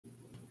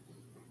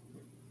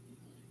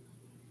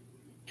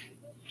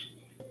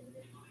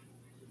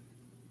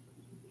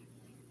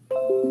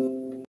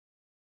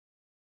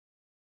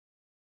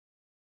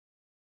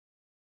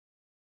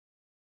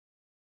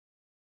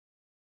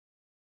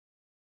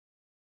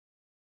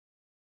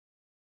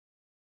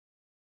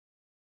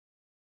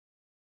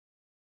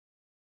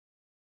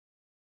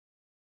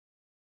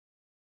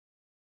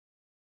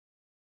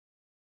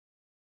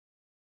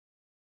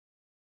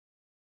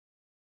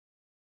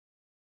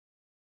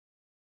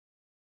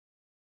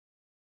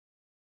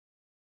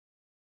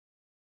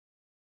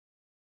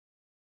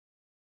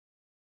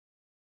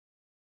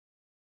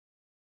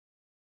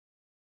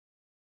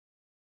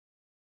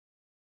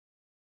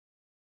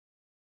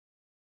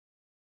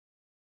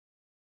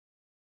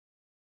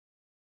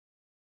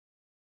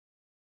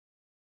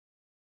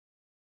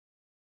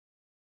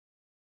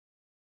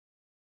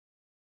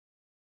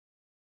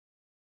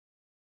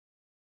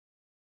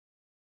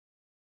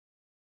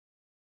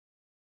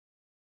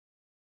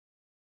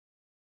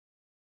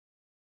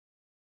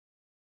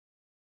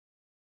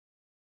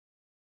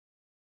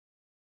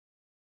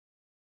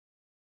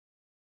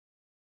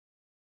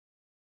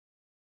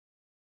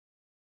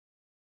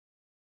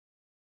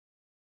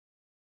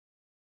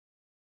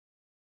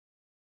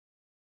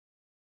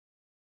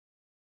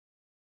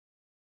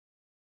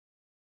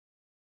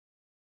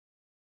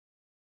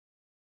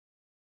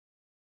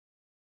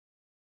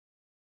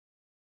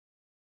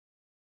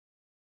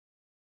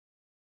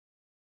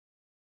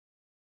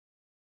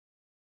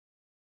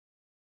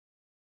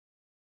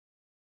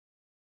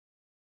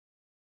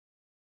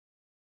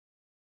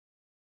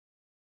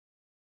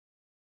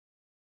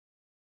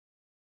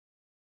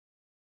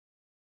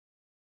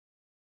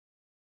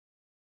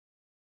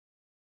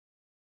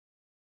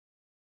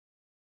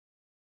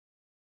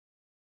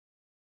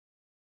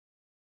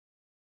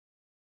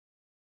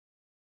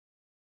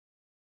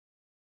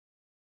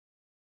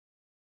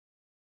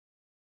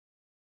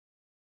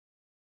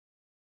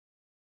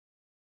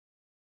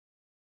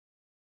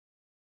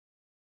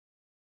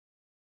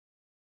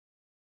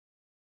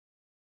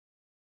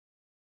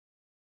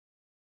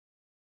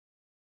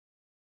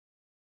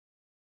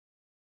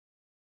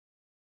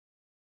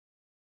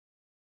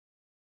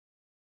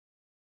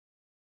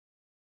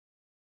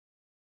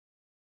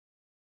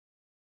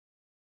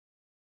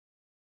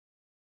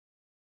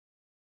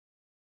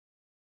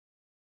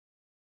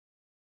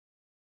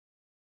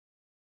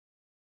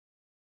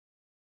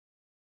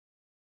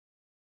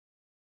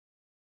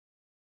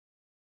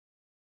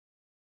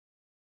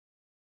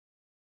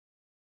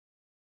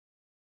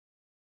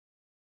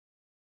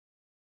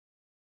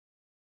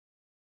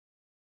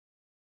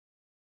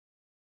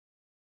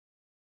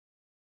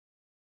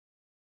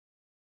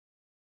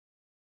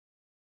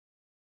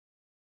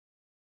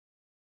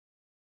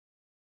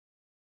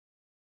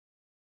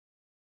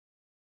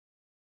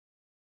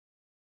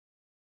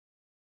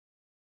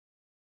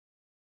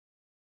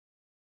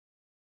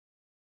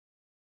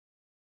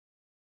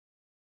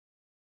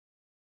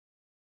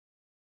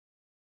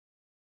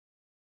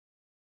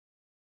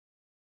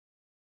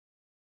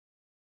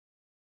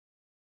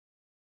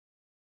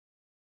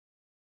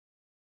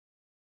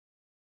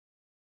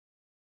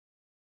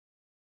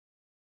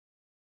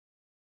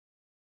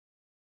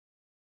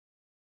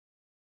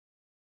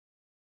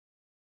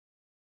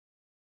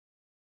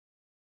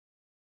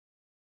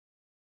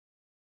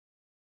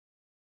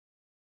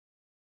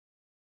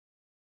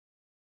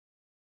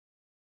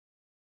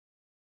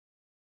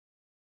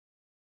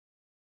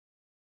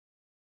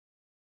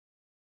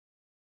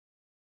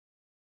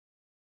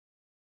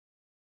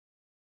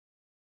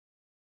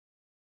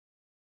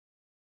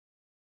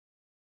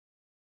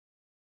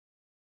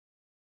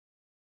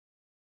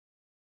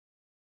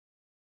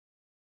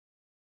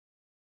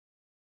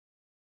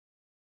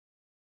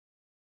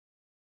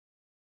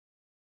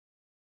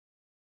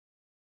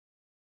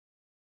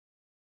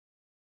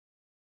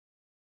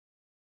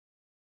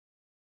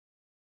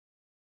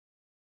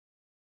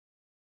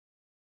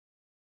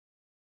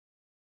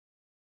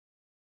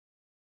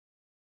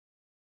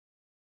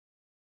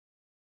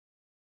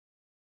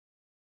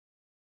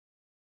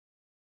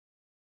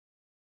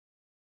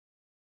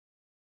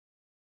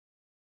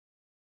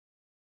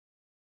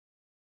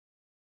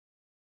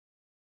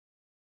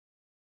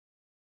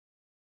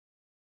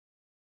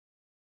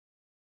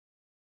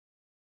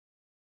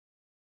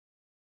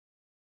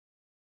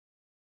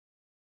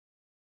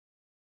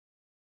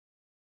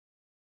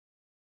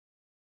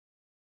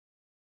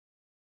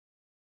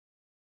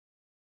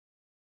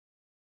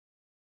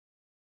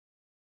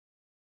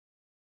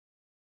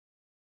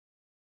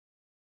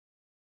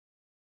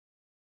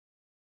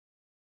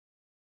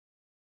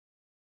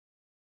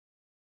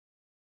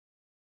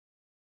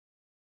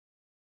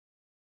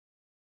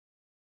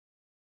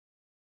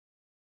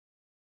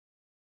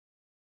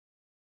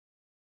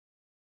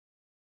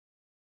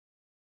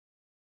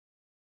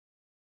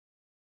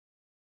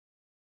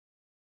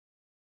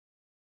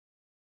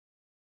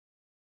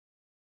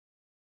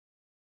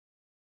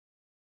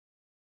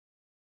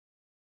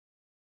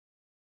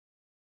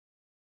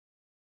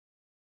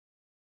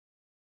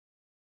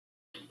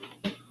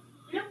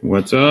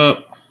What's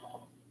up?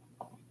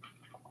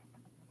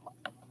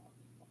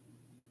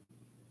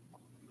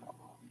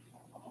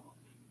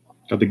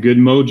 Got the good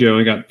mojo.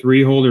 I got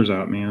 3 holders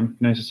out, man.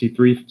 Nice to see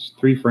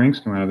three Franks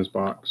come out of this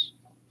box.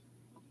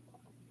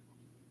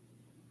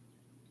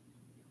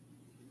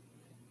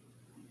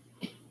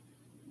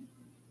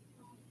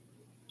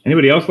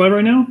 Anybody else live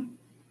right now?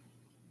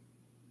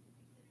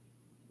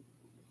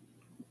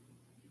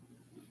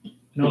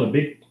 No,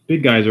 the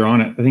big guys are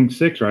on it. I think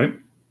 6, right?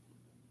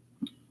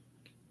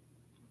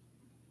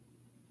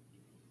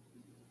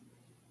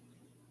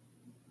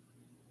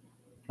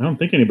 I don't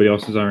think anybody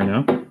else is on right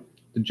now.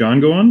 Did John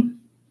go on?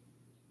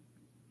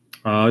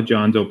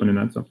 John's opening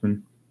that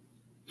something.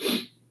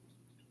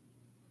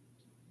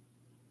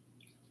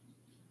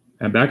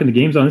 And back in the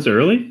game's on this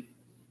early?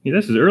 Yeah,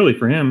 this is early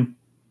for him.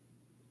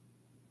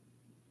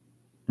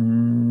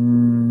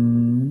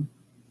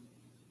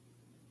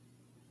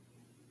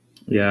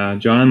 Yeah,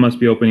 John must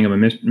be opening up a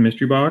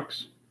mystery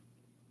box.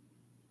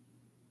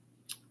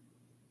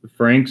 The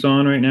Frank's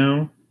on right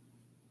now.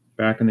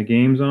 Back in the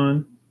game's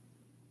on.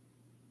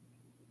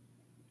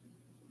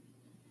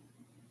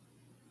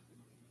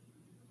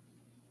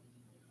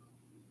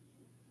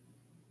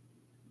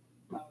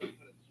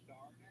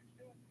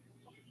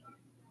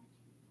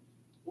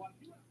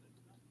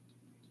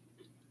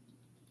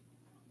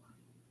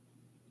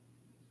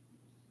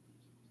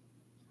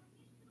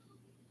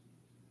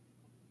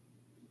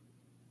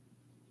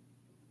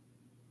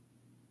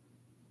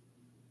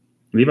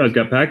 Levi's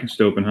got packaged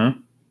to open, huh?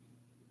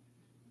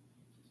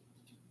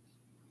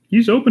 You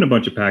just open a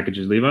bunch of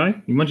packages, Levi.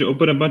 You want to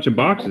open a bunch of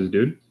boxes,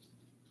 dude.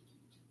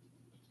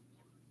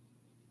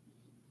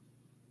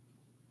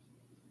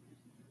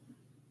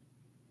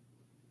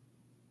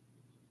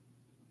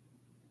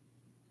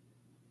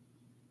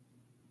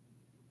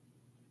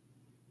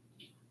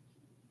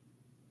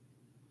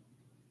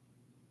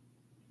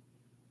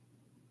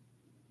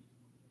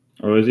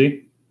 Oh, is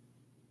he?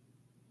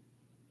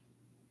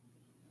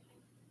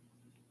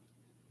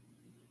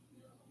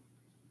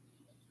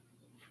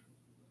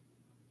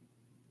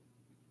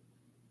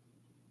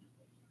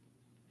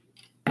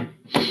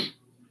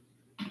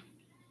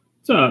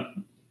 What's up,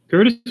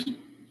 Curtis?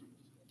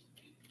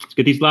 Let's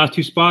get these last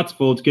 2 spots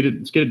full. Let's get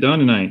it done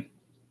tonight.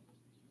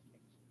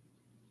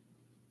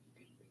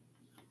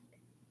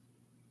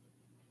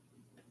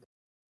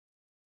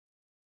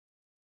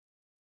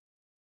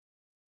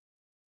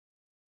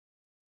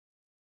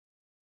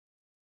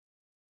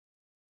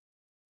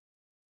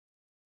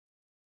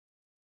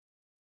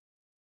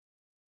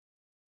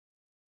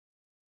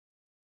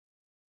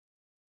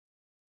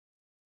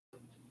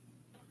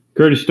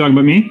 Curtis, you talking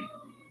about me?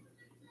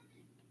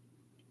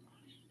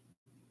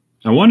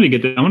 I wanted to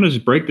get that. I want to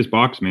just break this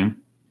box, man.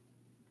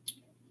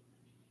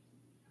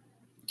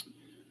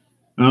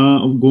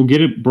 We'll get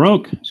it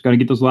broke. Just got to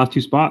get those last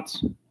 2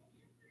 spots.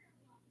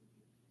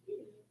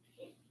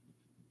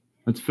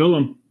 Let's fill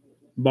them.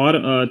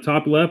 Bottom,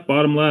 top left,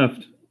 bottom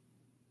left.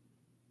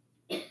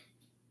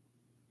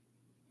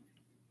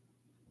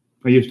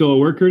 Are you still at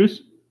work, Curtis?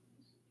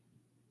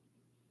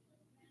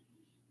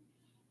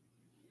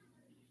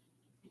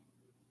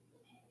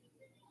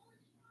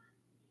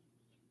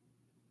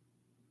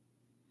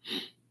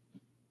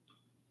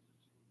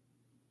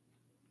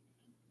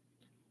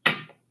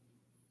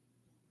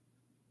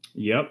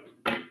 Yep.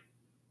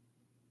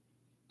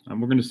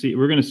 We're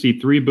gonna see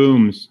 3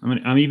 booms.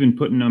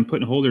 I'm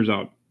putting holders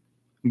out.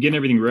 I'm getting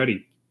everything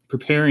ready,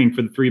 preparing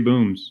for the 3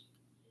 booms.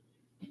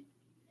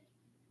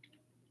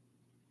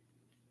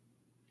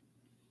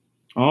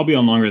 I'll be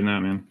on longer than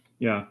that, man.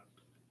 Yeah.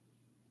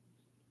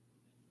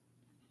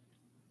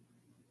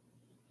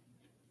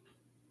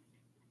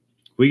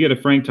 We get a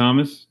Frank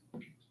Thomas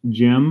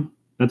gem.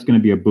 That's gonna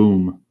be a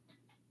boom.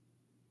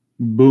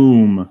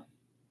 Boom.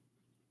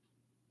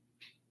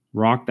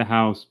 Rock the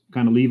house,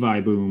 kind of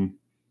Levi boom.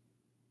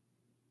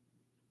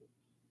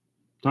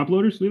 Top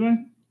loaders, Levi?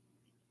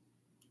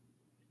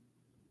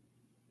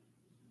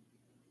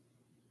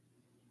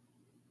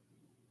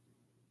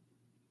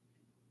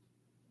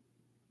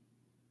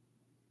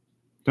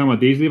 Talking about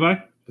these, Levi?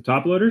 The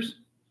top loaders?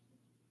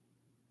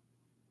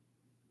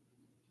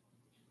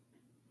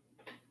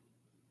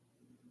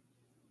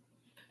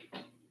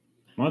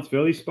 Well, let's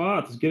fill these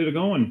spots. Let's get it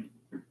going.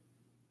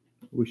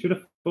 We should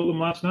have filled them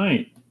last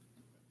night.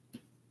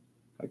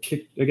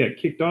 I got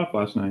kicked off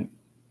last night.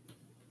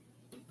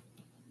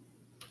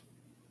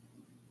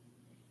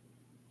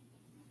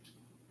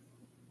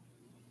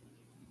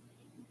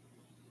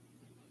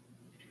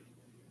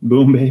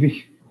 Boom,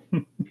 baby.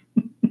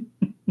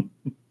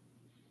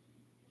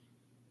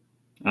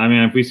 I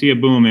mean, if we see a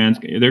boom, man,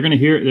 they're gonna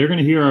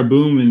hear our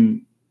boom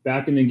and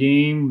back in the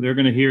game. They're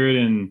gonna hear it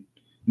in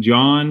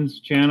John's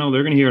channel.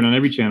 They're gonna hear it on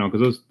every channel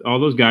because all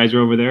those guys are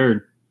over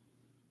there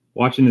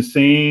watching the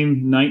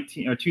same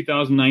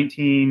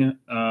 2019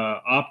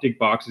 optic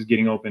boxes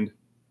getting opened.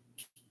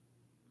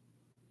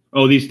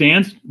 Oh, these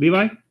stands,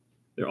 Levi?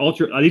 They're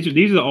ultra. These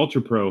are the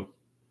Ultra Pro.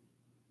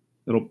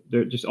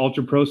 They're just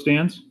Ultra Pro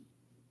stands.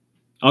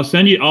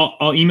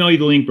 I'll email you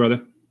the link,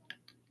 brother.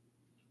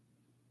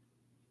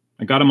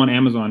 I got them on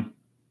Amazon.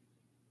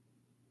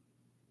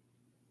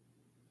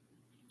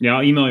 Yeah,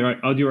 I'll email you.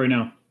 I'll do it right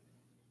now.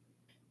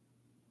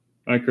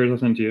 All right, Curtis, I'll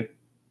send it to you.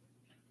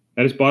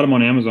 I just bought them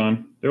on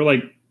Amazon. They were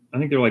like, I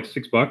think they were like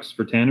 $6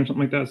 for 10 or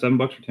something like that.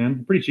 $7 for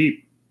 10. Pretty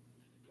cheap.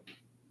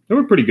 They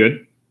were pretty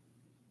good.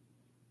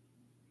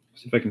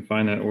 See if I can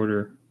find that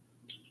order.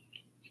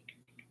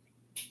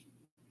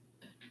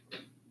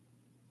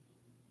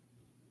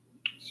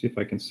 See if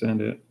I can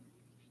send it.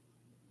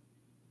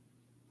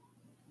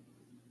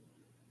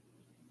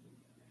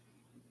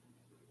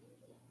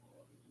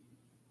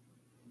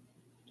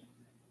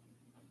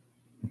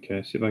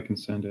 Okay, see if I can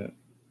send it.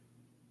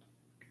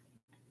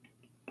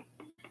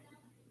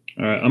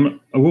 All right,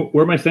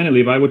 where am I sending it,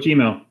 Levi? Which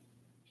email?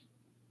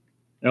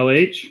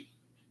 LH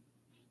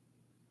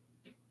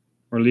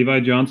or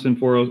Levi Johnson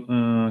 40?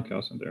 Okay,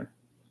 I'll send there.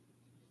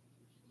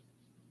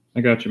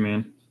 I got you,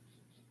 man.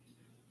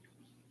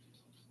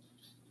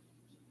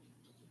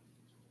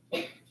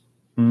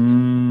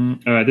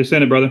 All right, just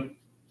send it, brother.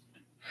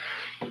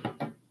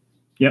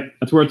 Yep,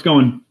 that's where it's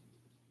going.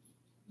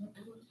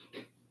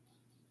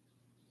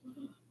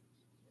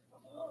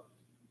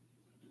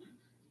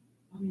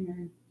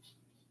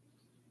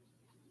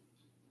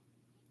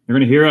 You're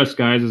gonna hear us,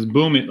 guys. Let's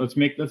boom it. Let's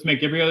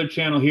make every other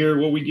channel hear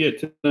what we get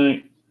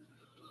tonight.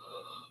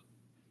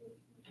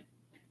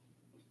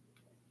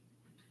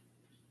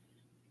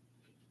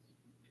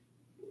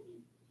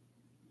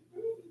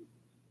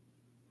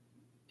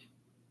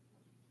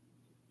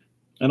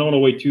 I don't want to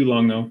wait too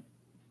long though.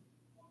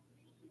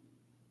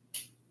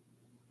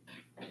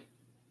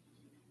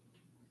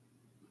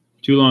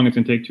 Too long, it's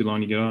gonna take too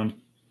long to get on.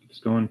 It's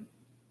going.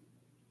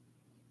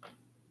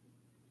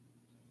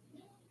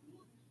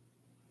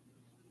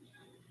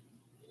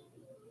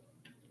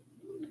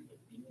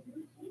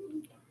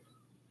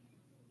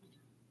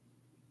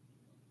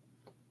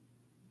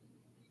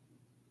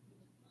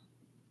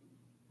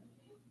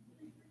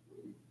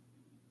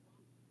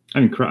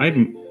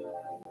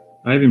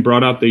 I haven't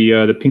brought out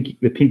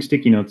the pink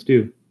sticky notes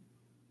too. I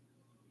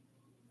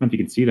don't know if you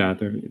can see that.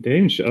 They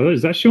didn't show.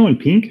 Is that showing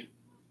pink?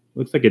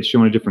 Looks like it's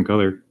showing a different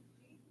color.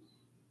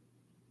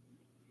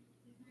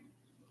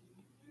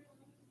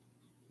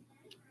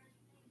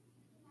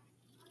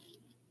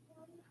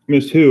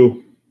 Missed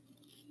who?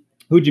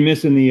 Who'd you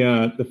miss in the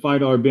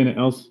 $5 bin at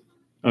else?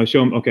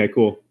 Show them. Okay,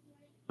 cool.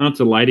 I don't know if it's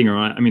the lighting or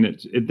not. I mean,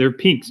 they're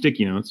pink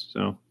sticky notes.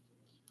 So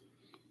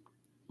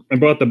I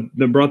brought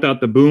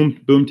out the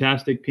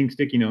boomtastic pink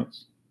sticky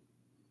notes.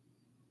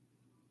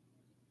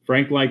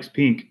 Frank likes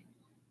pink.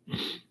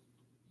 Let's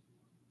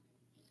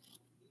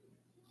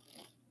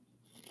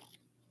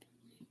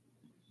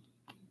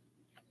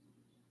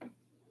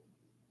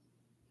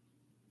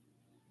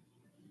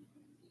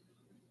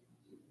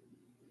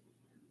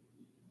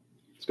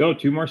go.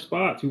 2 more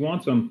spots. Who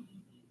wants them?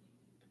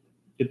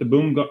 Get the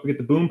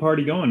boom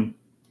party going.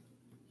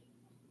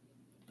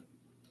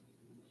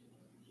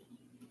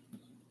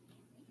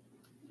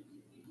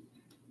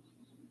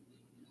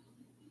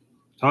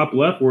 Top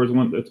left, where's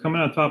one? It's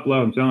coming out top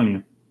left. I'm telling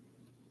you.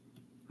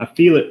 I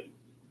feel it.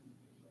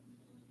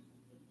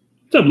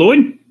 What's up, Lloyd?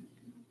 You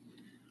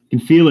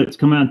can feel it. It's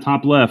coming out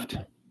top left.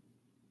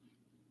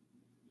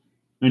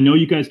 I know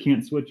you guys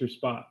can't switch your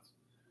spots.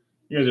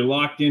 You guys are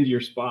locked into your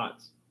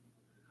spots.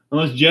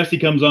 Unless Jesse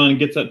comes on and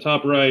gets that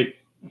top right.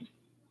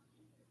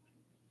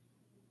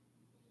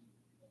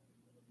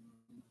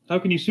 How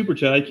can you super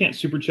chat? I can't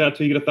super chat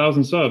till you get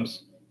 1,000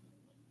 subs.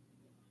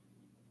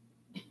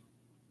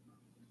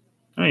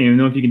 I don't even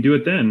know if you can do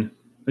it then.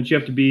 Don't you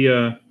have to be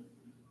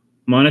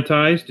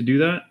monetized to do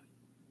that?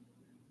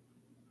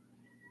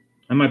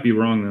 I might be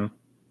wrong though.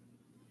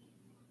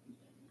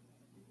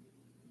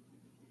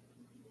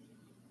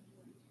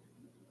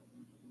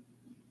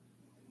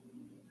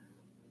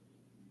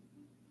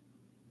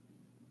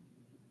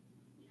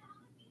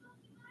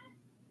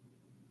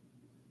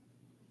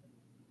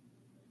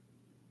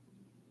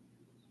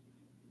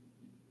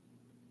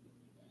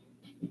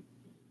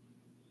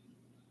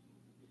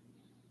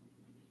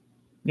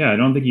 Yeah, I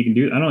don't think you can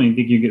do. I don't even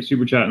think you can get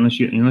super chat unless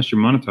you're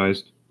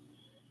monetized.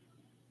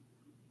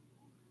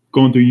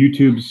 Going through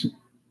YouTube's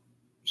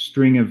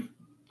string of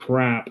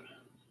crap.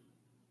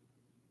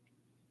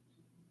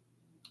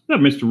 What's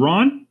up, Mr.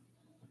 Ron?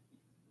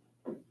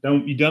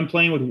 You done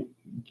playing with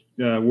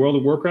World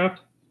of Warcraft?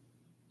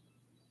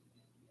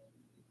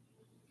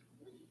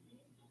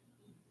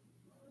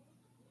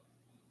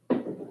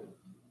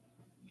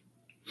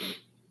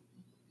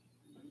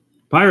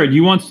 Pirate, do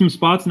you want some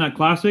spots in that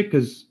classic?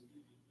 Because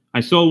I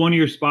sold one of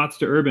your spots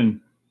to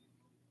Urban.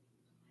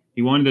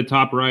 He wanted the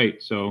top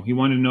right, so he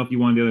wanted to know if you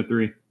wanted the other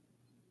 3.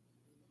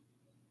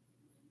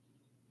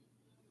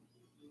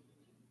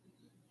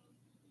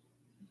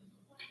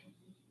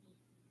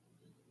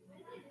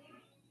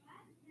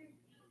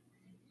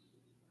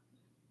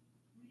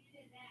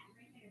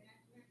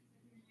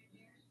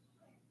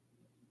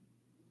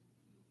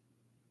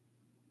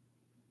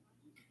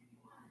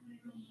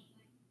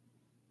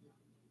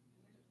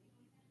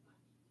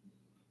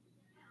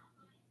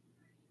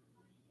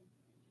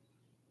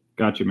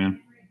 Gotcha, man.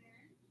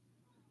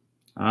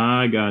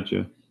 I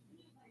gotcha.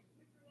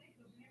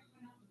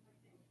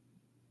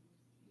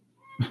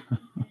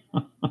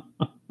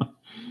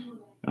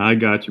 I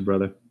got you,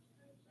 brother.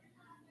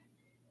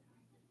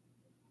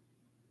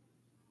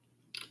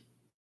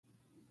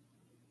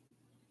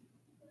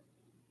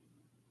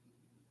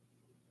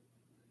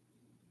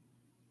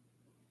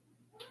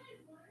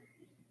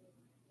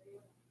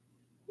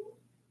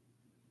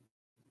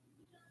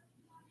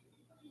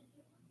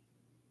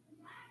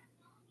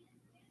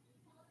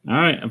 All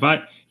right.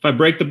 If I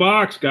break the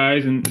box,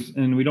 guys,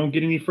 and we don't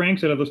get any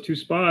franks out of those two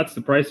spots,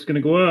 the price is going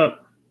to go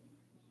up.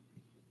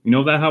 You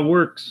know that how it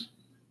works.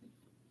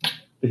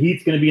 The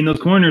heat's going to be in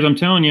those corners. I'm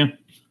telling you.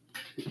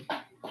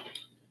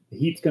 The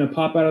heat's going to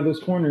pop out of those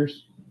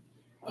corners.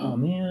 Oh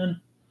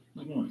man.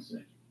 Hold on a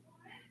second.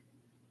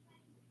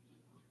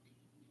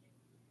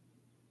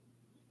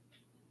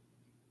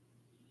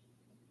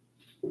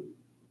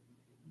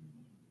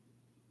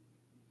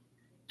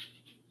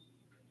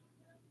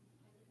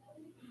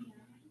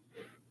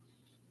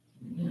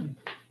 Man.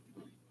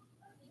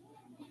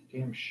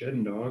 Damn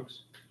shedding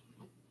dogs.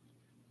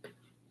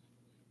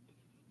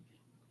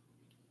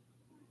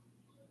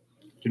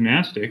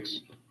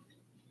 Gymnastics.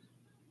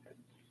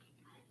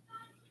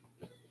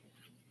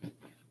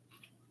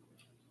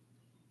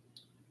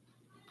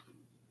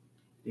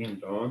 Damn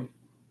dog.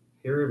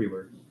 Hair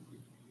everywhere.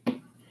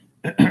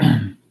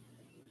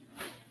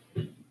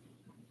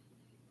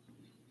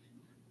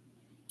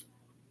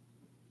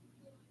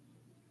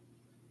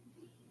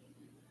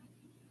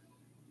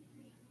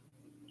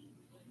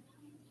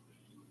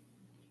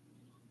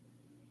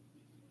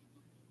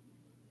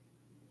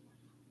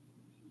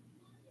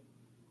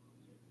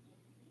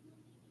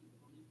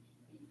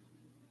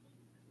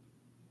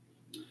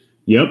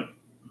 Yep.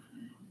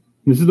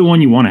 This is the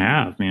one you want to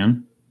have,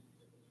 man.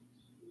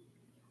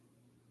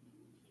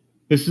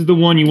 This is the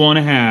one you want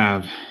to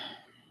have.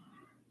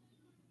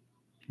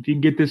 If you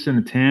can get this in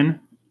a 10,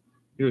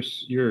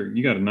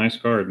 you got a nice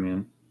card,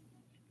 man.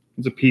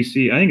 It's a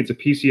PC. I think it's a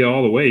PC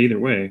all the way, either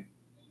way.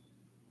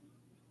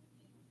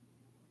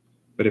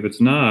 But if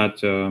it's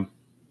not, let's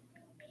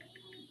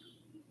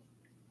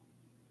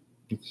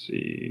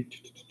see.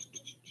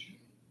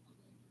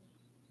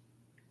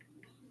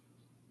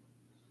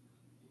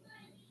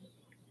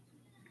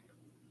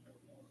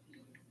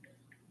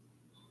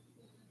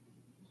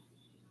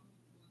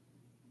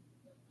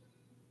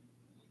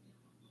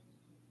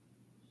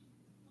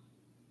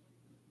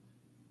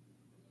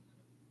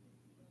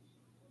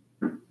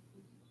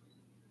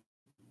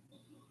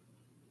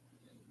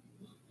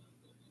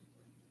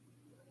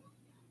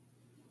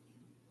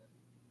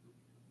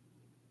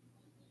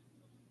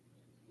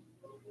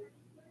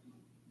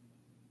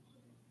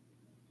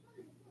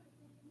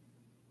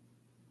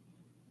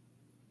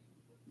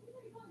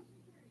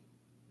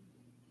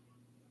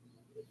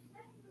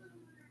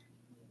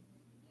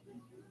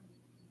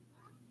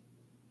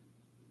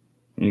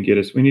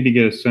 We need to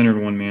get a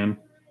centered one, man.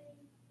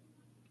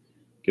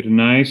 Get a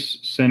nice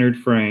centered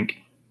frank.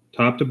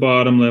 Top to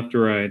bottom, left to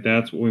right.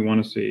 That's what we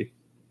want to see.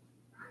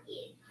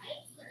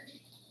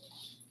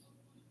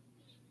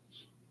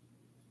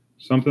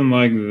 Something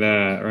like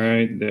that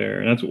right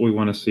there. That's what we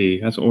want to see.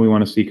 That's what we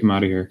want to see come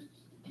out of here.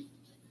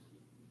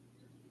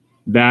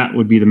 That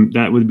would be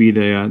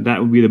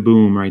the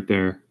boom right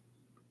there.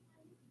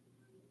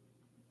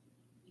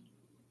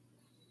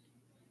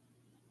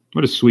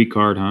 What a sweet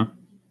card, huh?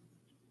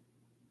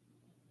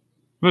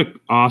 What an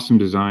awesome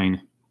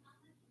design.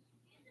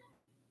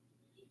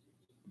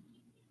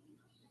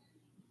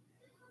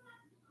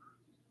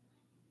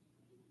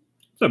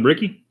 What's up,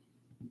 Ricky?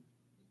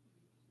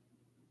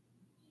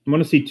 I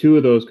want to see 2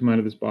 of those come out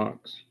of this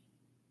box.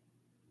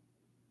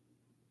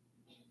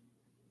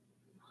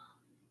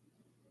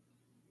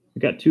 I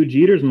got 2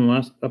 Jeters in the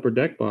last upper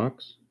deck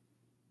box.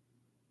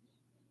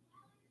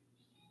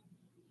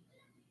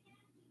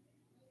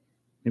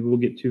 Maybe we'll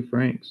get 2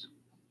 Franks.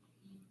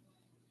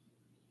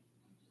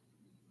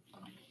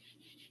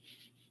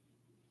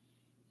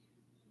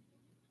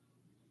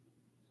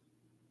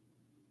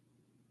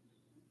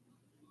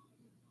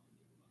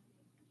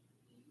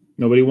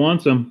 Nobody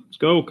wants them. Let's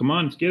go. Come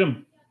on, let's get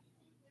them.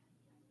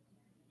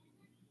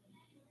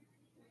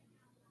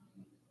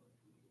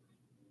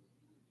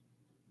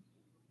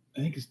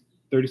 I think it's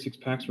 36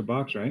 packs per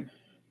box, right?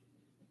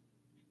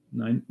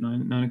 Nine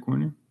a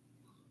corner.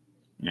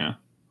 Yeah.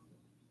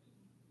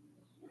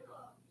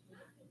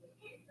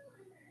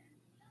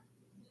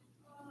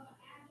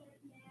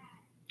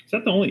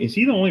 Is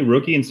he the only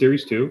rookie in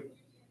Series 2?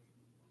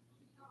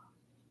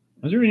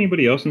 Is there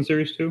anybody else in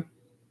Series 2?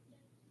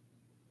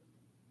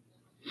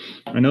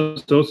 I know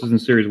Sosa's in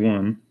Series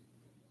 1.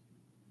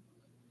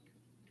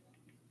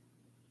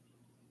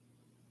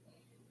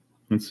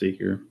 Let's see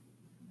here.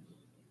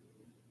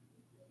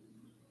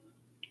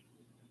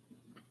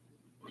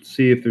 Let's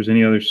see if there's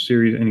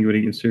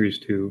anybody in Series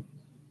 2.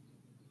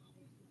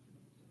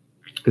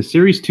 The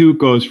Series 2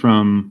 goes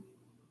from,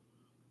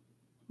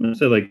 let's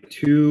say, like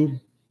 2.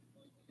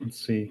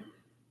 Let's see.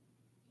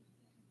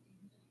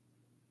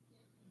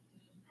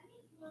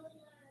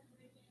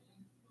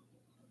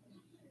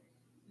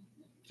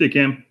 See,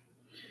 Cam.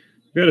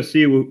 We got to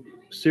see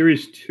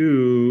Series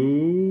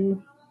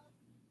 2.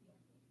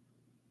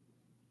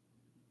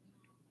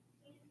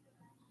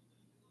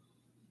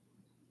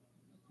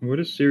 What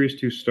does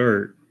Series 2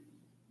 start?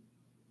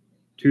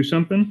 2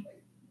 something?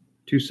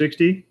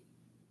 260?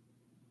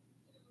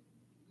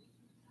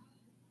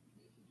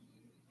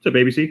 What's up,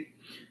 ABC?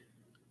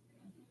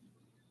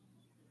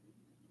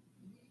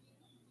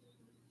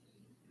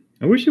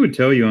 I wish it would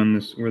tell you on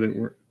this where they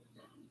were.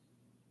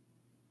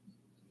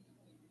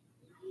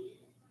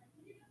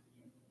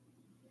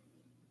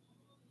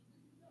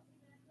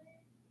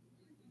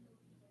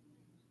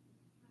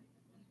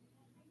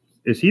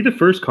 Is he the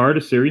first card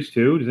of Series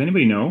 2? Does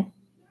anybody know?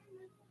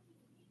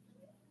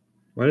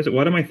 Why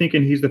am I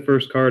thinking he's the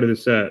first card of the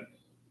set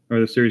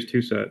or the Series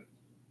 2 set?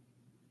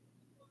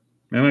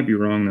 I might be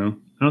wrong though.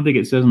 I don't think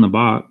it says in the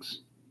box.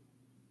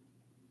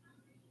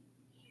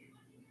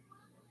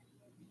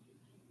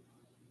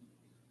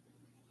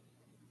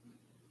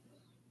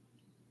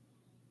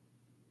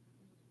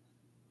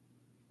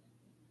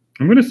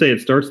 I'm gonna say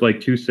it starts like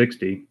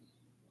 260.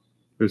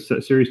 The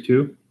Series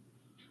 2.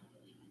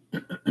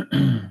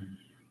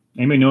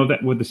 Anybody know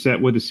that what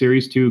the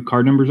Series 2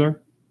 card numbers are?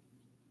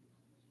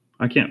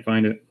 I can't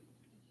find it.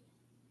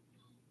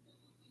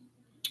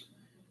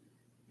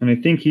 And I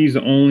think he's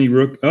the only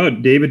rook. Oh,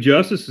 David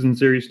Justice is in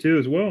Series 2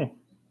 as well.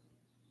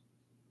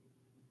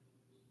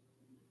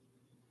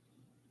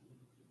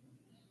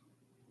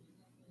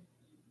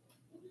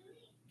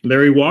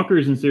 Larry Walker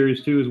is in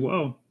Series 2 as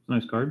well.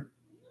 Nice card.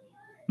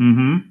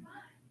 Mm-hmm.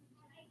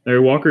 Larry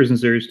Walker is in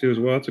Series 2 as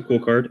well. That's a cool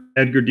card.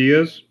 Edgar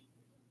Diaz.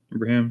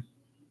 Remember him?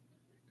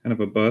 Kind of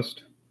a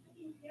bust.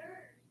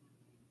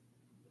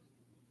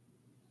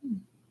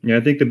 Yeah,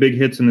 I think the big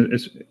hits in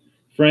this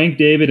Frank,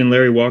 David, and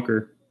Larry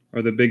Walker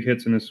are the big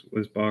hits in this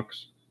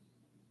box.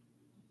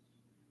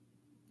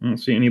 I don't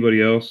see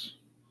anybody else.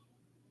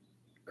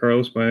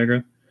 Carlos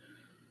Baegra.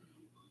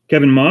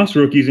 Kevin Moss,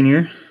 rookies in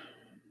here.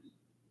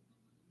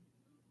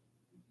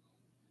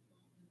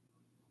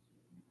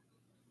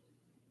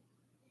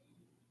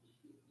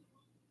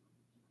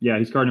 Yeah,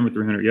 he's card number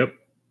 300. Yep.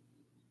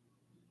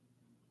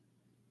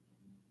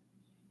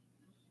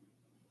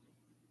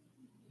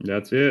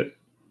 That's it.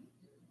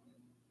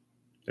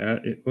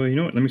 Well, you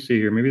know what? Let me see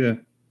here. Maybe the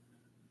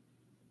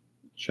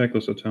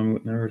checklist will tell me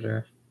what numbers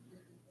are.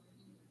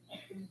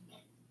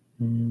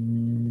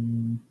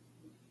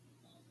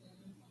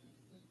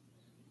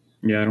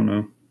 Yeah, I don't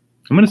know.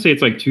 I'm going to say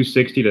it's like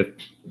 260 to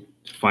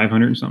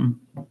 500 and something.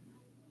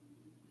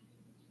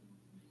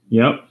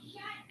 Yep.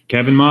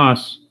 Kevin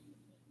Moss.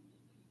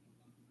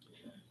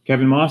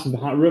 Kevin Moss is the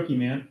hot rookie,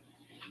 man.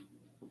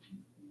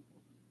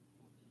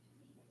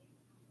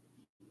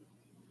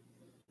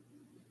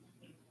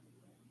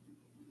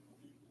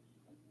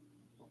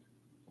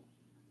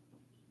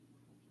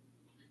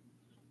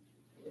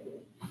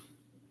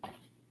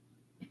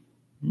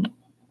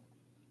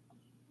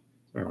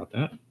 Sorry about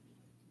that.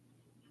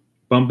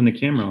 Bumping the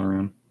camera all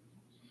around.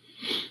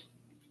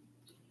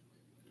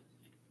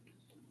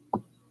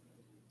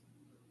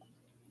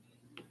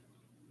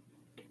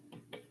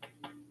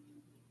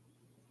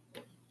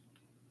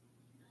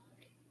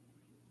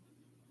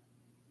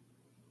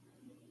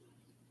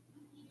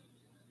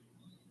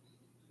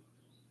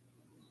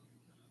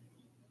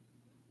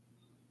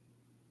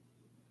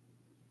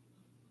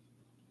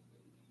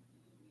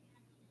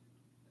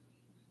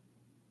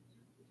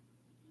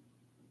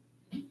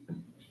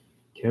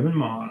 Kevin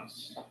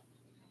Moss.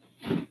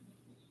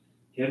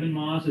 Kevin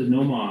Moss is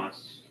no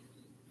Moss.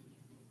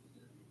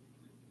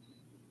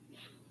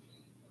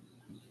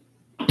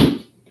 Got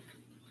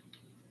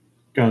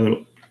a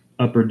little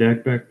upper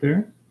deck back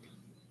there.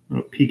 A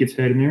little peek its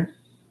head in there.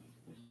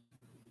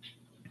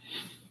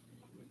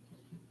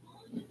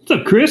 What's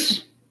up,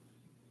 Chris?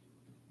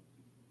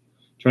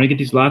 Trying to get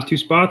these last 2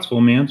 spots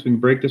full, man, so we can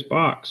break this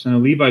box.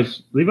 And Levi,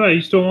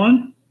 you still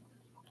on?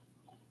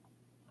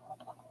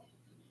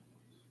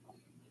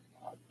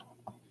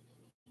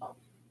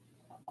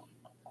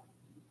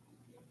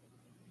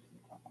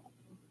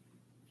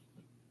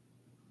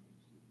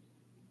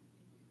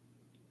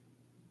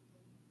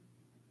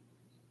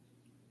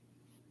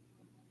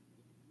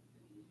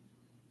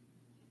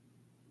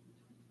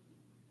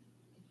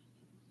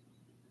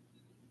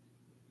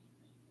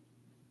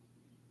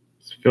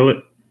 Let's fill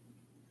it.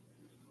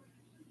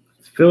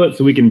 Let's fill it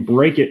so we can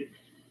break it.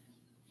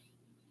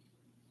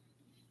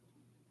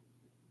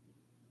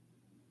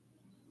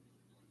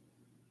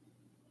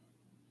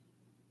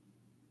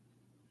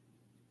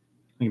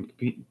 I'm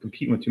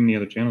competing with too many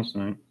other channels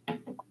tonight. I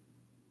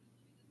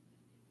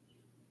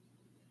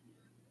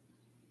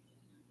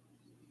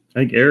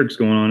think Eric's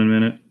going on in a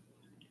minute.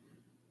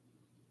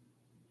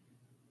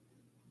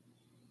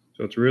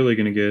 So it's really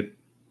going to get...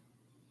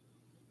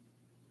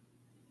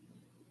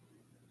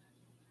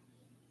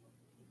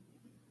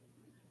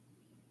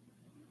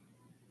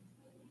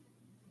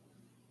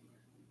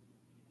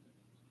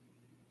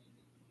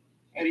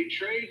 Any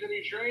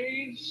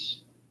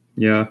trades?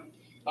 Yeah.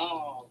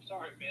 Oh,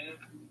 sorry, man.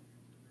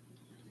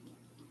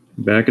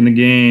 Back in the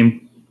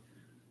game.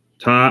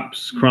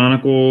 Topps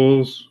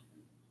Chronicles.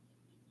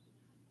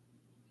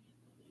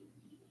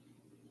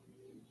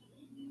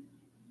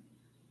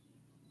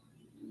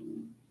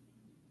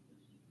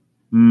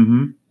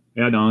 Mm-hmm.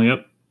 Yeah, Donald.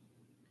 Yep.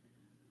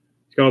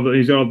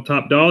 He's got all the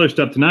top dollar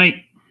stuff tonight.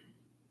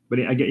 But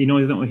he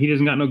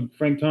doesn't got no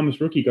Frank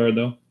Thomas rookie card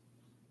though.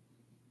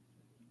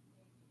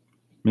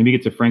 Maybe he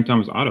gets a Frank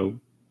Thomas auto.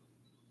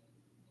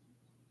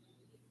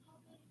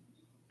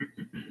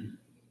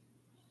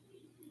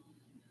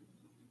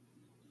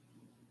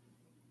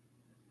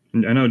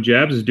 I know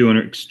Jabs is doing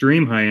an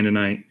extreme high end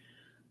tonight.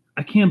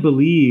 I can't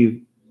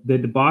believe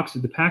that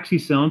the packs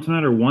he's selling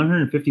tonight are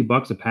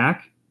 $150 a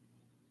pack.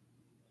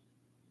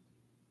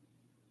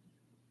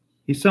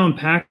 He's selling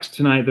packs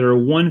tonight that are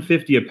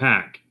 $150 a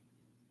pack.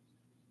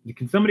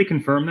 Can somebody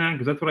confirm that?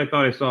 Because that's what I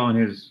thought I saw in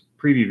his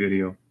preview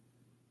video.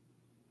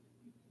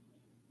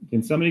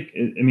 Can somebody?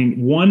 I mean,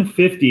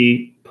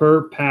 $150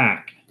 per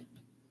pack.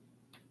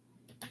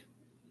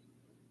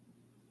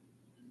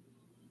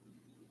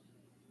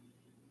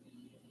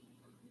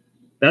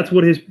 That's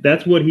what his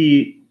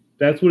preview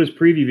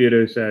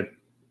video said.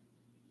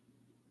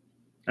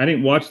 I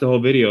didn't watch the whole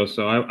video,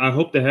 so I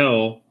hope to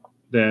hell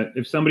that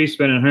if somebody's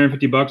spending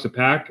 $150 a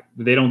pack,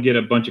 they don't get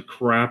a bunch of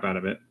crap out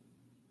of it.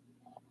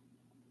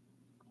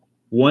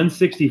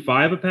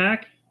 $165 a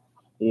pack?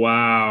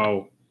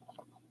 Wow.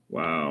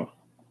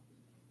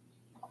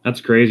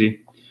 That's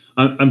crazy.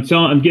 I'm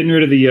getting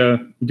rid of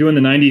the doing the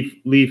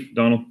 90 Leaf,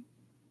 Donald.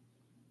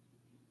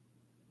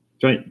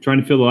 Trying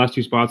to fill the last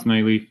two spots in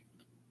 90 Leaf.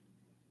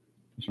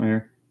 This right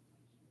here.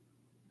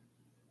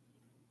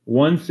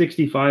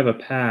 $165 a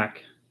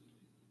pack.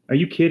 Are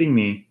you kidding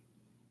me?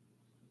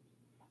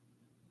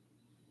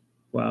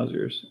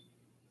 Wowzers.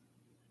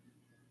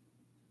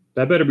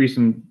 That better be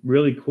some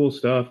really cool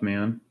stuff,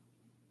 man.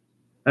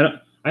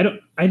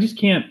 I just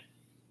can't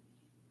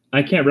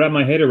wrap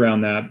my head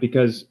around that,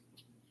 because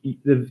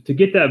to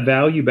get that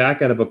value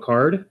back out of a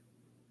card,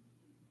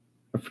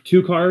 or for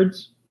two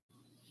cards,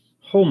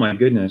 oh my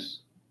goodness.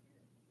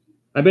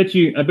 I bet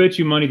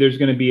you money there's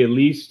going to be at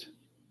least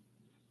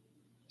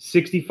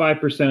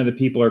 65% of the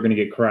people are going to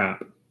get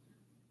crap.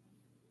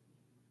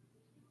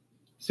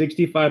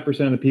 65%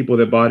 of the people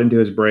that bought into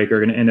his break are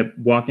going to end up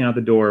walking out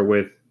the door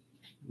with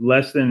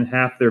less than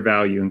half their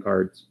value in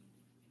cards.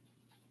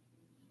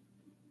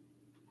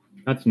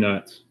 That's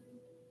nuts.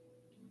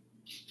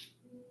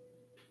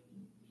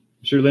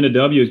 I'm sure Linda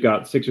W. has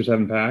got 6 or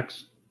 7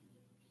 packs.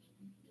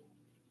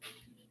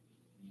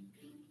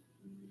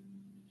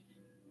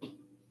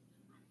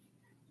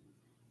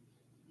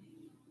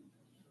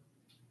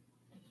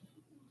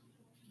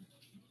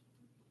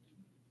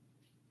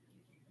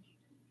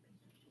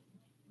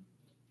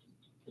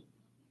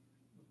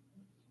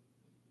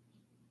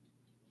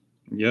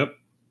 Yep.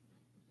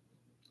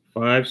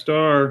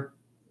 5-star.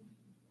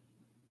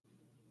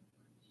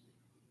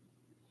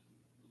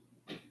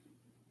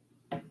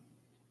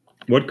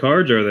 What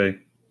cards are they?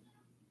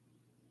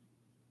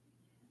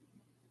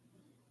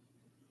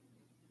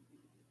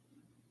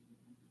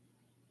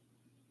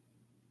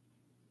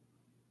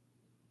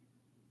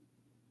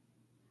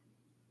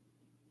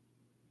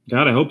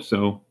 God, I hope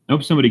so. I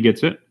hope somebody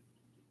gets it.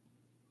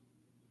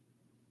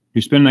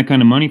 You're spending that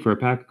kind of money for a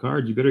pack of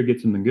cards, you better get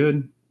something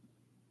good.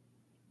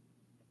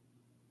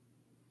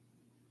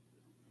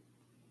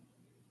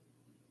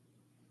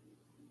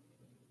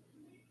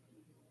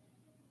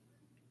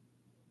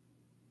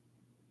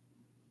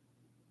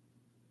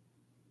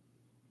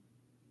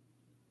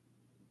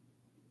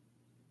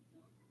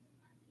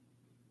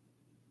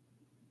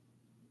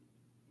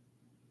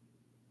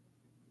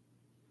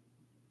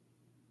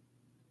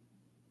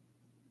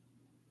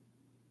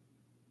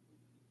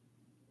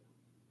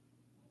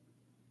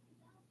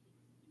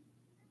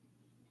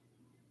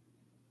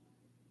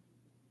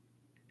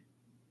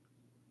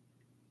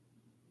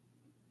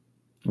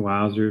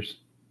 Wowzers.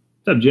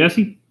 What's up,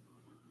 Jesse?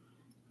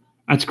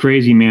 That's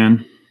crazy,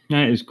 man.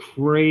 That is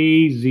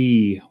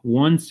crazy.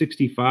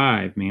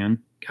 165, man.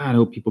 God, I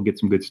hope people get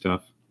some good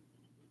stuff.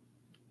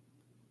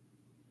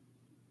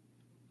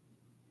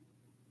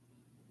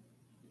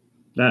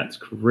 That's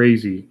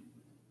crazy.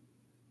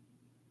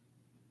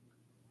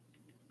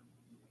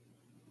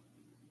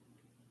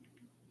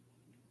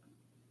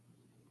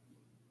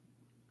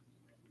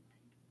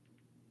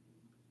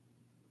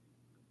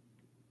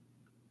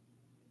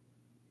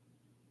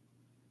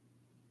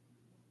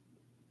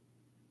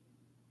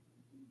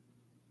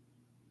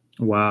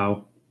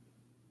 Wow.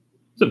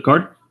 What's up,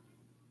 card?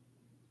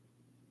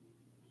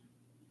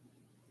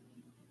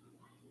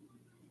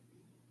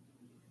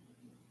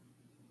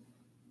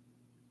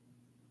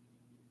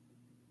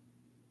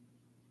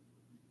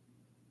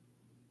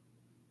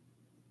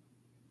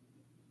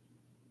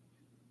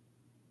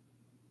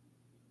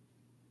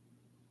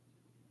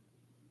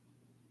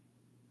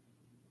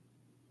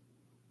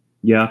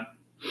 Yeah.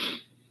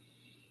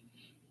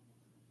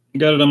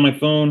 Got it on my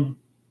phone.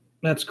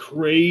 That's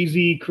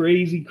crazy,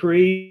 crazy,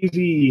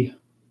 crazy.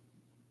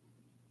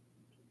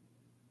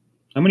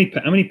 How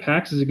many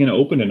packs is it going to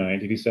open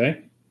tonight? Did he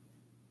say?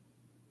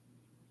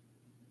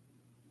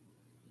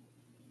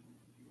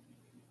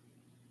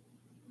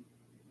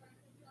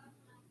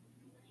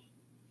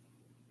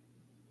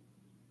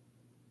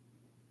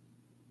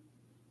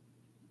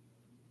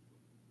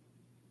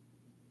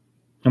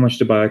 How much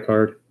to buy a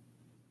card?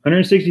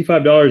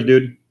 $165,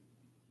 dude.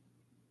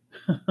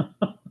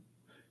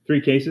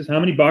 3 cases. How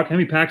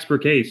many packs per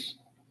case?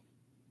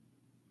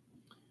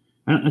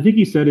 I think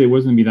he said it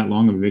wasn't gonna be that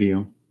long of a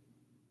video.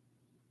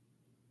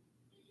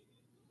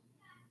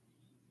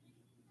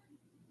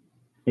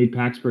 Eight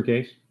packs per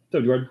case.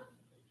 What's up, Jordan?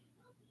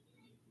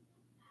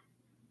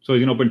 So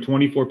he's gonna open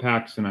 24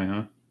 packs tonight,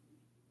 huh?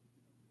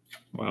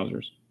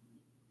 Wowzers.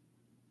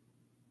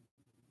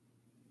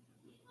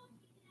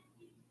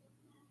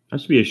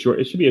 That should be a short.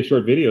 It should be a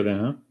short video then,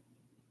 huh?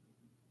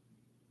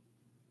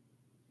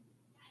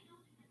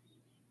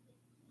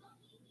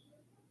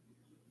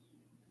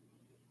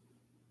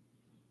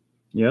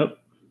 Yep.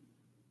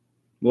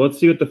 Well, let's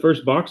see what the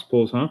first box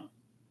pulls, huh?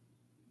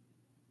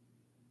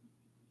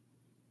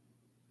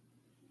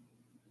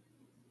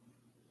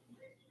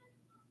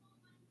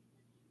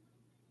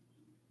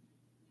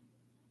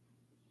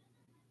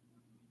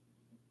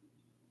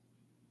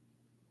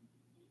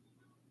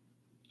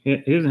 He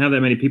doesn't have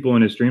that many people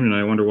in his stream tonight.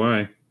 I wonder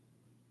why.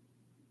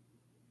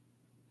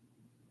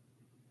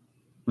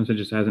 Unless it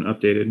just hasn't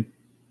updated.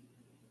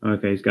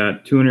 Okay, he's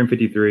got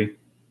 253.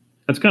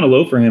 That's kind of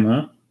low for him,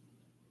 huh?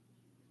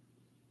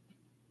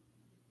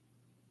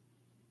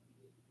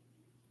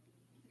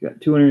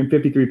 Got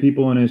 253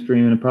 people in his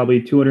stream, and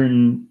probably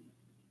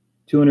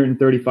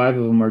 235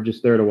 of them are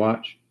just there to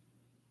watch.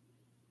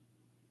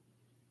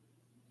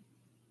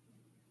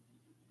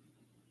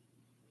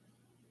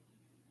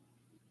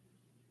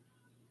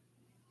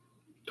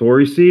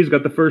 Tori C's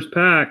got the first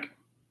pack.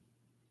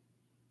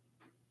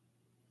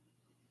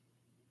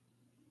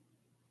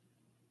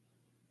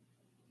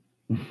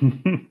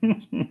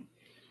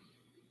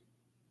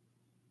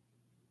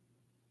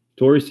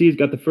 Tori C's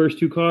got the first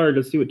 2 cards.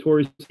 Let's see what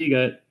Tori C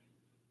got.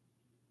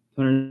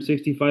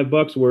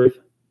 $165 worth.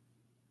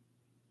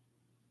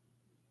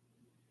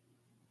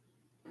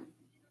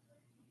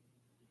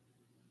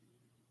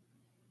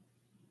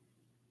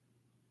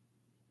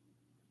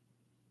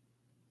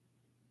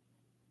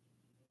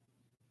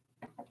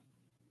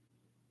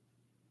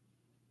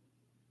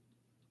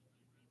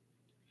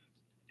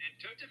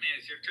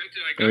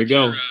 There we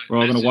go. We're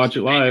all going to watch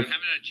it live.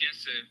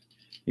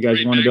 You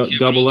guys want to go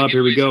double up?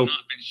 Here we go.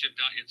 Not been shipped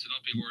out yet, so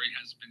don't be worried. It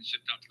has been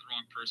shipped out to the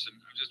wrong person.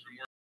 I've just been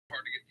working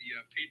hard to get the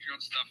Patreon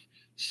stuff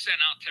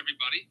sent out to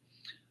everybody.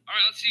 All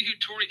right, let's see who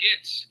Tori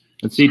gets.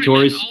 Let's see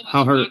Tori's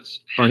how his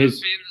been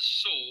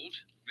sold.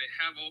 They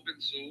have all been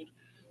sold.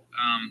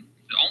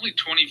 Only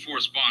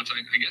 24 spots.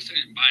 I guess I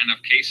didn't buy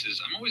enough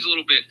cases. I'm always a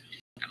little bit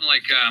kind of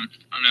like I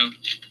don't know,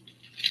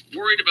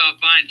 worried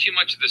about buying too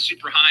much of the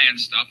super high end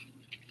stuff.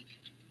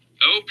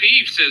 OP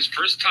says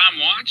first time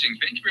watching.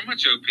 Thank you very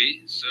much, OP.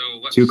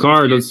 So let's 2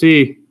 cards. Let's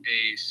see. A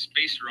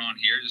spacer on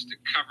here just to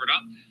cover it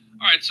up.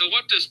 All right. So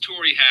what does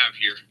Tori have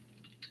here?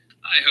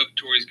 I hope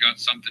Tori's got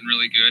something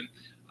really good.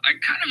 I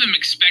kind of am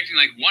expecting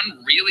like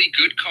 1 really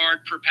good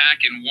card per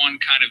pack and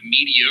 1 kind of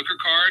mediocre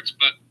cards,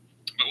 but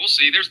we'll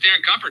see. There's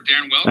Darren Comfort.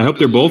 Darren, welcome. I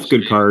hope they're both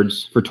good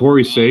cards for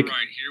Tori's sake. All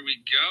right, here we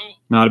go.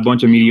 Not a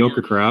bunch of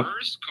mediocre crap.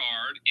 First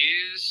card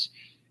is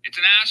it's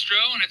an Astro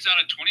and it's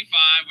out of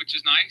 25, which is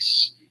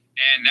nice.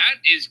 And that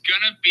is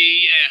going to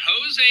be a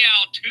Jose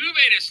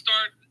Altuve to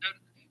start.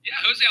 Yeah,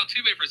 Jose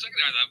Altuve for a second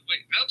there. I thought,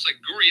 wait, that looks like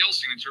Gurriel's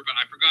signature, but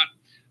I forgot.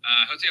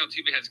 Jose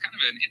Altuve has kind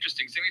of an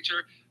interesting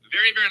signature.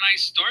 Very, very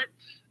nice start.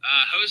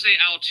 Jose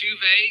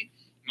Altuve,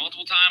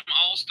 multiple-time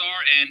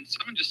All-Star, and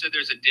someone just said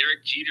there's a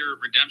Derek Jeter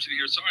redemption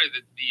here. Sorry,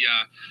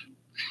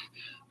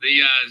 the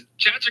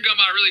chats are going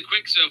by really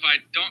quick, so if I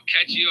don't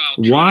catch you, I'll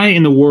try. Why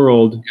in the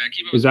world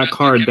is that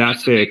card that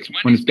thick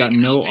when it's got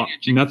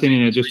nothing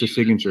in it, just a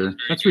signature?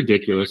 That's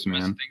ridiculous,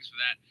 man.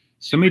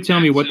 Somebody tell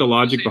me what the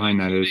logic behind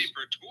that is.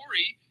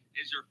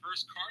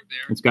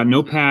 It's got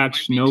no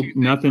patch,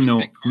 nothing.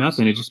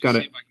 It just got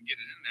it.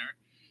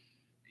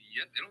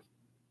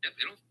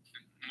 It'll.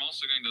 I'm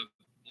also going to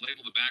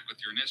label the back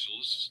with your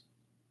initials,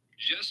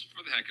 just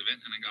for the heck of it.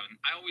 And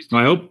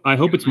I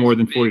hope it's more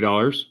than $40.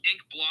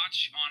 Ink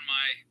blotch on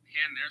my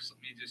hand there, so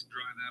let me just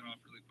dry that off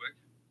really quick.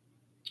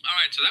 All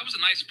right, so that was a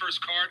nice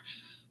first card.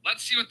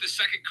 Let's see what the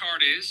second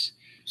card is.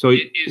 So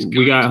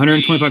we got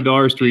 $125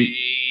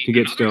 to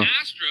get still.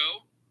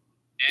 Astro,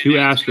 2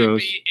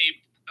 Astros.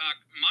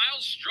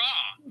 Miles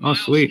Straw. Oh,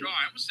 sweet. Straw.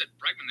 I almost said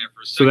Bregman there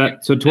for a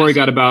second. So Tori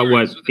got about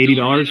what,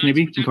 $80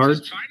 maybe in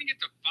cards? Trying to get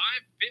to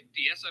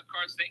 550 SF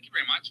cards. Thank you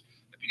very much.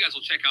 Hope you guys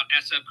will check out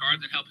SF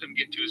cards and help him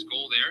get to his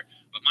goal there.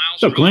 But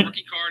Miles Straw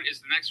rookie card is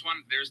the next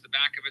one. There's the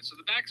back of it. So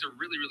the backs are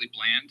really, really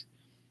bland.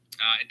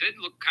 It did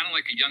look kind of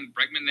like a young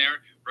Bregman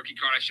there. Rookie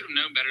card. I should have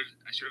known better.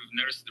 I should have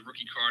noticed the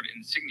rookie card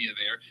insignia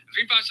there.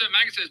 357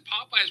 Maggot says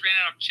Popeyes ran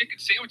out of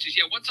chicken sandwiches.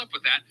 Yeah, what's up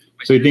with that?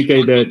 So you think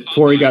that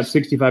Tori got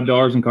 $65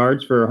 in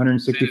cards for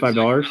 $165?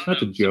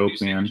 That's a joke,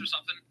 man.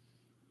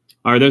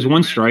 All right, there's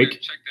 1 strike.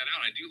 Check that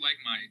out. I do like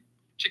my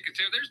chicken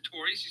sandwich. There's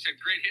Tori. She said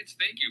great hits.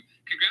 Thank you.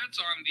 Congrats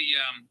on the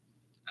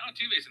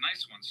Altuve is a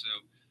nice one. So.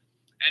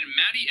 And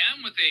Matty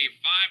M with a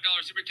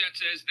 $5 super chat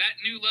says, that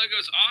new logo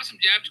is awesome,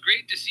 Jabs.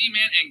 Great to see,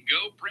 man. And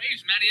go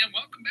Braves. Matty M,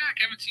 welcome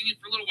back. Haven't seen you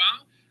for a little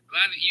while.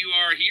 Glad that you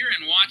are here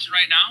and watching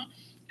right now.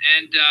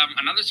 And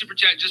another super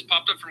chat just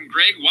popped up from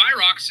Greg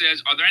Wyrock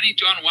says, are there any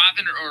John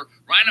Wathan or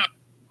Rhino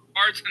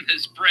cards in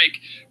this break?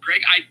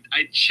 Greg,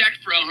 I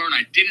checked for Elhorn.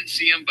 I didn't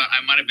see him, but I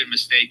might have been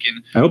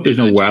mistaken. I hope there's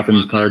no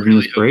Wathan cards in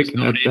this break.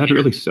 That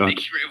really sucks.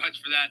 Thank you very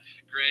much for that,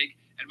 Greg.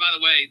 And by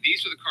the way,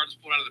 these are the cards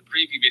pulled out of the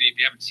preview video if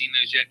you haven't seen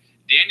those yet.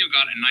 Daniel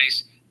got a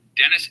nice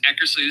Dennis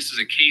Eckersley. This is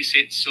a case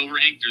hit silver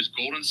ink. There's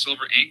gold and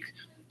silver ink.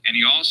 And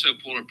he also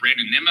pulled a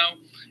Brandon Nimmo.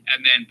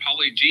 And then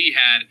Paulie G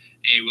had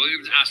a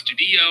Williams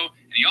Astudillo.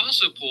 And he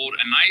also pulled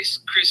a nice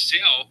Chris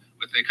Sale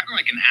with a kind of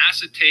like an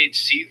acetate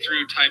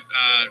see-through type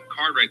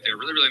card right there.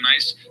 Really, really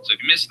nice. So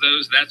if you missed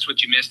those, that's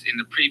what you missed in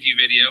the preview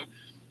video.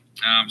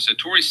 So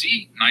Tori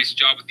C, nice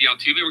job with the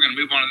Altuve. We're going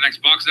to move on to the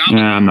next box now.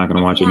 Yeah, I'm not going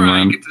to watch anymore.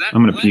 I'm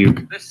going to puke.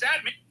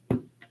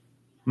 I'm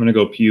going to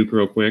go puke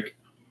real quick.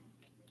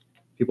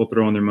 People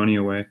throwing their money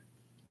away.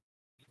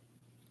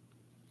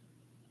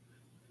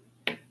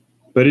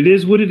 But it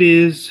is what it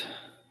is.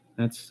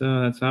 That's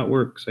how it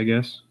works, I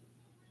guess.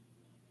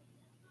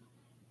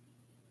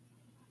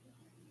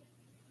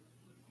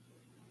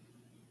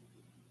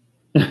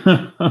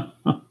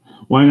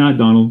 Why not,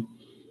 Donald?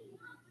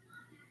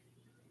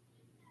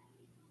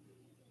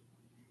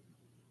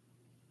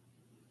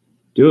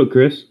 Do it,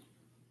 Chris.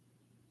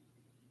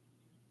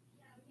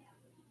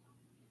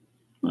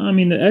 I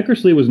mean, the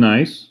Eckersley was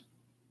nice,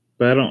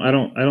 but I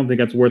don't think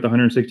that's worth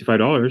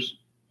 $165.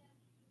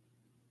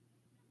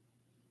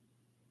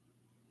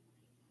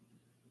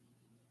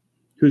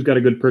 Who's got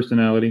a good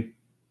personality?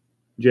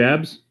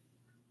 Jabs?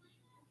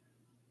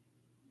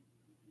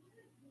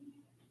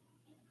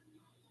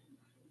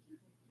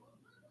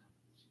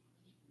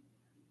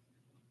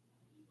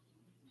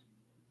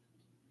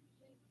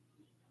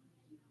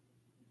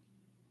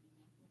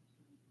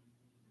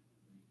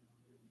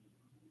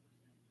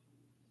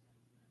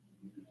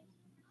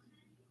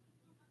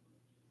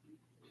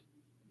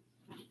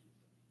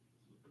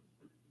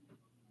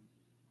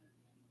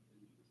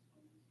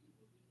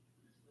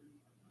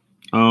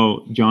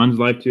 Oh, John's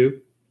live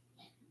too?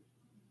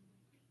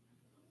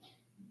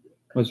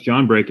 What's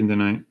John breaking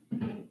tonight?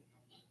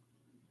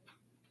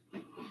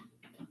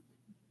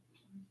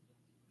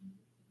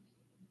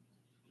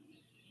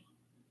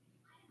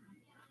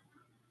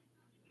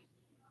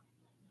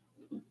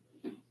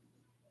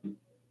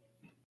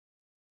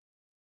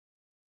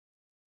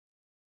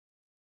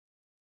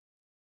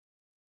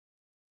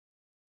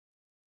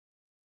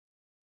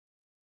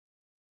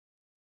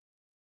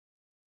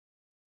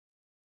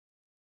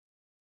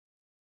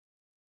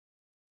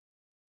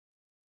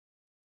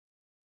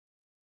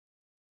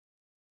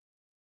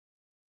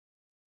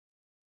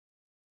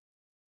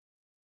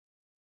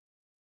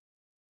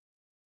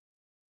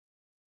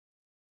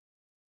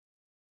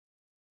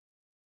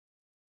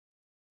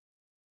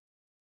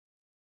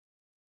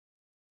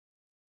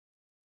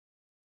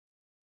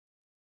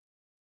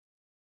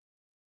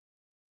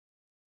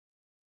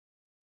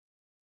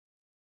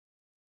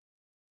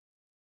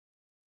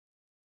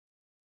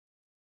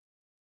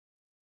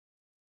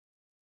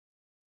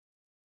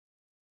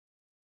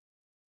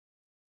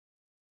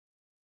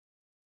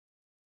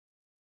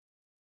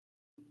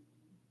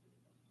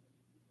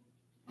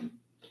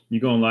 You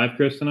going live,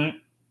 Chris, tonight?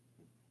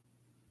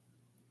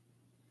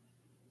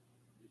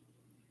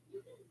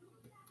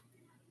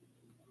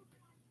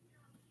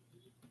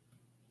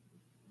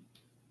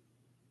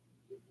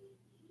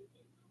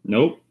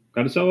 Nope.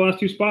 Got to sell the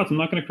last two spots. I'm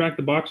not going to crack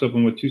the box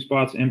open with two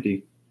spots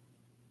empty.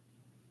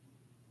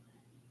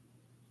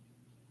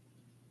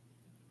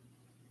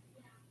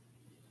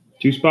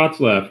 Two spots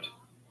left.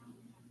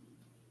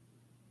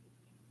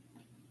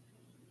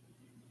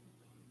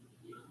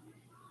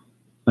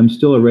 I'm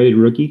still a rated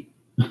rookie.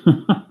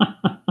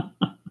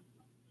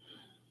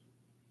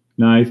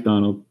 Nice,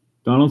 Donald.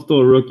 Donald's still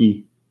a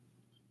rookie.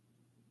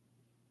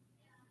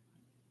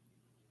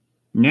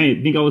 Yeah,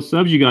 you think all the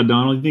subs you got,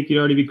 Donald? You think you'd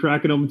already be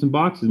cracking open some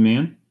boxes,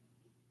 man?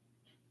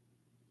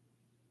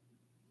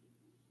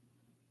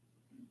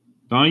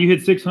 Donald, you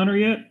hit 600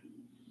 yet?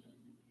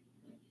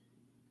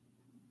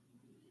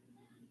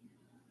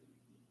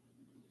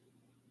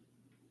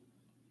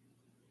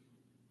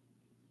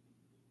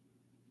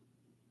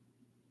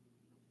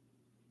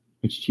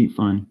 It's cheap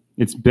fun.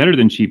 It's better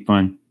than cheap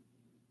fun.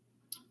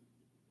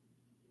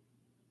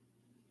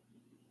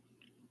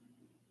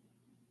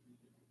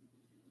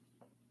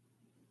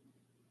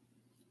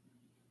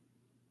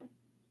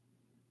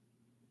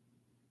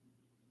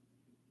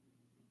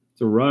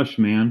 It's a rush,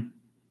 man.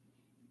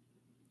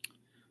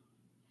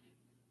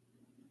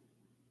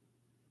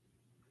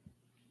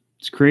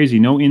 It's crazy.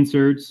 No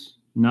inserts,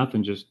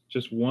 nothing. Just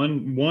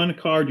one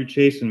card you're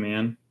chasing,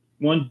 man.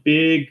 One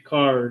big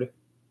card.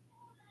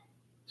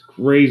 It's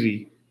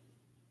crazy.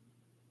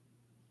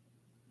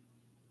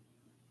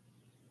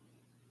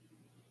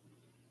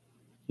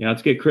 Yeah,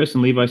 let's get Chris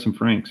and Levi some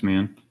Franks,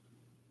 man.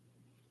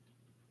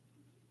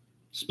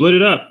 Split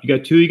it up. You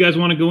got two. You guys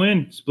want to go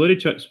in? Split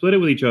it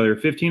with each other.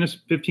 15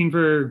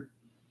 for.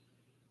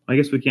 I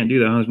guess we can't do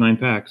that. Huh? There's 9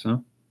 packs, huh?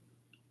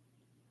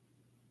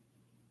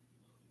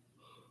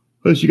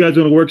 Unless you guys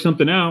want to work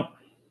something out,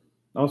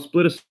 I'll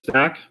split a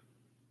stack.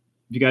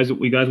 If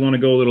you guys want to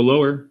go a little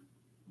lower.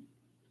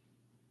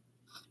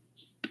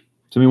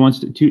 Somebody wants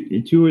to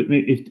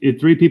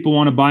if 3 people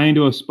want to buy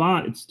into a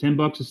spot, it's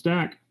 $10 a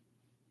stack,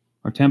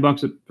 or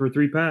 $10 for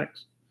 3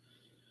 packs.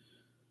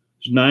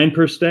 There's 9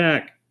 per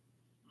stack.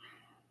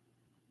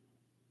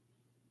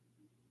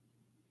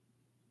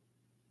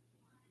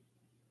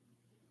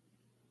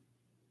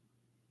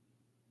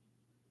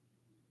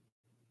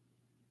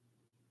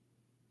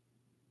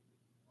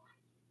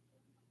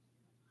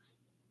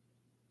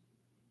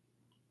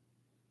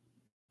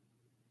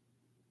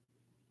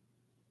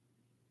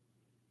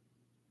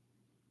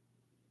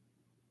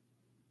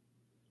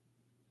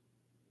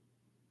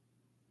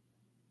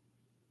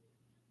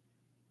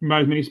 You can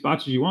buy as many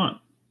spots as you want.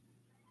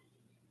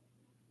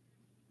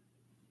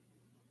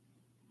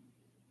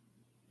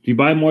 If you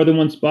buy more than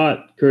 1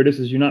 spot, Curtis,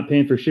 you're not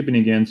paying for shipping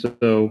again,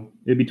 so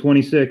it'd be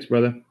 26,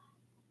 brother. I'm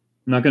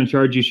not going to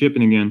charge you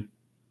shipping again.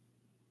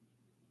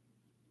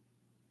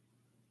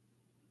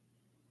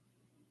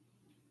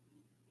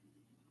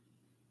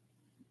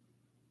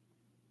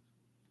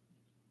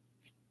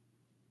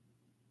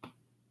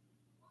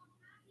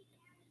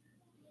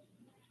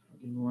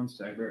 Give me 1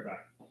 sec, right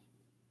back.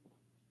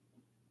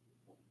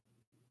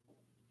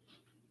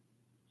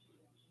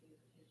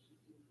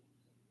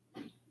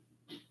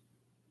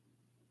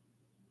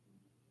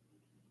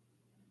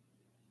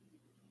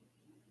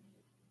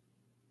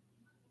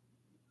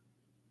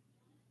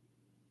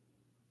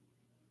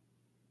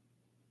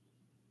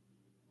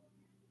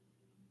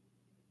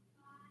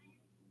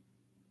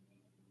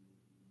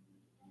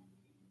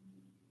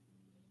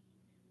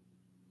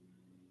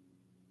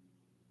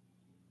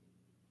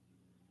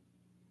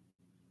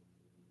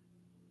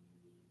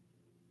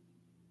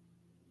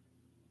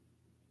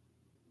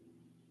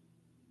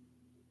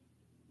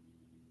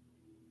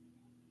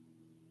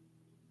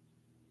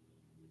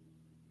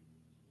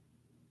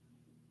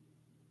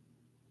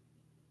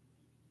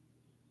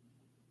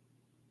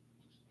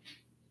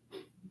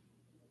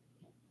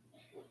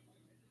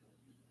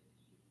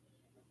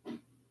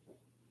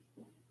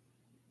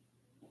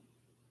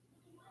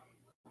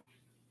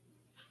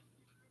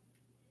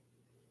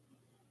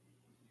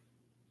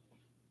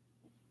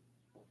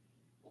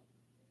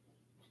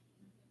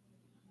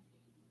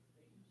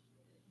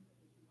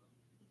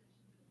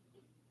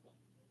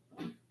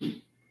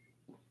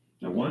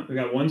 We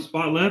got 1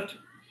 spot left.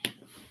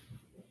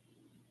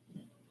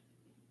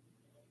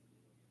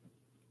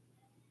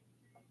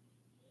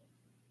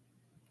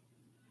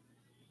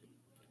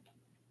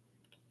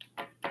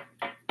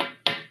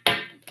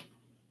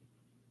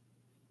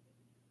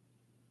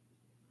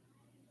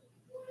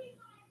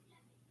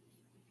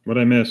 What'd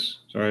I miss?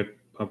 Sorry,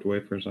 I popped away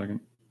for a second.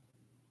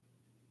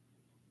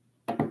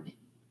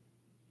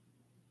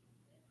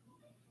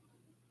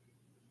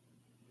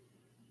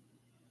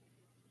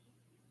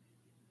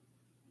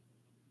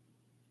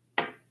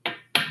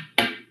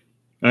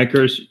 All right,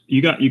 Curtis,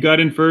 you got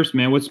in first,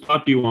 man. What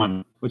spot do you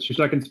want? What's your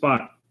second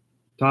spot?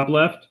 Top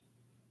left?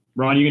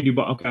 Ron, you can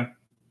do okay.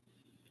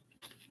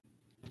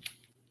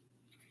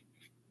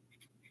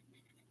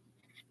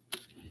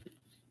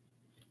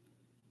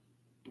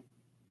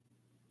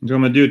 That's what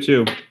I'm gonna do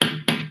too.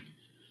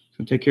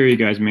 So take care of you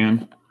guys,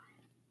 man.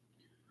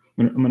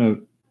 I'm gonna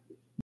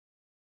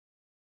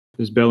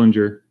this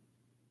Bellinger.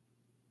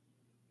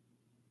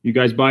 You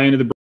guys buy into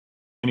the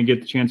and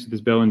get the chance at this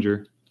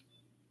Bellinger.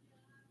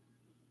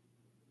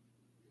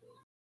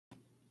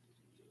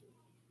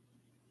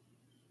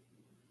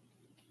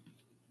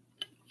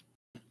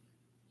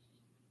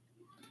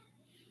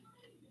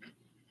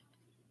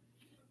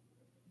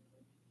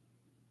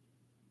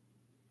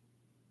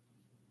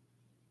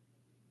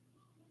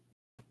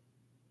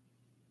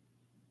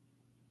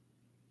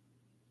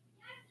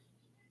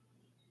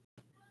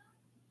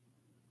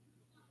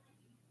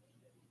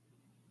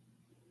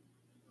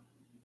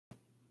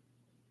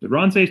 Did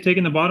Ron say he's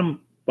taking the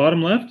bottom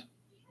left?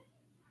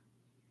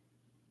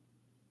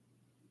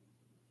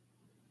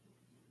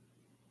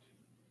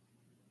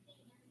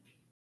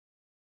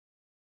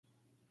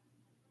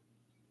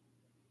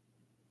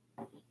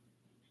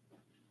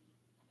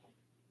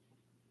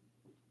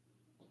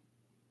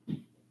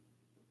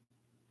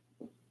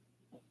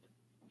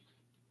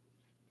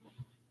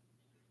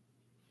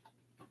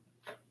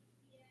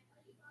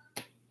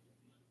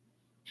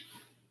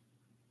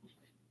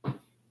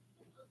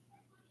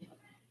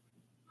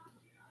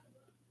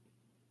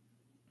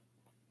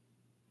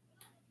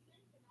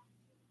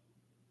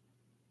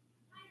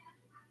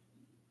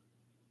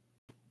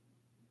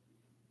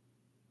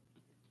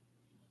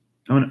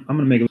 I'm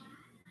gonna make a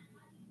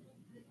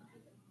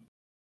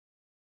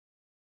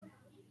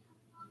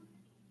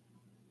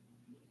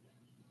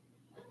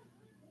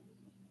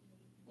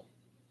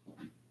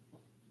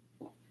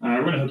all right,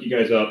 we're gonna hook you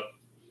guys up.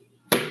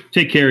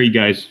 Take care of you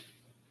guys.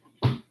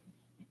 All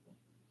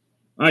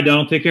right,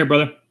 Donald, take care,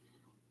 brother.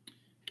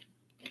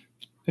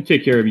 I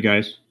take care of you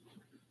guys.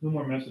 No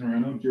more messing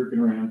around, no jerking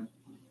around.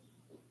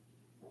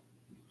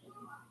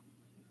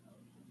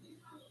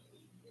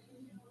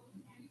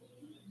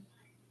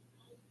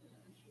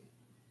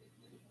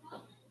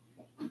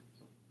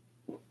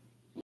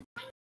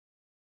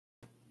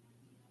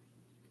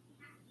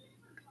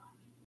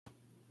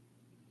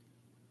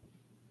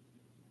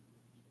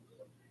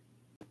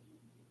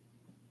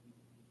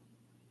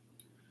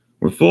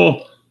 We're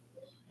full.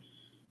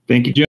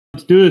 Thank you, John.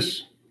 Let's do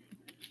this.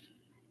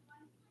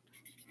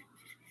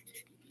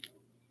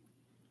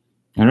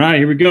 All right,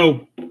 here we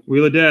go.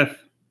 Wheel of Death.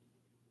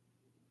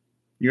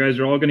 You guys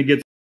are all going to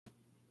get.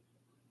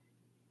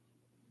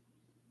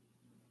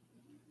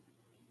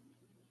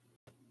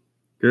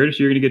 Curtis,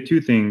 you're going to get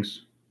two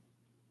things.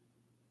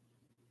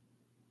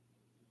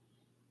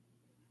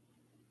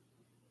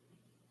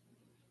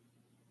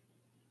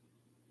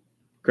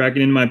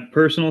 Cracking in my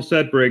personal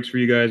set breaks for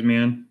you guys,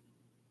 man.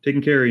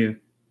 Taking care of you.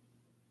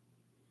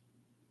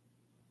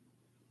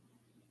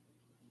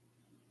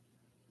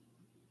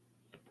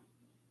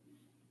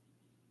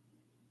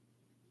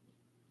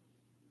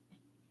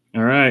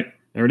 All right,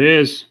 there it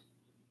is.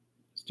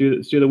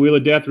 Let's do the Wheel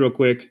of Death real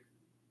quick.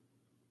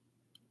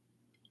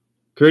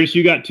 Curtis,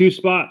 you got 2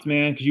 spots,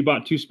 man, because you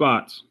bought 2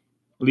 spots.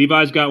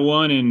 Levi's got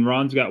 1 and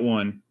Ron's got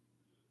 1.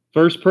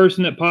 First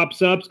person that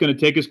pops up is going to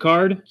take his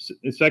card.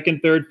 Second,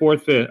 third,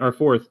 fourth, fifth, or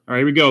fourth. All right,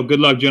 here we go. Good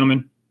luck,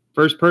 gentlemen.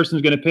 First person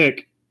is going to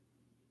pick.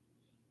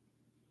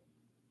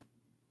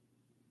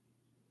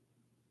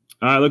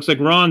 All right, looks like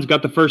Ron's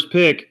got the first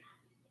pick.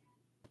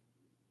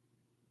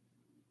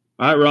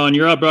 All right, Ron,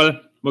 you're up,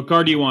 brother. What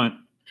card do you want?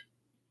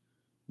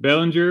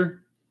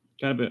 Bellinger,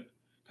 kind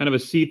of a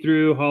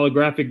see-through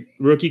holographic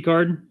rookie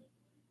card.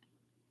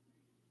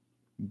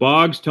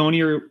 Boggs,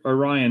 Tony, or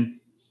Ryan?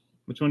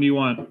 Which one do you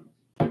want?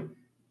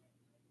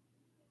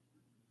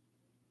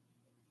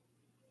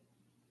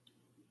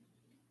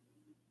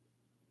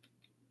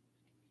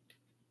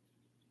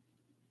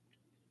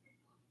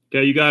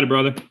 Okay, you got it,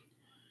 brother.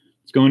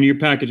 It's going to your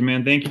package,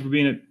 man. Thank you for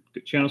being a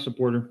channel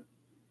supporter.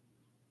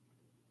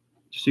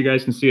 Just so you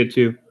guys can see it,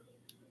 too.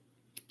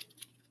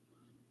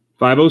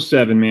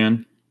 507,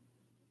 man.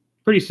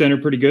 Pretty center,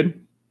 pretty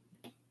good.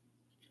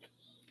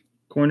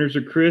 Corners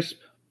are crisp.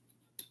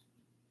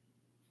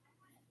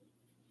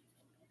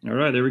 All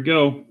right, there we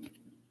go.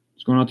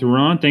 It's going out to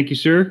Ron. Thank you,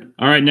 sir.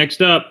 All right,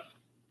 next up.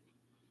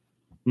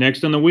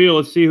 Next on the wheel,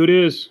 let's see who it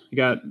is. You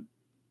got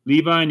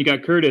Levi and you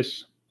got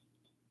Curtis.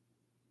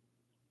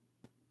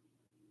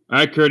 All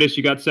right, Curtis,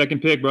 you got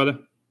second pick, brother.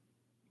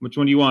 Which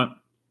one do you want?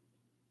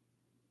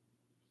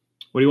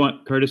 What do you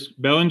want, Curtis?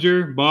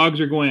 Bellinger,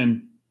 Boggs, or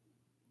Gwen?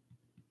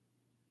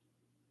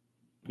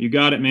 You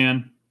got it,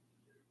 man.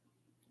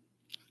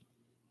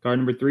 Card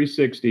number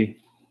 360.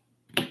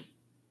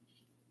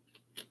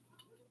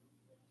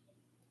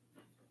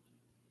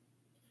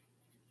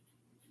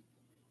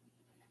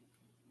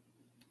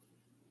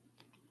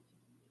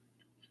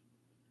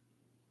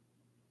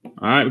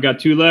 All right, we got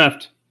 2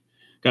 left.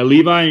 Got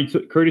Levi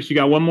and Curtis. You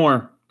got 1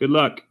 more. Good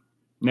luck.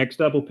 Next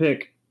up, we'll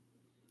pick.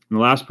 And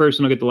the last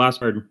person will get the last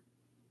card.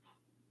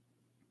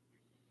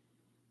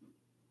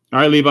 All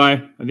right, Levi.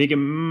 I think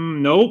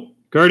nope.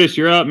 Curtis,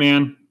 you're up,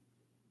 man.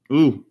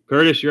 Ooh,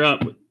 Curtis, you're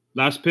up.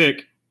 Last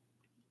pick.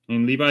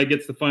 And Levi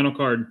gets the final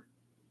card.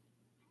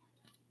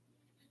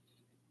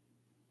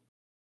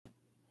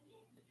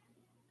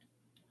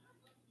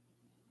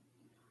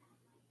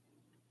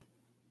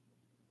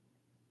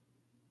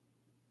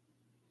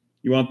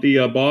 You want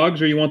the Boggs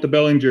or you want the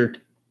Bellinger?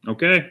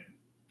 Okay.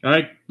 All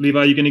right,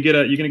 Levi, you're gonna get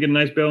a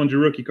nice Bellinger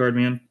rookie card,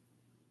 man.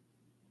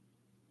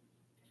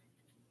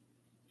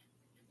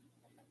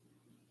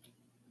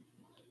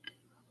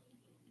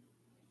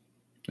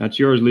 That's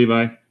yours,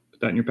 Levi. Put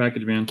that in your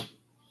package, man.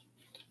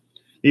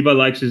 Levi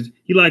likes his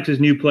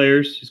new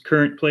players, his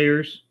current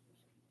players.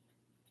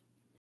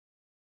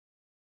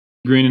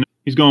 Green,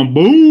 he's going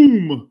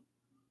boom,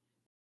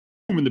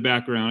 boom in the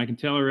background. I can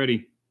tell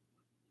already.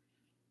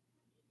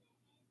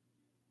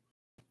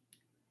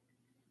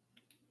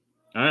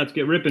 All right, let's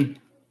get ripping.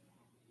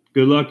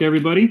 Good luck to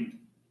everybody.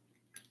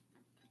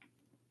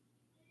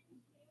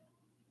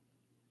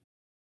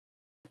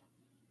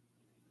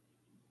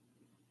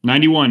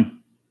 $91,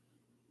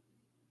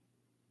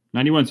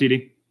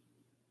 CD.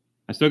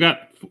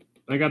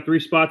 I got 3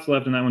 spots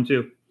left in that one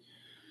too.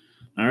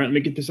 All right, let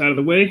me get this out of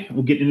the way.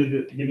 We'll get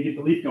into get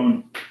the leaf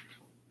going.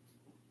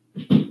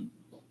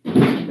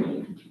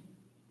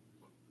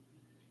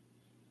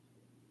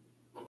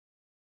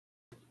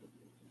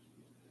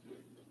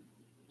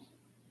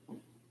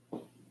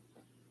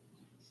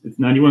 It's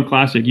 91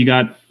 Classic. You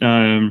got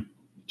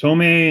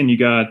Tome, and you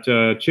got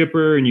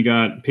Chipper, and you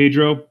got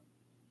Pedro.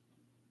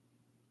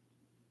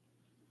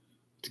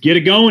 Let's get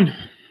it going.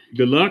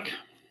 Good luck.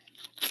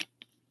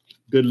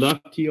 Good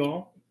luck to you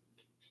all.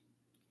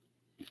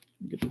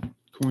 Get the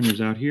corners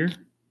out here.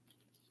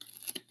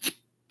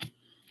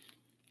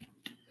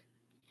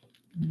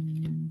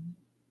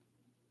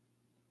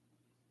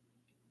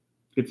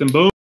 Get some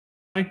booms.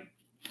 Let's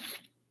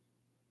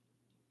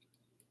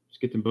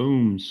get some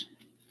booms.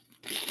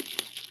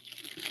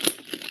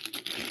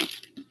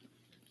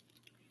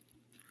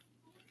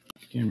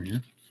 Camera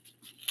here.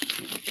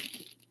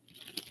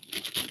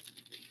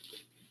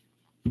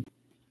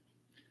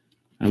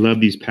 I love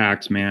these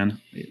packs, man.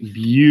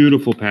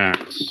 Beautiful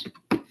packs.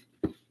 Let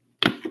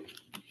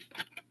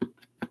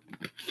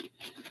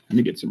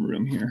me get some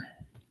room here.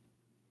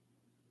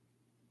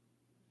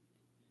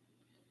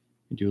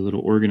 Do a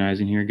little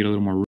organizing here, get a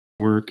little more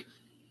work.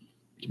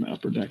 Get my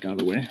upper deck out of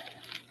the way.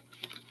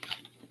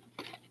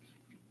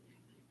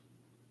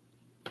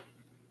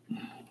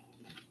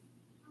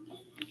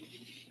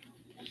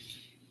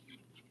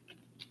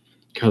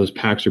 God, those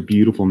packs are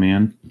beautiful,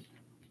 man.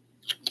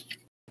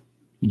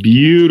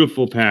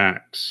 Beautiful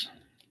packs.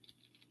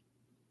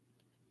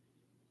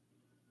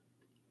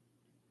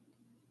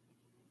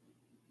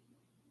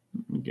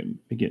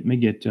 Let me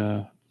get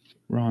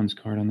Ron's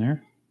card on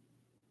there.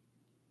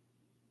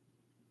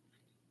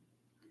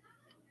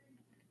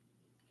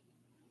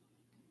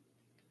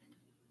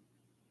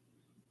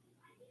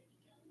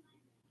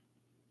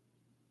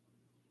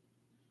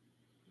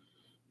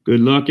 Good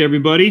luck,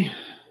 everybody.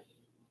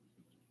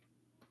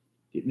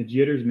 Getting the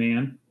jitters,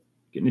 man.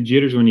 Getting the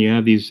jitters when you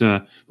have these.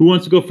 Who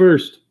wants to go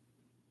first?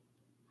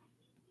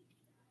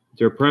 Is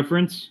there a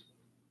preference?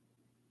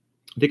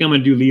 I think I'm going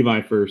to do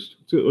Levi first.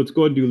 Let's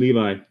go ahead and do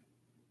Levi.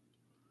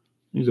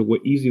 There's an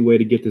easy way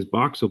to get this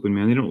box open,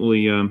 man. They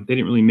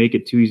didn't really make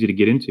it too easy to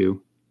get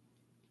into.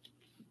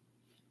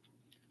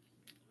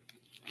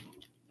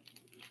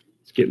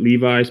 Let's get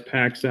Levi's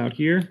packs out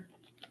here.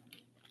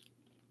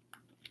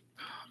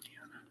 Oh,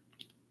 man.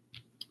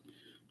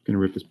 I'm going to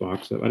rip this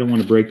box up. I don't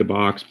want to break the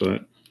box,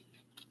 but I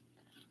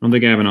don't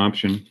think I have an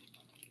option.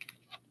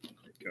 There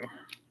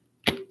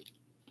we go.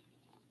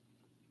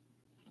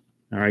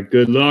 All right,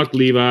 good luck,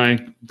 Levi.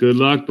 Good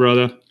luck,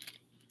 brother.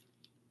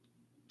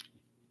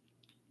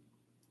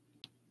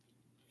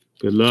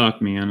 Good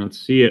luck, man. Let's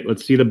see it.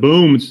 Let's see the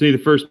boom. Let's see the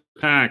first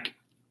pack.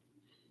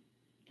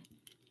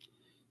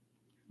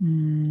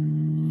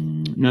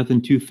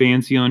 Nothing too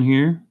fancy on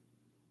here.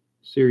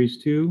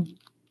 Series 2.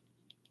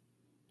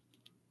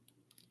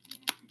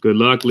 Good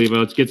luck, Levi.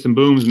 Let's get some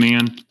booms,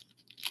 man.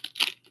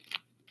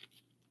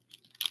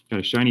 Got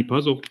a shiny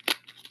puzzle.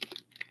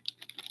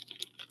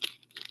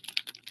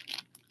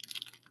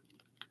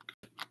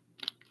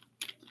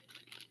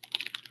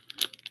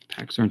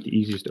 Packs aren't the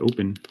easiest to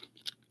open.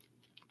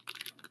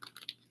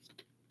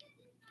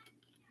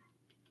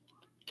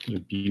 Those are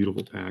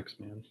beautiful packs,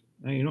 man.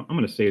 Now, you know, I'm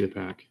going to save the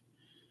pack.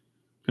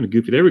 Kind of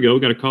goofy. There we go.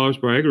 We got a Colorado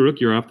Sprague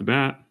rookie off the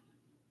bat.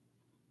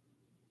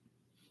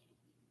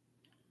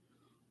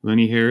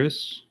 Lenny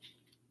Harris.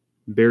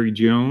 Barry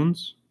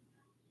Jones.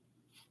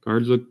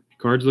 Cards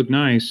look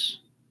nice.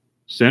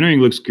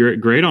 Centering looks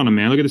great on him,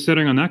 man. Look at the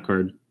centering on that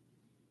card.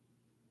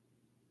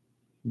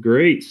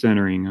 Great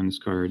centering on these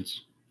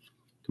cards.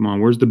 Come on,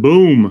 where's the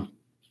boom?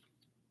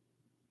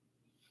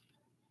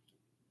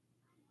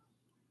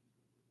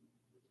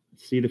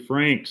 Let's see the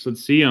Franks.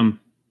 Let's see them.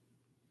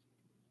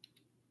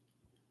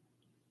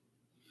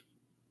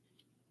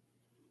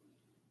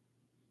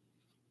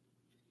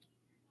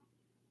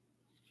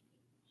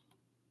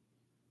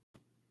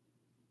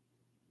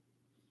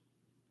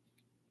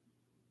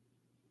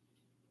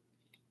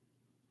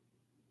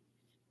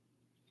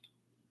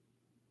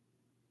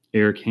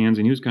 Eric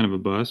Hansen, he was kind of a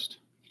bust.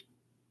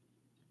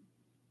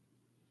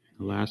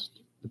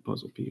 The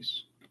puzzle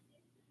piece.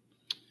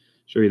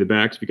 Show you the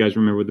backs if you guys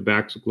remember what the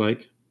backs look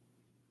like.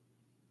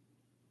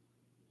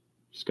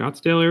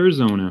 Scottsdale,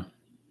 Arizona.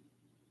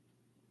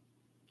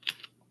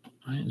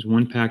 All right, there's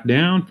one pack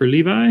down for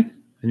Levi. I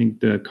think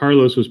the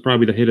Carlos was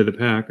probably the hit of the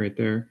pack right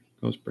there.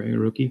 Carlos Sprague,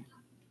 rookie.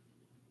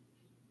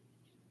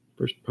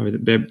 First, probably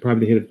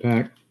the hit of the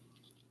pack.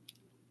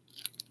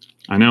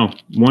 I know,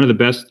 one of the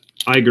best.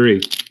 I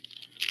agree.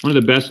 One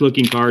of the best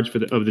looking cards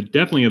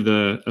definitely of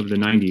the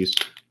 90s.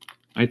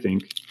 I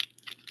think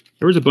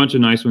there was a bunch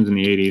of nice ones in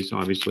the 80s,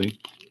 obviously,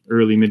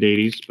 early mid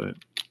 80s, but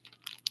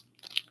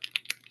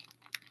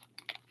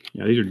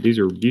yeah, these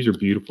are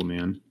beautiful,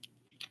 man.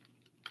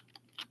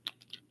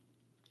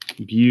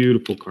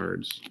 Beautiful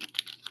cards.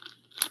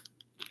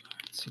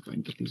 Let's see if I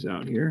can get these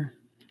out here.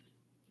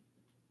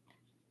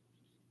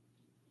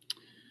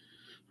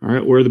 All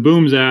right, where are the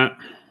booms at?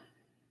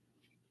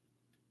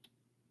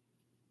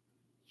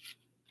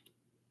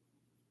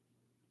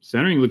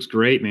 Centering looks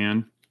great,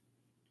 man.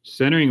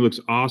 Centering looks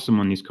awesome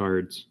on these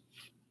cards.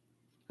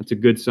 That's a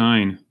good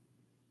sign.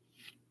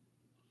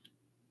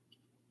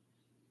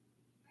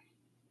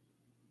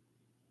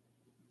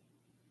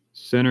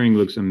 Centering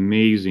looks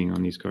amazing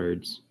on these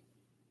cards.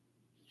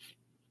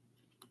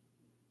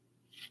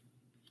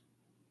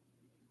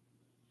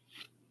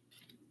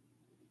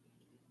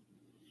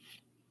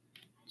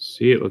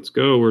 See it. Let's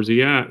go. Where's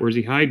he at? Where's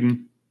he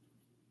hiding?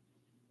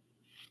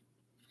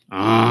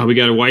 Ah, we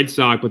got a White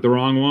Sox, but the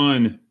wrong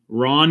one.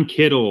 Ron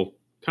Kittle.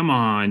 Come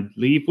on,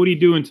 Leaf. What are you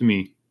doing to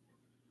me?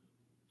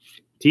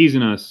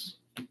 Teasing us.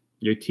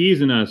 You're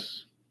teasing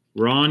us.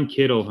 Ron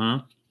Kittle,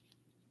 huh?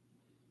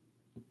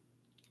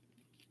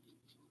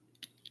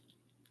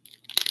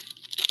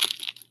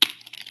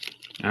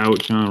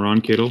 Ouch, huh? Ron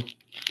Kittle.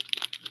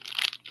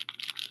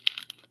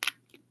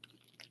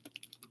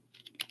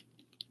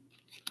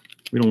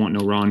 We don't want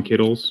no Ron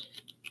Kittles.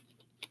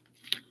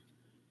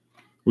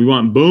 We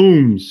want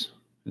booms,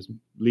 as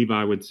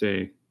Levi would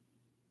say.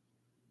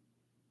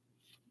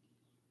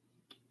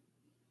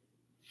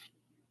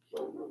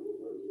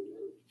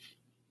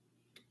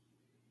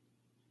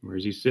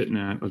 Where's he sitting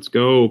at? Let's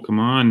go. Come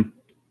on.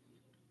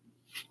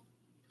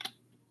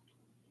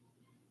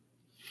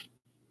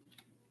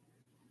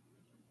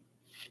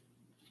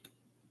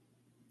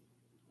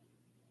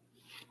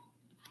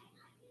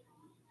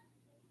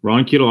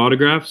 Ron Kittle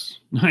autographs.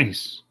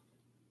 Nice.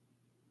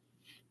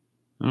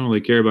 I don't really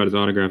care about his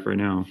autograph right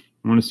now.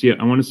 I want to see it.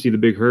 I want to see the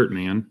big hurt,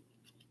 man.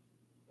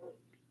 I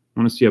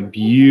want to see a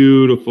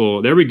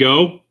beautiful. There we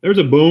go. There's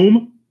a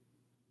boom.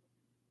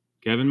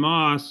 Kevin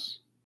Moss.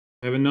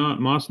 Kevin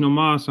Moss, no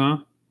Moss, huh?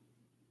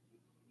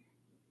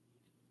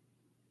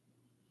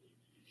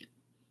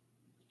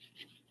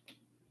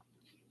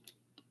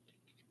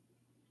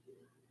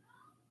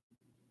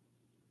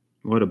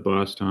 What a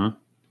bust, huh?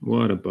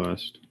 What a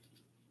bust.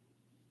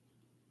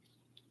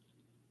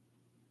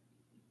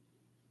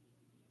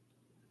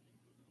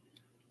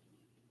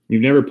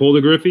 You've never pulled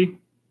a Griffey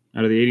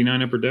out of the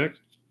 89 upper deck?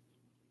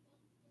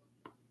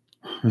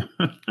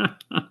 All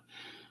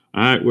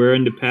right, we're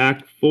into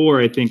pack 4,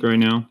 I think, right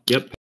now.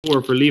 Yep, pack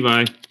 4 for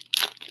Levi.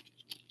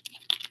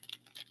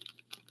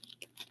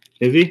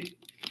 Is he?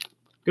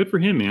 Good for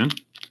him, man.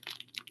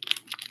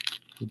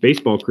 His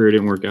baseball career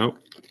didn't work out.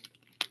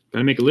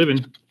 Gotta make a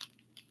living.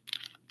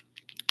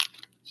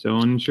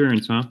 Selling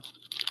insurance, huh?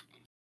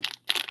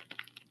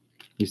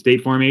 You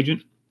State Farm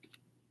agent?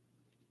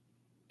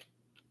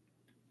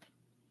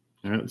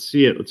 All right, let's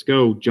see it. Let's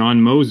go.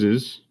 John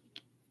Moses.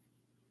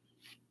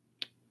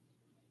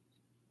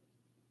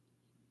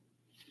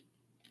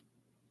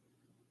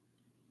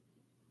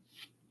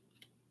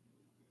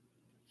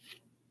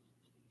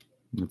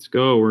 Let's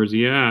go. Where's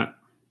he at?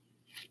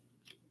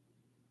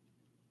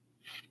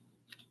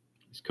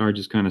 These cards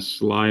just kind of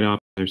slide off.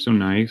 They're so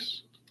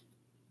nice.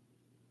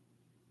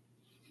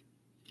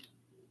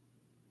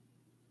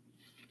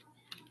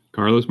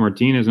 Carlos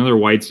Martinez, another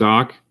White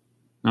Sox.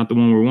 Not the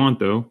one we want,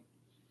 though.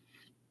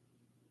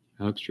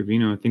 Alex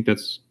Trevino, I think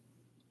that's...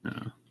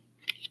 that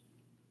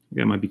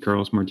might be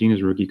Carlos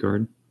Martinez rookie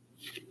card.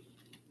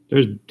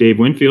 There's Dave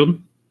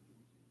Winfield.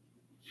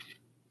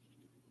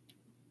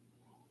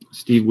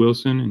 Steve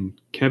Wilson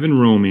and Kevin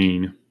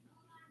Romaine.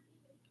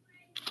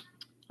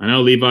 I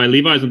know Levi.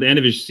 Levi's at the end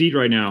of his seat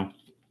right now.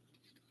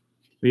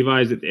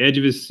 Levi's at the edge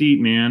of his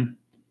seat, man.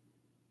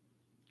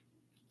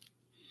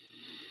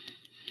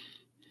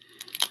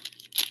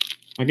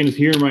 I can just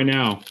hear him right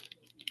now.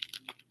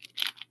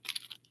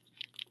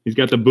 He's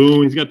got the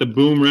boom. He's got the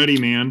boom ready,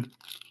 man.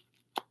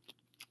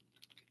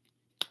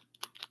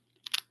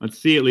 Let's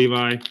see it,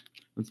 Levi.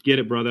 Let's get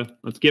it, brother.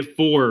 Let's get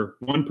 4.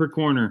 1 per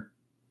corner.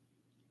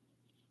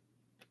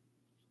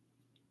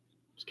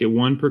 Let's get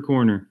 1 per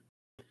corner.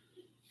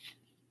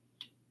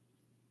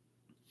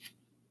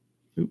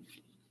 Oop.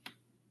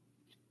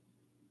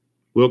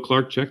 Will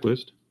Clark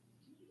checklist.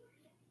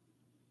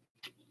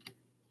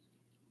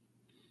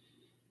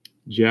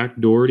 Jack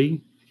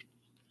Doherty.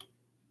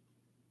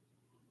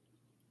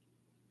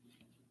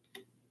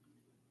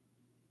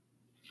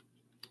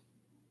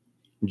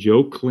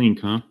 Joe Klink,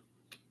 huh?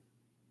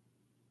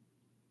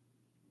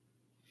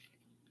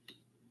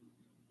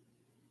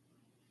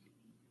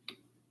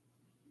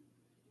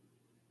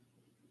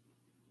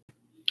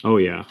 Oh,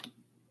 yeah.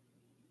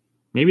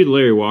 Maybe the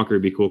Larry Walker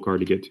would be a cool card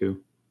to get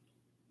to.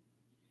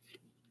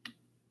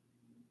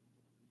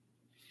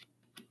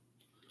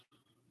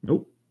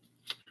 Nope.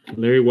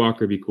 Larry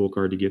Walker would be a cool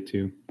card to get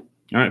to.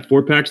 All right,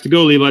 4 packs to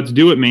go, Lee. Let's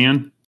do it,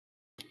 man.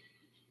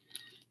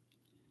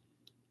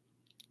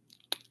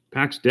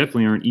 Packs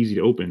definitely aren't easy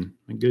to open.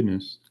 My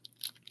goodness.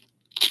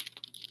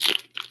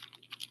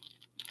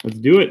 Let's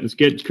do it. Let's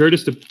get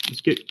Curtis to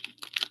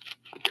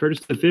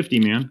 50,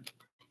 man.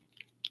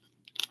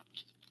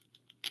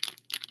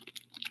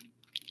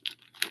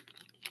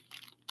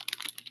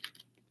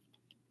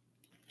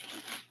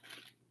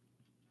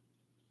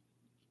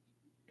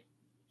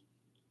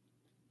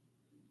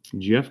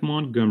 Jeff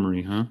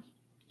Montgomery, huh?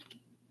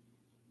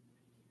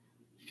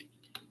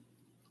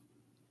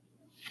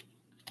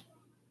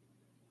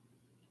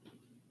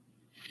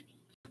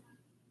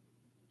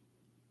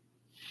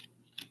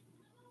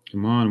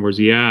 Come on, where's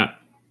he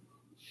at?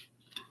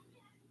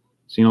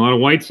 Seeing a lot of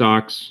White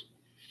Sox.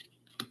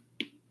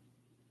 I'm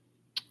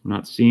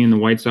not seeing the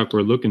White Sox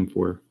we're looking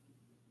for.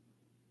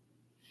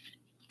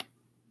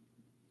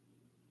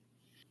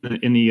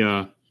 In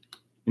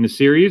the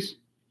series?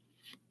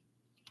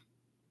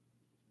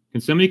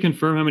 Can somebody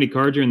confirm how many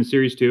cards are in the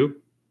series 2?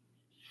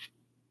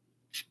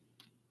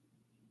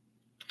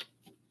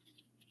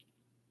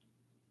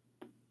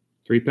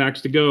 Three packs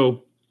to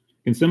go.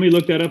 Can somebody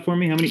look that up for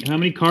me? How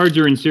many cards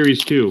are in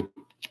series 2?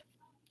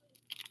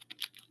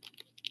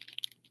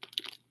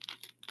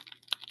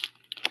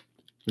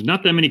 There's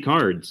not that many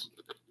cards.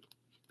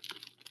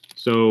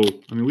 So,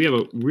 I mean, we have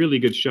a really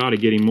good shot at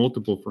getting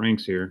multiple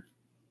Franks here.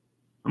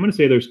 I'm going to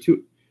say there's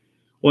 2.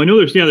 Well, I know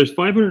there's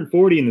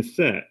 540 in the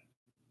set.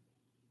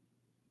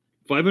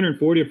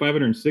 540 or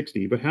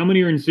 560, but how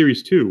many are in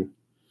series 2?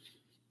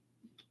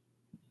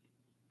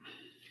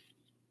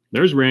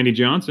 There's Randy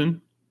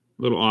Johnson.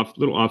 A little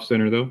off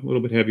center though, a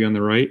little bit heavy on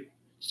the right.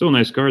 Still a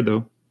nice card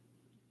though.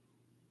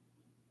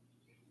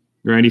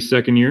 Randy's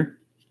second year.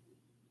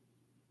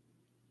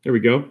 There we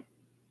go.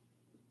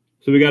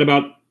 So we got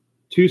about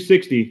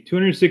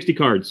 260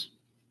 cards.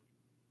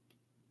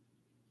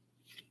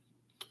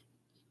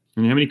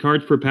 And how many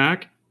cards per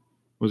pack?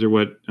 Was there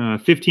what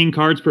 15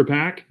 cards per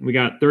pack? We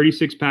got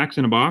 36 packs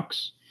in a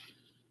box.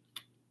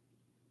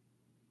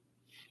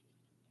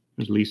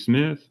 There's Lee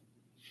Smith.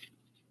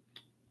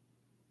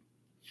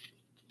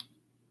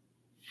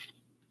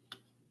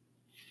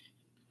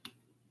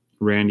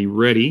 Randy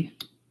Reddy.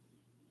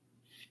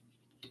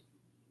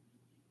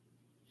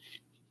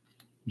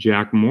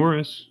 Jack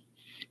Morris.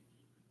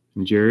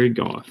 And Jerry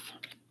Goff.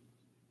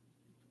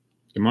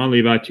 Come on,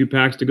 Levi. 2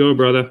 packs to go,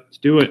 brother. Let's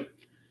do it.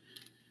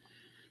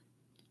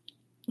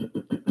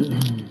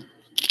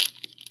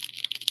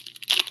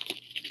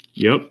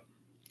 Yep.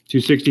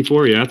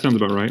 264. Yeah, that sounds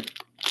about right.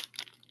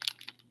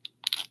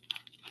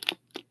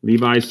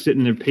 Levi's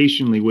sitting there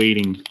patiently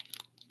waiting.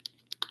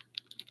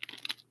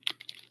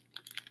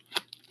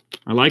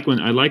 I like when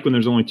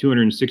there's only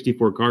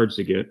 264 cards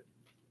to get.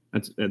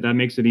 That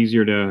makes it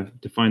easier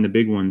to find the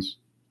big ones.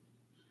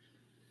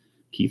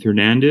 Keith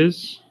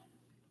Hernandez.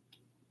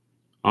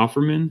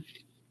 Offerman.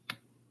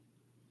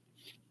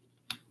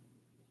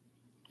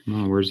 Come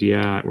on, where's he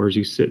at? Where's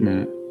he sitting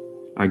at?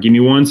 All right, give me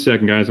 1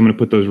 second, guys. I'm going to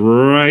put those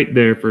right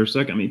there for a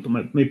second.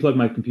 Let me plug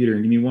my computer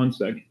in. Give me 1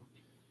 second.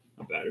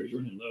 My battery's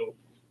running low.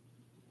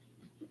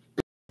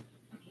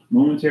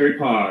 Momentary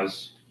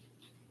pause.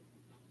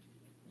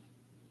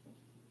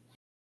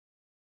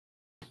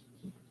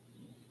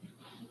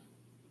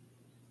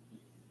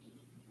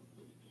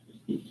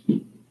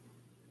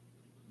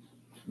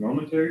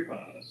 Momentary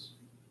pause.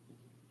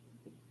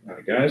 All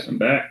right, guys, I'm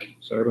back.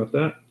 Sorry about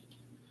that.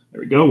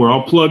 There we go. We're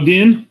all plugged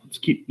in. Let's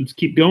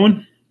keep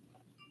going.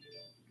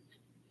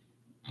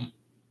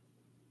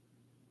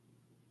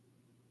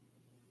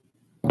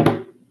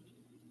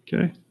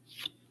 Okay.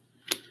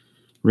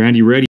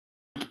 Randy Reddy.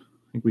 I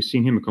think we've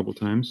seen him a couple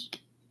times.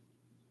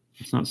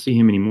 Let's not see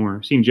him anymore.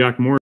 I've seen Jack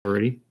Morris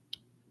already.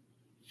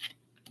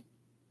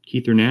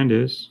 Keith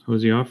Hernandez.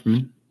 Jose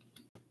Offerman.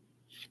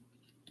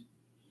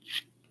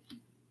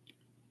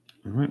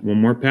 All right,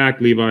 1 more pack,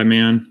 Levi,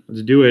 man.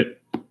 Let's do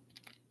it.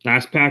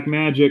 Last pack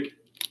magic.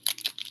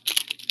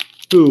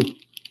 Who?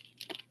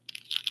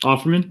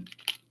 Offerman?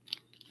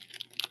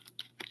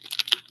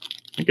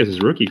 I think that's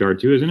his rookie card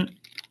too, isn't it?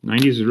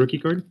 90 is his rookie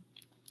card.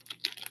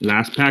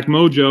 Last pack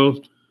mojo.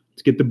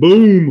 Let's get the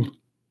boom.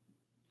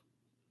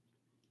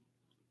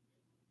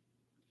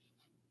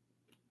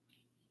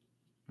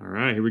 All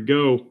right, here we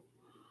go.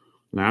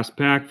 Last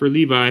pack for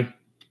Levi.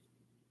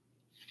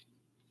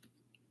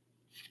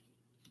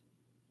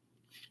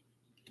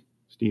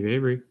 Steve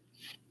Avery.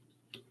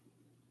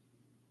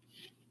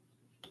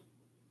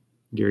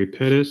 Gary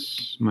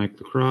Pettis. Mike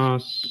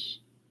Lacrosse.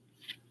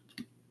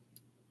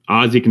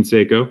 Ozzie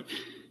Canseco.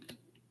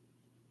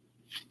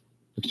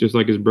 Looks just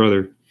like his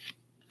brother.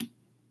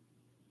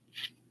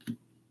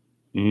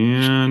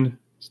 And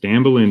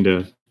Stan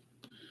Belinda.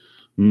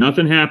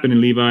 Nothing happening,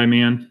 Levi,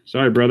 man.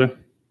 Sorry, brother.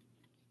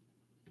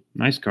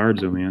 Nice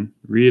cards, though, man.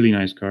 Really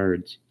nice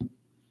cards.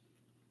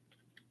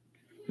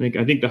 I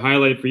think the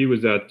highlight for you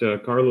was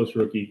that Carlos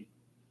rookie.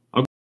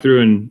 I'll go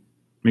through and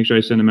make sure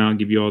I send them out and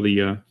give you all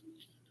the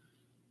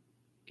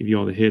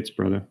hits,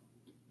 brother.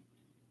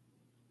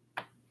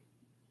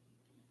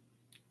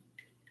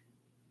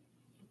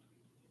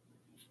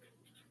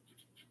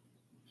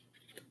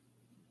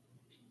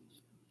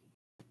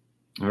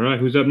 All right,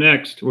 who's up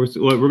next? We're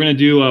gonna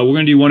do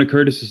one of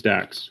Curtis's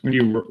stacks.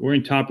 We're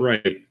in top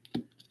right.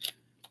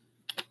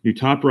 Do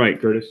top right,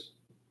 Curtis.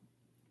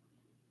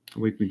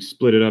 We can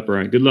split it up. All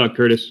right. Good luck,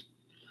 Curtis.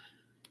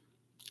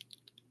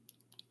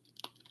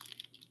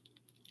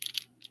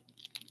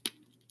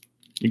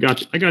 I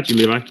got you,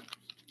 Levi.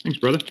 Thanks,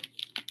 brother.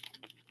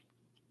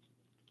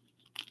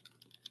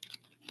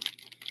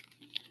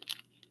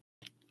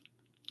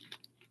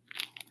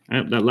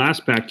 That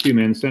last pack too,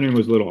 man. Centering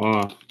was a little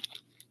off.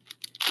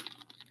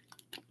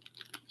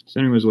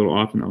 Centering was a little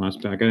off in that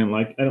last pack. I didn't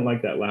like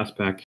that last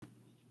pack.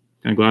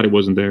 Kind of glad it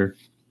wasn't there.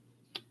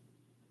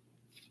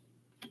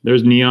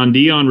 There's Neon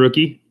Dion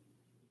rookie.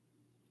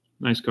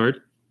 Nice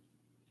card.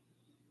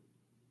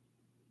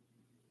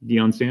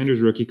 Deion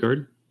Sanders rookie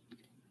card.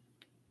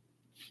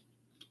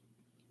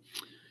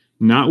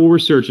 Not what we're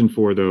searching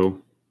for, though.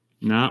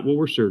 Not what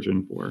we're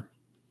searching for.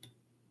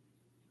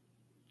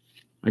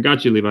 I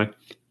got you, Levi.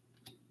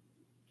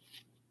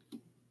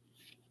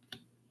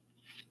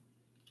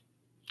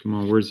 Come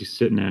on, where's he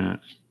sitting at?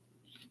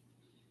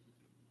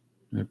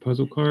 My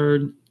puzzle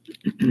card.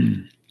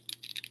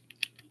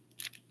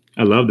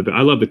 I love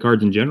the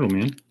cards in general,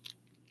 man.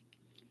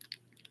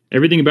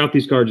 Everything about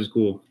these cards is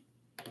cool.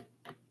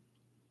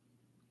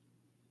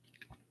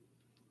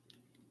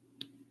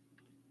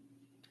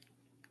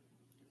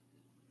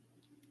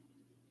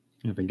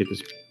 If I can get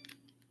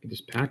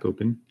this pack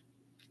open.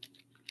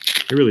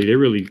 They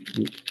really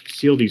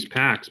seal these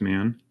packs,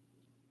 man.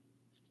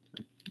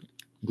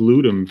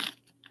 Glued them.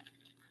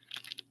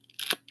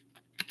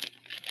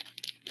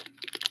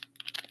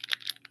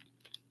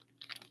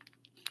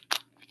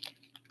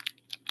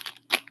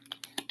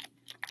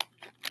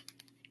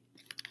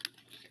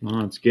 Come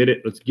on, let's get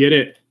it. Let's get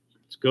it.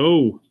 Let's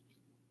go.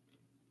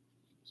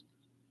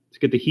 Let's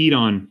get the heat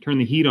on. Turn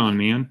the heat on,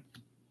 man.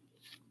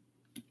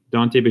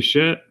 Dante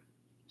Bichette.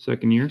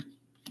 second year.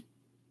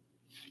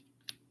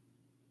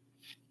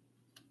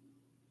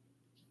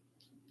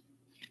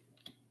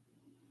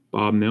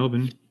 Bob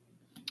Melvin,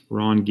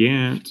 Ron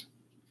Gant.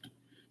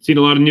 Seen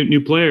a lot of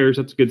new players.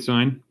 That's a good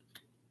sign.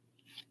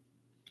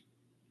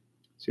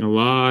 Seen a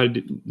lot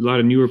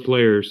of newer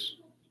players.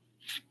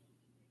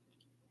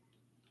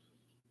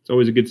 It's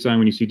always a good sign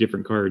when you see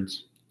different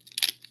cards.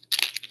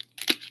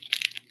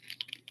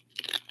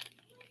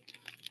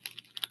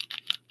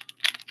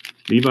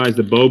 Levi's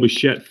the Bo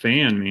Bichette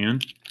fan, man.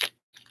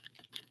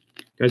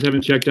 Guys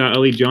haven't checked out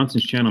Ellie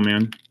Johnson's channel,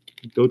 man.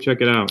 Go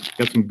check it out.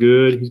 Got some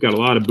good. He's got a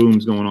lot of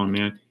booms going on,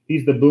 man.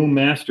 He's the boom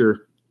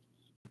master.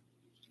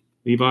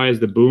 Levi is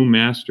the boom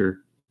master.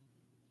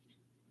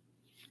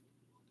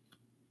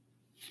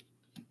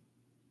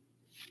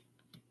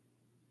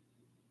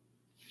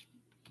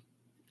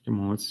 Come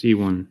on, let's see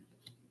one.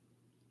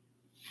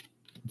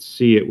 Let's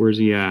see it. Where's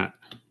he at?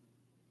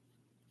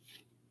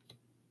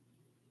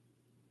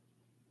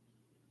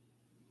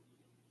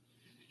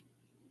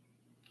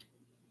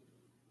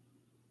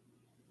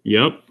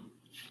 Yep.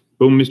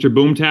 Boom, Mr.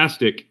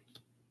 Boomtastic.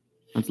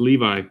 That's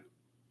Levi.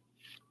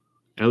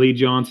 Ellie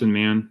Johnson,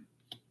 man.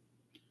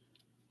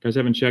 Guys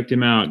haven't checked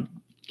him out.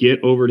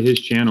 Get over to his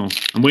channel.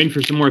 I'm waiting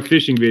for some more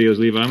fishing videos,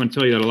 Levi. I'm going to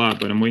tell you that a lot,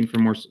 but I'm waiting for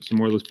some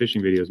more of those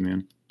fishing videos,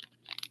 man.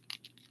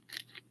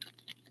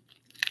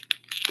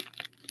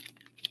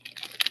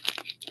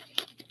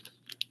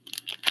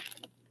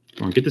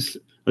 Come on, get this.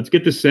 Let's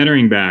get the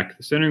centering back.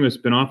 The centering has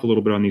been off a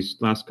little bit on these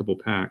last couple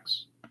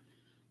packs.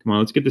 Come on,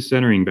 let's get the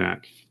centering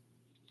back.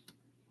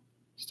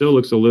 Still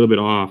looks a little bit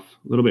off,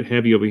 a little bit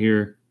heavy over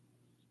here.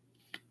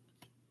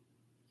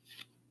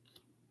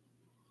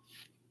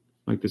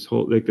 Like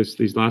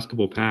these last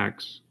couple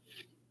packs.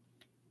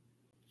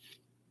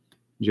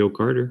 Joe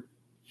Carter.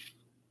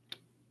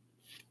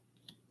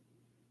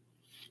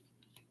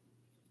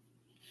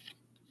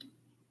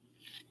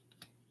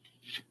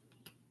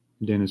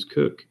 Dennis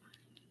Cook.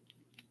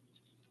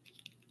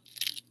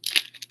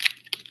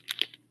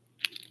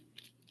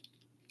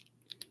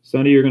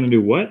 Sunday, you're going to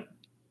do what?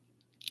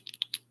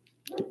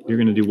 You're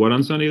going to do what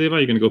on Sunday, Levi?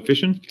 You're going to go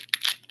fishing?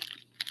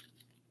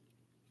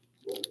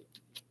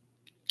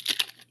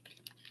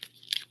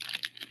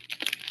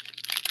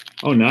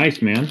 Oh,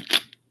 nice, man.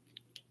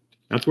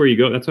 That's where you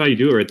go. That's how you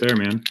do it right there,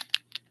 man.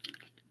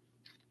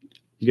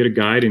 You get a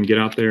guide and get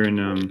out there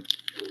and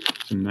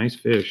some nice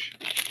fish.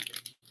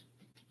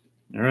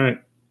 All right.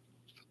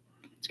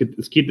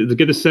 Let's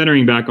get the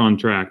centering back on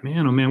track.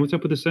 Man, oh man, what's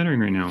up with the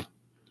centering right now?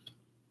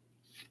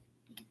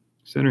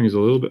 Centering is a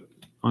little bit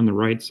on the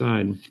right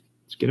side.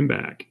 Let's get him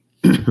back.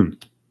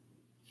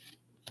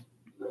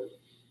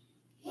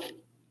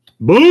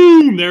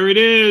 Boom! There it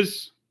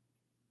is.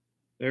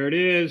 There it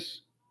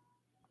is.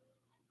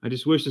 I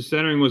just wish the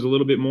centering was a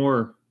little bit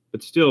more,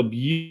 but still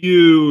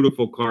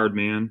beautiful card,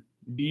 man.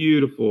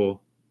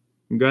 Beautiful.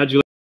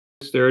 Congratulations.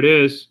 There it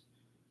is.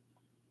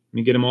 Let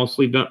me get them all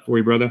sleeved up for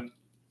you, brother.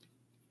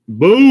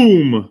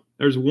 Boom!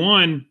 There's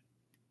one.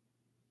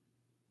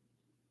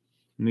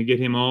 Let me get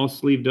him all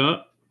sleeved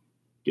up.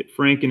 Get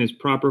Frank in his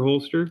proper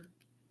holster.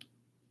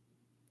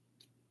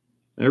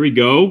 There we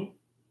go.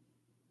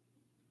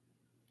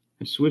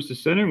 I switched the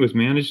centering was,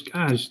 man.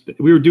 Gosh,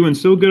 we were doing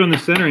so good on the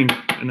centering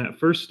in that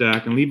first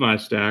stack and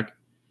Levi's stack.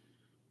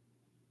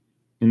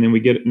 And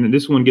then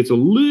this one gets a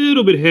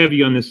little bit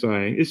heavy on this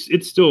side.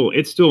 It's still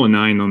a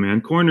 9 though,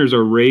 man. Corners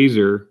are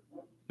razor.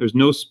 There's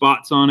no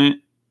spots on it.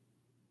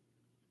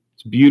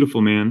 It's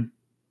beautiful, man.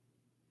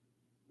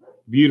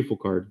 Beautiful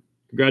card.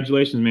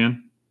 Congratulations,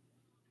 man.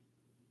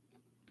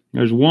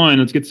 There's one.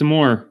 Let's get some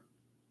more.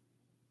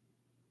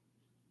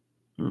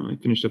 Oh, I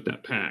finished up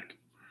that pack.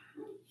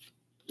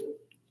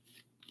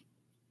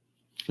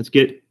 Let's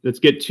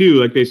get two,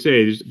 like they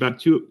say. There's about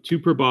two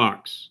per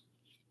box.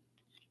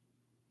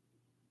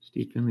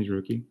 Steve Finley's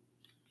rookie.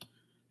 I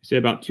say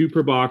about 2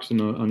 per box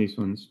on these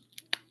ones.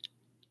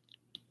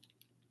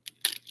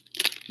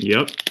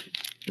 Yep.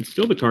 It's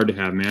still the card to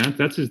have, man.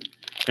 That's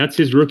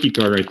his rookie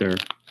card right there.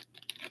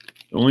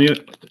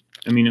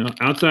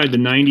 Outside the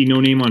 90 no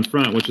name on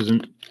front, which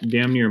isn't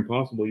damn near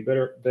impossible. You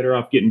better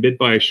off getting bit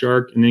by a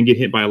shark and then get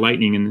hit by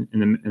lightning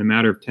in a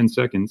matter of 10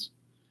 seconds.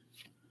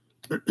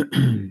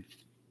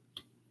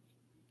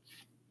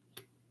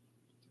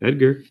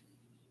 Edgar's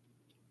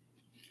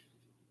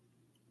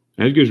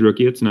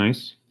rookie. That's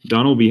nice.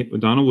 Donald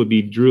would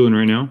be drooling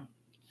right now.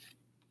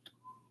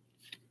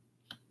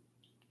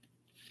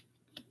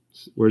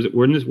 Where's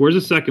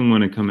the second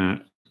one to come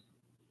at?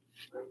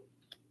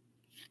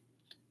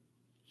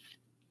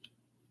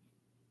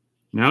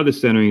 Now the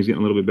centering is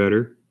getting a little bit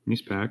better.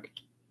 Nice pack.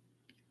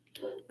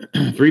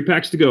 3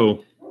 packs to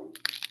go.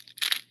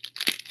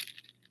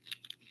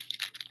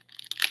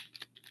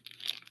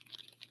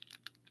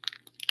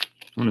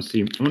 I want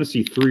to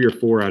see 3 or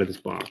 4 out of this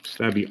box.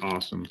 That'd be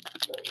awesome.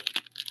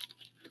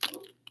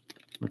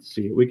 Let's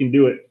see. We can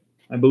do it.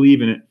 I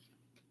believe in it.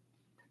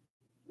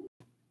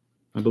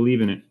 I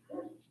believe in it.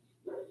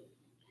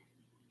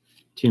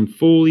 Tim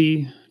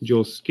Foley,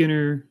 Joel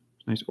Skinner,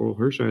 nice Oral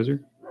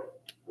Hershiser.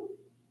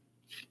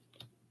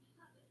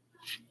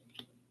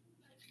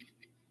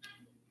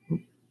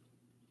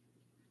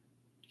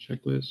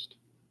 checklist.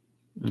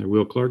 And a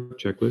Will Clark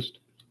checklist.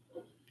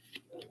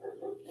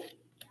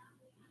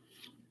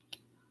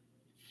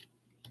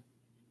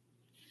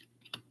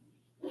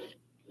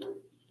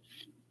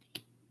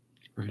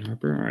 Brian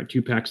Harper. All right,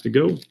 2 packs to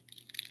go.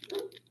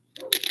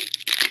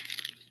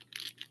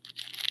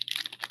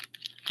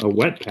 A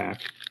wet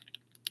pack.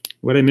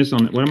 What I miss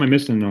on? What am I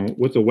missing though?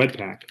 What's a wet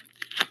pack?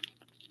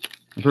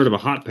 I've heard of a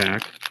hot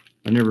pack.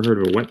 I've never heard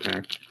of a wet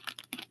pack.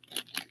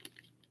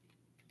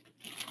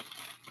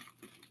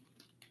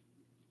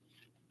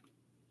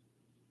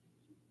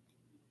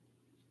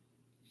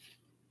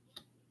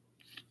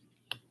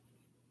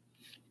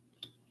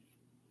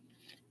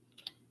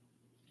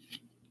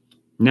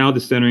 Now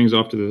the centering's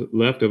off to the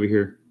left over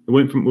here. It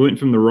went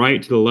from the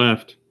right to the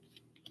left.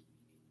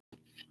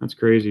 That's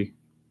crazy.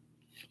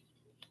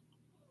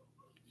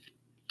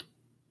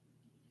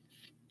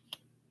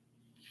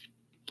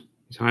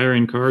 These higher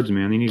end cards,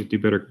 man, they need to do a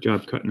better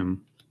job cutting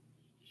them.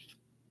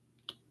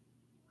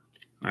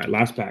 All right,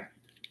 last pack.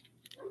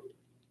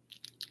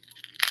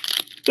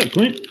 What's up,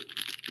 Clint?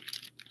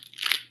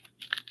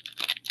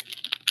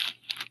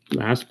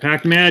 Last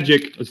pack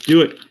magic. Let's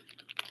do it.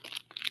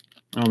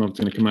 I don't know if it's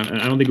going to come out.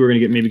 I don't think we're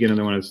going to maybe get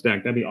another one out of the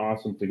stack. That'd be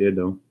awesome if we did,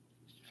 though.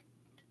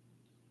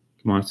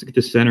 Come on, let's get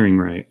the centering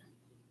right.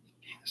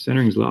 The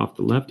centering's off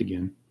the left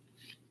again.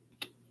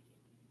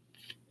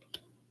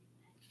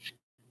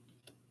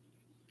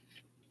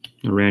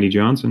 Randy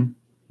Johnson.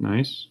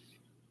 Nice.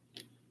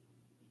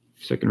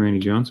 Second Randy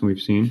Johnson we've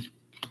seen.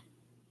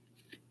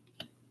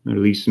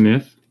 Lee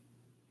Smith.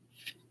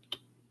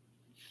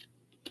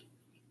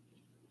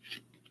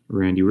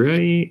 Randy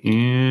Ray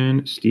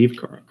and Steve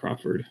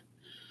Crawford.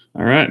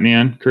 All right,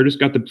 man. Curtis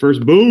got the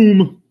first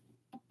boom.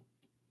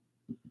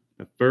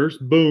 The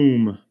first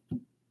boom.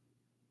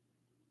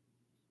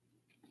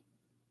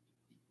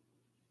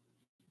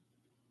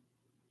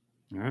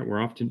 All right,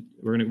 we're off to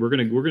we're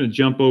gonna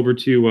jump over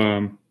to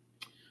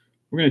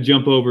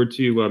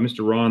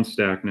Mr. Ron's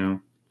stack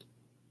now.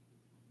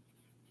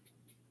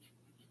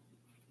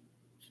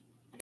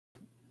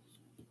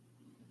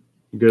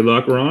 Good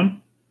luck,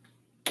 Ron.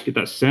 Get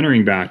that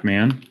centering back,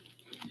 man.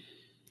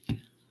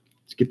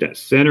 Let's get that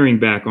centering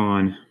back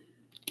on.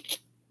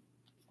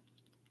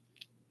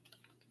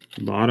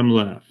 Bottom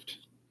left.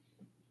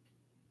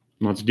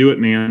 Let's do it,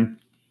 man.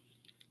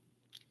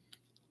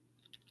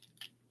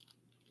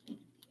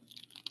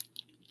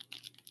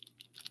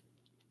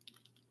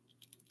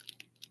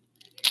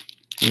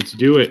 Let's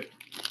do it.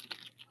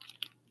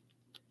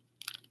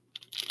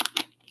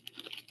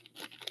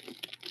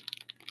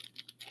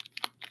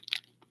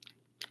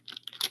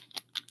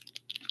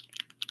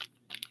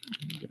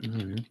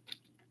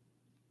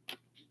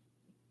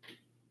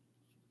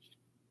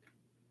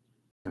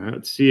 All right,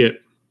 let's see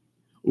it.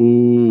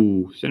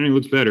 Ooh, centering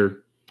looks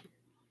better.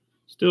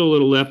 Still a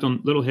little left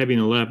on, little heavy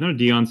on the left. No,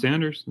 Deion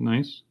Sanders,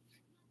 nice.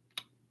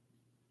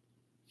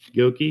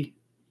 Gilkey.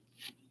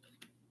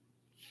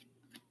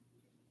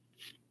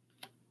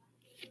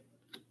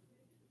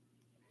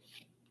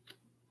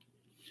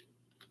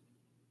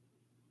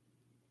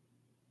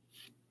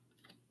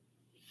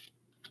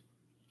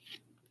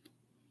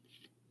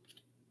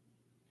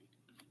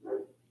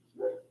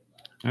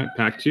 All right,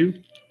 pack 2.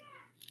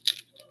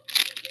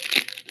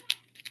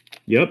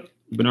 Yep,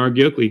 Bernard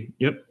Gilkey.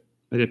 Yep.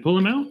 Did I pull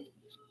him out?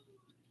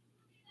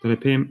 Did I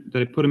pay him?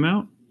 Did I put him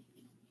out?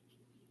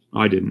 Oh,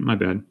 I didn't. My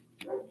bad.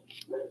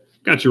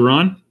 Got you,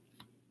 Ron.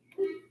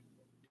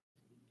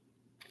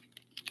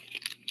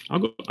 I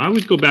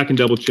always go back and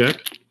double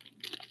check.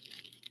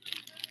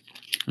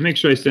 I'll make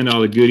sure I send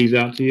all the goodies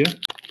out to you.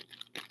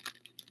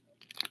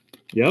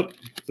 Yep,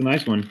 it's a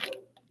nice one.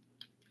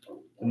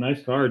 A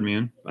nice card,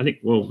 man. I think,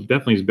 well,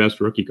 definitely his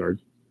best rookie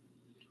card.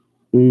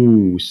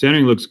 Ooh,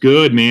 centering looks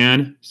good,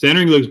 man.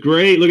 Centering looks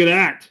great. Look at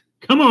that.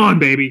 Come on,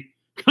 baby.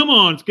 Come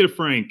on. Let's get a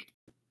Frank.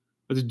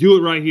 Let's do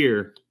it right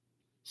here.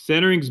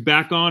 Centering's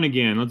back on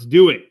again. Let's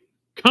do it.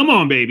 Come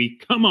on, baby.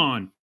 Come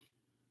on.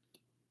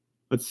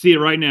 Let's see it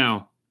right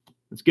now.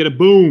 Let's get a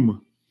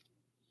boom.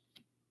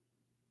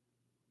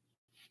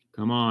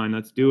 Come on.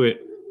 Let's do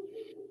it.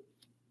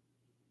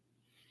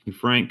 Can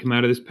Frank come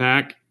out of this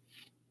pack?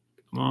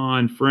 Come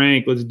on,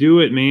 Frank. Let's do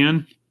it,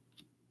 man.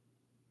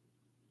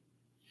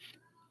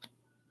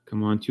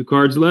 Come on, 2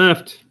 cards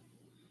left.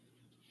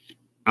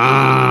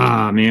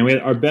 Ah, man, we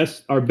had our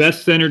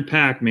best centered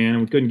pack, man,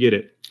 and we couldn't get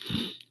it.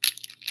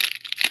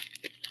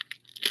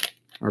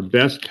 Our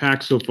best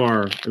pack so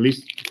far, at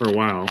least for a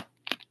while.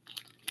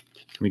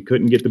 We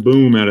couldn't get the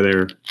boom out of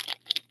there. All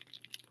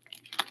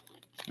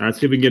right, let's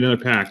see if we can get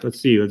another pack. Let's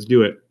see. Let's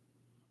do it.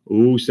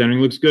 Ooh,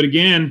 centering looks good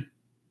again.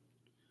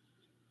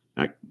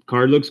 That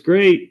card looks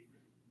great.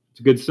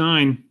 It's a good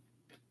sign.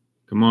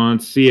 Come on,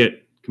 let's see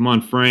it. Come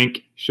on,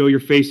 Frank. Show your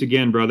face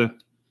again, brother.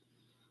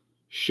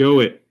 Show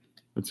it.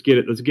 Let's get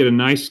it. Let's get a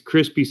nice,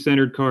 crispy,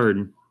 centered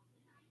card.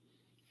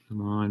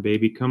 Come on,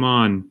 baby. Come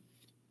on.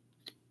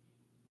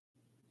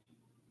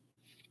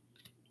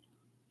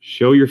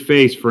 Show your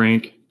face,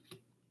 Frank.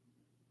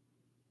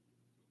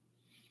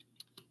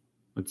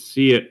 Let's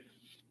see it.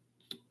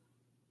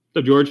 What's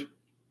up, George?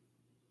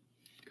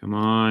 Come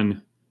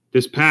on.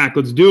 This pack.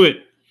 Let's do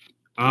it.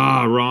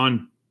 Ah,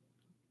 Ron.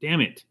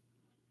 Damn it.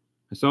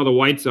 I saw the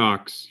White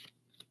Sox.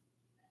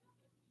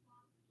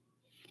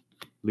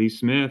 Lee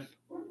Smith.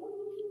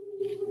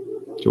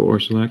 Joe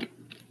Orsulak.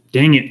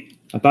 Dang it.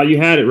 I thought you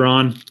had it,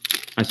 Ron.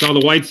 I saw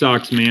the White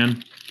Sox,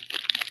 man.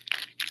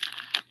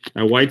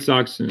 That White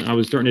Sox, I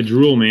was starting to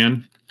drool,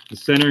 man. The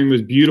centering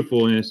was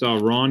beautiful, and I saw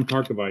Ron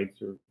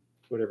Karkovites, or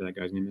whatever that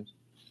guy's name is.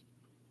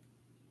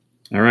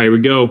 All right, here we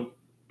go.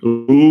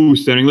 Ooh,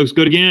 centering looks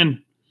good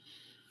again.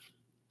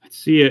 Let's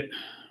see it.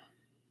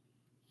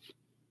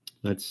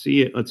 Let's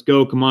see it. Let's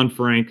go. Come on,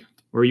 Frank.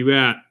 Where are you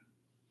at?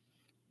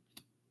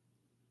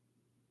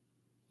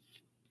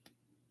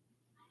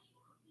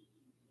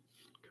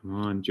 Come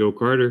on, Joe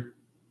Carter.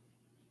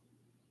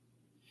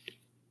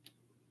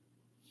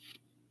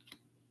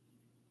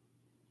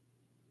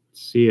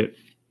 Let's see it.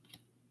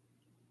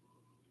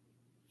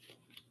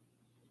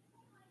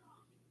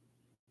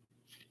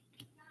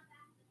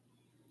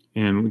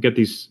 And we got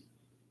these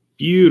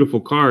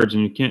beautiful cards,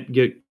 and you can't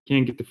get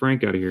the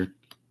Frank out of here.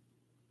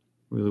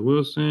 Willie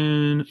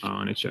Wilson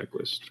on a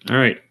checklist. All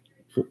right,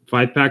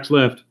 5 packs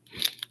left.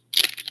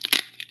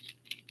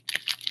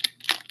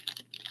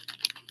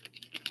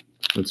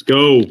 Let's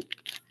go.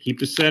 Keep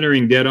the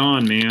centering dead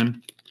on,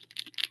 man.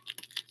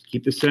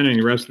 Keep the centering.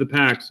 The rest of the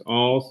packs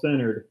all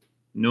centered.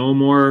 No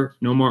more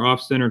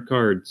off-centered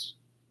cards.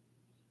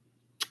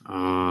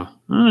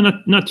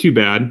 Not too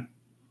bad.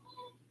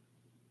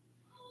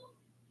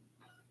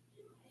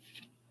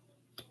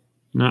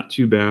 Not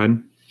too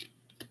bad.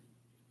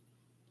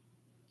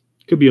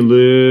 Could be a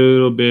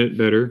little bit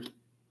better.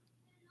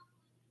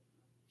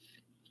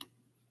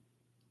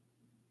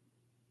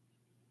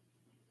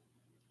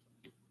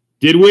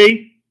 Did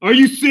we? Are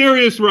you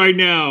serious right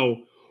now?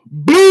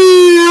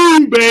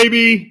 Boom,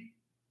 baby.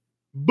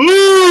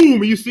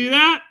 Boom. You see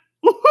that?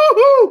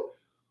 Woo-hoo-hoo.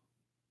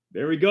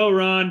 There we go,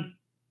 Ron.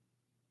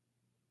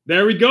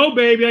 There we go,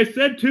 baby. I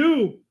said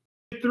 2.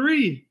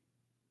 3.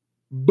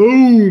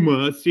 Boom.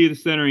 Let's see what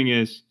the centering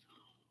is.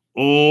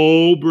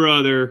 Oh,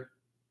 brother.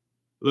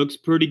 Looks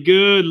pretty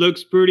good.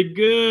 Looks pretty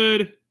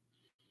good.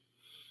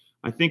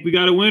 I think we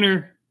got a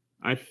winner.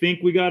 I think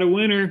we got a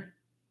winner.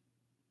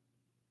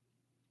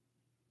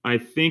 I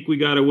think we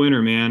got a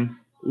winner, man.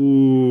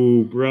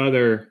 Ooh,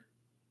 brother.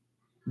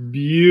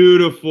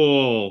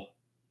 Beautiful.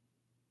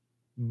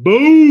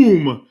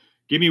 Boom.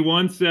 Give me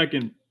 1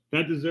 second.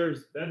 That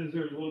deserves a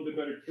little bit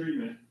better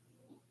treatment.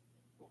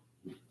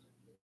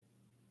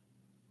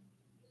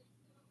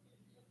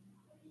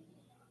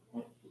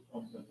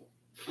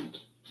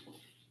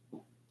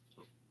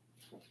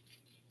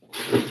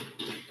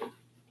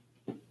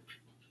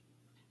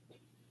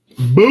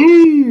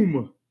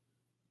 Boom.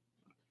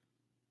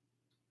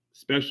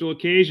 Special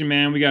occasion,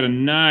 man. We got a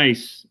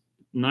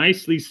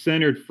nicely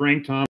centered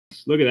Frank Thomas.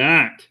 Look at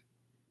that.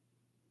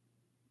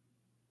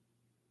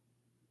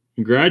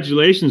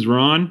 Congratulations,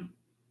 Ron.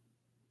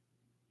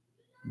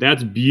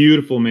 That's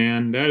beautiful,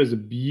 man. That is a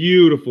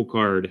beautiful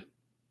card.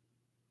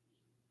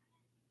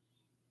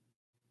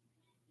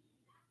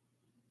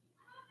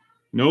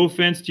 No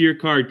offense to your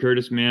card,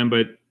 Curtis, man,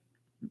 but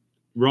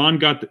Ron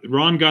got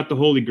the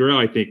Holy Grail,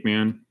 I think,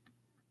 man.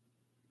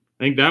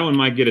 I think that one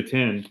might get a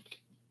 10.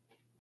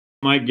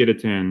 Might get a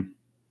 10.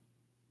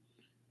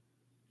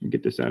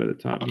 Get this out of the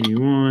top. Give me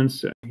 1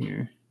 second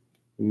here.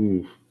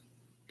 Ooh.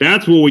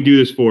 That's what we do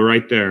this for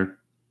right there.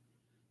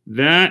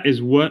 That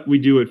is what we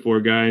do it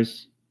for,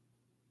 guys.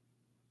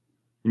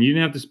 And you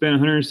didn't have to spend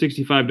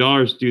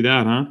 $165 to do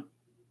that, huh?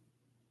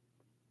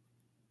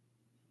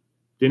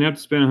 Didn't have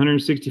to spend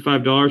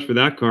 $165 for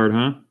that card,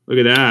 huh? Look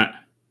at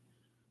that.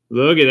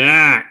 Look at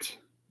that.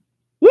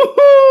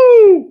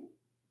 Woohoo!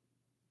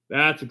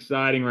 That's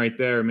exciting right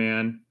there,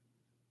 man.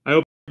 I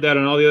hope that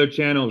on all the other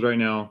channels right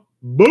now.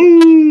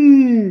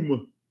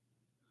 Boom!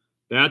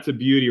 That's a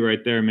beauty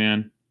right there,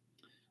 man.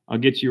 I'll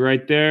get you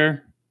right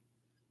there.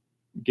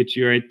 Get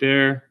you right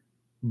there.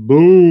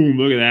 Boom!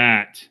 Look at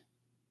that.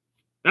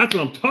 That's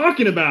what I'm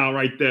talking about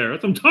right there.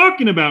 That's what I'm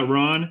talking about,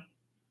 Ron.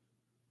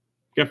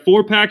 Got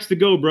 4 packs to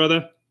go,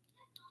 brother.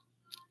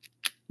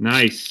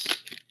 Nice.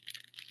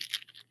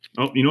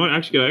 Oh, you know what?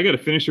 Actually, I got to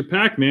finish your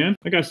pack, man.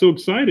 I got so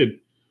excited.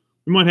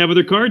 We might have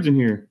other cards in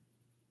here.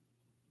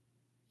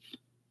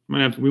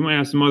 We might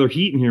have some other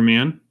heat in here,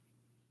 man.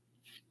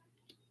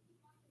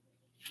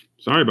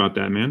 Sorry about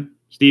that, man.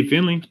 Steve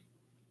Finley.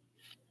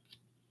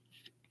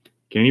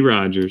 Kenny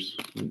Rogers.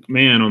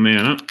 Man, oh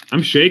man,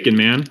 I'm shaking,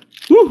 man.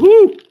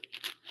 Woohoo!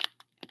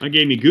 That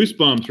gave me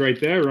goosebumps right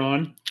there,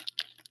 Ron.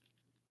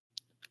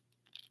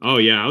 Oh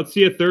yeah, let's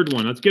see a third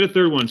one. Let's get a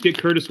third one. Let's get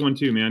Curtis one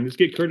too, man. Let's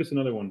get Curtis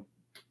another one.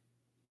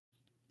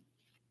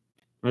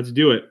 Let's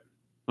do it.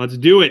 Let's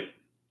do it.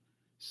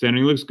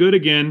 Centering looks good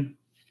again.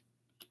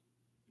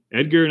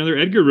 Edgar, another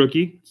Edgar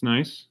rookie. It's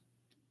nice.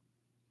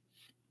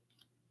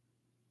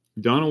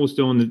 Donald was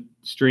still in the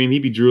stream.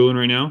 He'd be drooling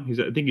right now.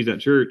 I think he's at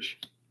church.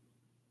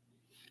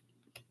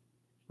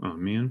 Oh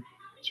man,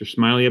 it's your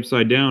Smiley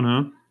upside down,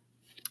 huh?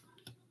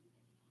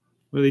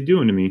 What are they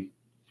doing to me?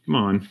 Come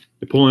on,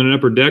 they're pulling an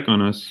upper deck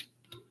on us.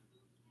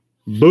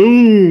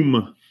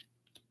 Boom!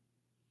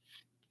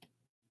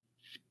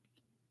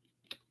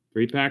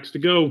 3 packs to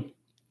go.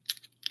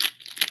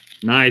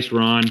 Nice,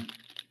 Ron.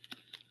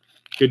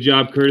 Good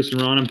job, Curtis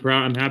and Ron. I'm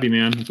proud. I'm happy,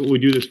 man. That's what we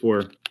do this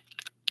for.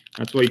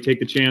 That's why you take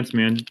the chance,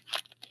 man.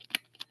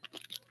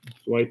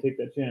 That's why you take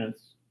that chance.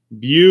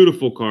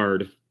 Beautiful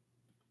card.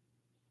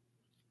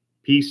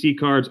 PC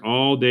cards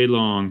all day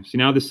long. See,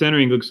 now the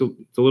centering looks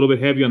it's a little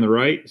bit heavy on the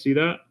right. See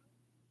that?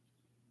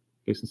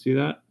 You guys can see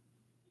that?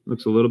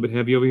 Looks a little bit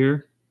heavy over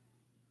here.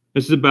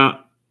 This is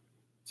about,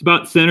 it's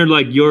about centered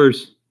like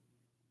yours,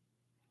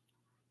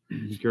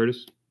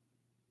 Curtis.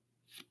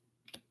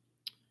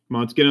 Come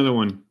on, let's get another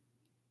one.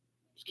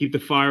 Let's keep the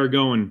fire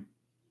going.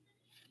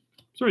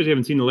 Sorry, I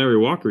haven't seen the Larry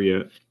Walker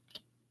yet.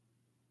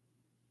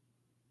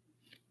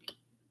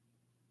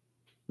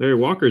 Larry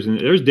Walker's in.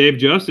 There's Dave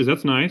Justice.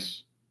 That's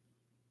nice.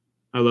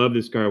 I love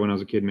this card when I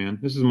was a kid, man.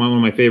 This is one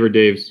of my favorite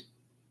Daves.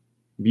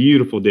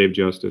 Beautiful Dave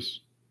Justice.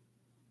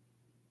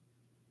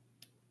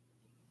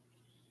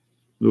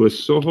 Louis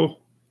Soho.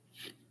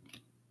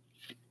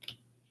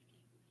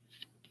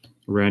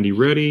 Randy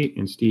Reddy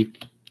and Steve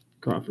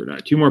Crawford. All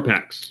right, 2 more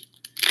packs.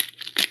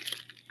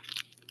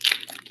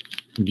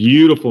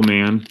 Beautiful,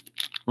 man.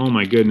 Oh,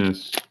 my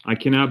goodness. I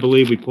cannot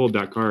believe we pulled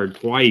that card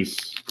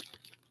twice.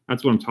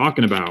 That's what I'm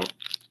talking about.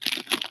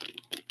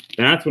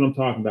 That's what I'm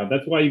talking about.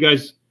 That's why you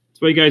guys...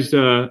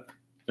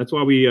 That's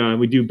why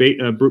we do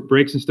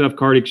breaks and stuff,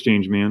 card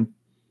exchange, man,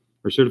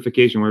 or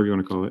certification, whatever you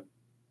want to call it.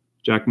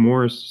 Jack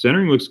Morris,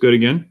 centering looks good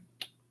again.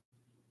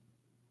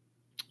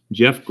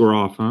 Jeff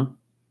Groff, huh?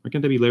 Why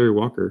can't that be Larry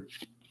Walker?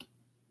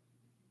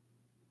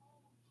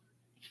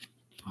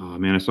 Oh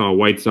man, I saw a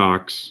White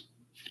Sox.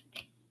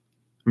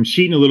 I'm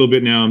cheating a little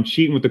bit now. I'm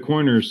cheating with the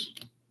corners.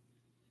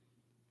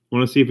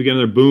 Want to see if we get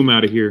another boom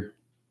out of here.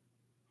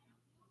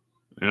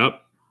 Yep.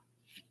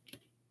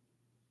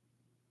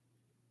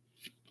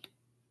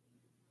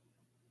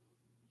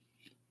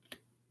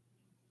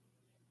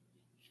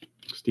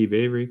 Steve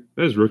Avery.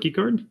 That is rookie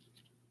card?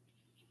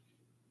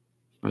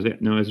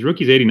 No, his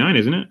rookie's 89,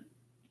 isn't it?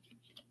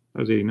 That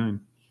was 89.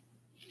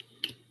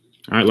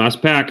 All right,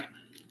 last pack.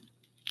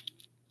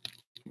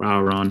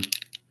 Wow, Ron.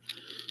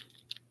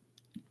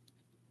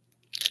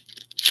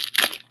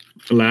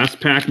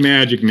 Last pack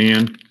magic,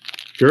 man.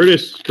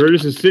 Curtis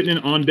is sitting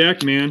on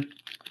deck, man.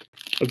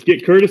 Let's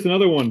get Curtis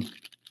another one.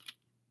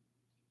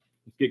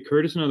 Let's get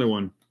Curtis another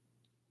one.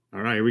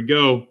 All right, here we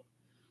go.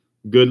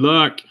 Good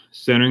luck.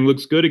 Centering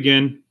looks good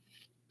again.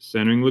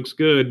 Centering looks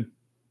good.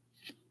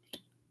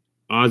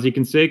 Ozzie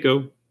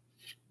Canseco.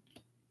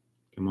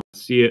 Come on,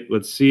 let's see it.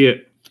 Let's see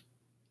it.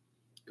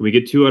 Can we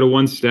get 2 out of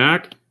 1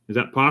 stack? Is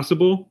that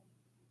possible?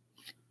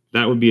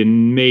 That would be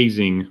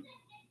amazing.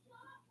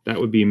 That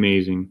would be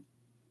amazing.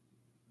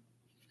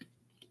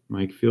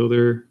 Mike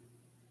Fielder.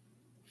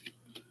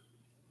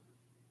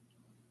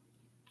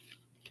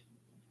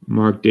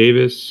 Mark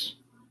Davis.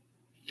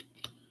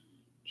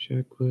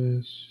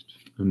 Checklist.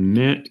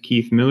 Met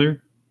Keith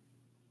Miller.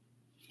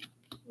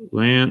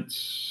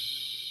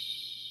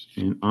 Lance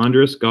and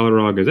Andres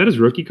Galarraga. Is that his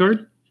rookie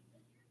card?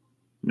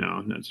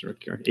 No, that's his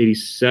rookie card.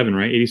 87,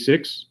 right?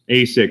 86?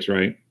 86,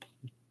 right?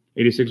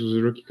 86 was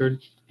his rookie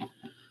card.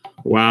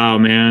 Wow,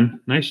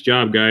 man. Nice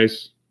job,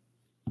 guys.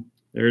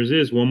 There's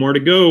his. 1 more to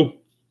go.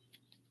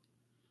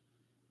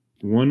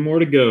 1 more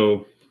to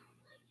go.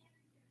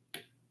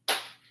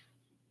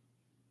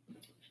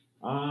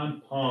 I'm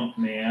pumped,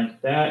 man.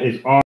 That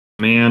is awesome,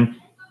 man.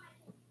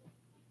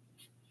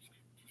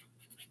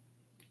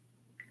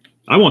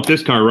 I want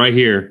this car right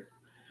here.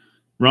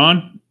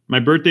 Ron, my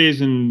birthday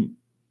is in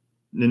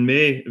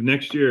May of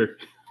next year.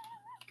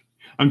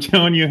 I'm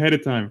telling you ahead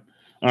of time.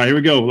 All right, here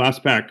we go.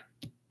 Last pack.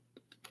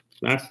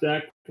 Last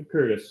stack for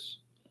Curtis.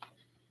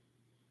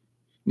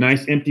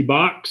 Nice empty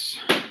box.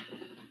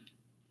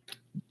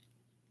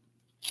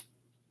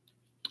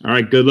 All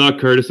right, good luck,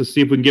 Curtis. Let's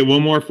see if we can get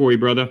 1 more for you,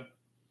 brother.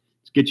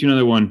 Let's get you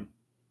another one.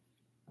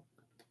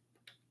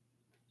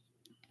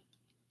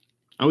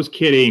 I was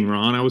kidding,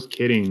 Ron. I was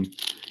kidding.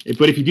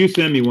 But if you do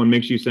send me one,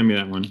 make sure you send me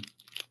that one.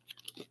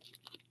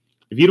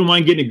 If you don't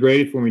mind getting it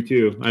graded for me,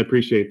 too, I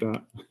appreciate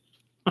that.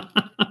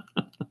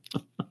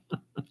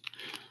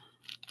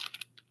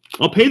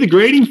 I'll pay the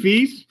grading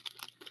fees.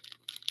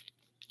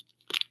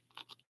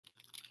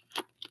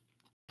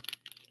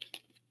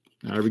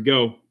 There we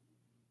go.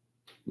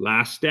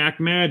 Last stack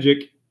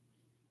magic.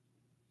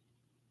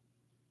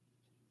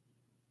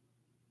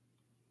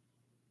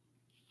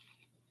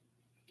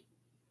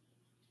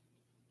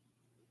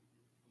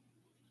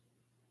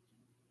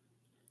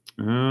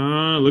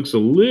 Looks a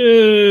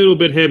little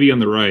bit heavy on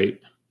the right.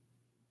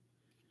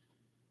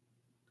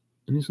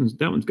 And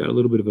that one's got a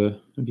little bit of a, I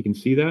don't know if you can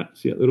see that.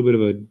 See that little bit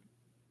of a, I don't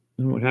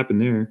know what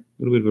happened there. A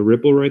little bit of a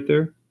ripple right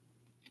there.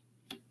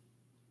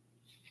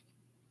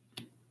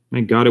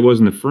 Thank God it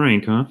wasn't the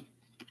Frank, huh?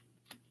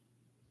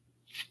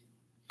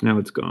 Now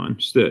it's gone.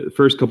 Just the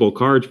first couple of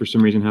cards, for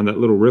some reason, had that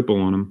little ripple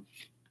on them.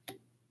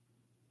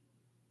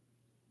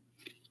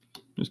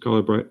 Just call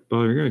it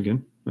Bobby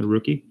again, a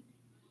rookie.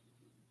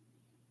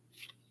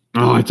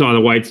 Oh, I saw the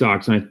White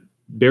Sox.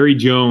 Barry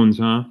Jones,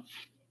 huh?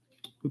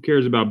 Who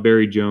cares about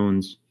Barry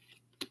Jones?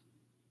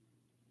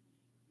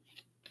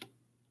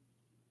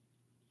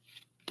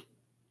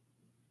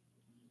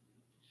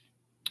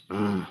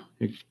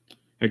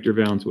 Hector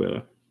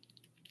Valenzuela.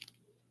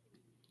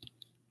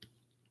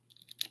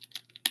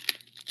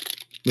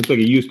 Looks like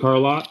a used car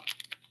lot.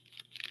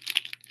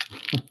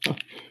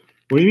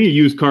 What do you mean a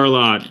used car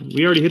lot?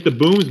 We already hit the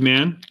booms,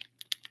 man.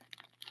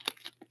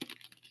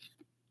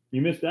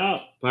 You missed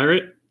out,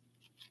 Pirate.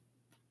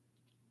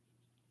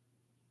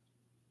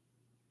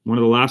 One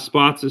of the last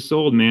spots is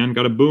sold, man.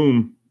 Got a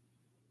boom.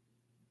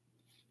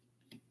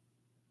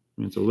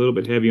 And it's a little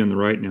bit heavy on the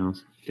right now.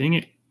 Dang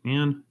it,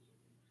 man.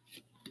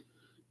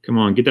 Come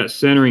on, get that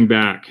centering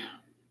back.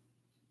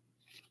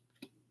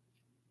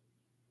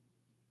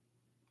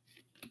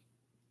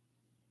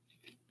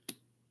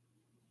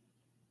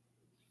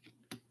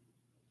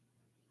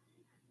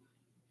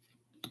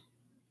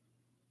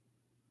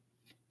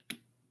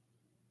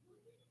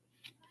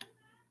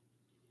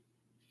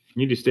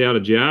 You need to stay out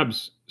of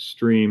Jab's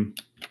stream.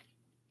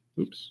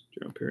 Oops,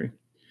 Gerald Perry.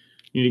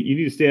 You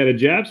need to stay out of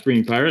Jab's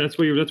stream, Pirate. That's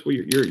what you're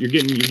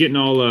getting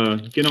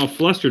all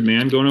flustered,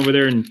 man. Going over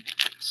there and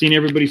seeing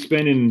everybody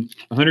spending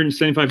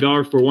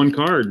 $175 for one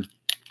card.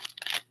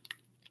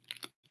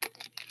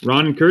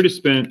 Ron and Curtis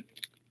spent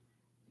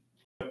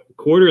a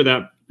quarter of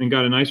that and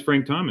got a nice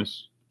Frank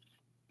Thomas.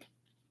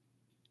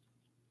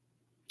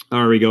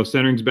 There we go.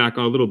 Centering's back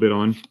a little bit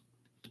on.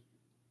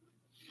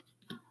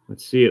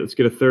 Let's see it. Let's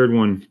get a third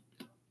one.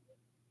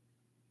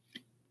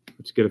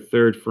 Let's get a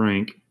third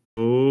Frank.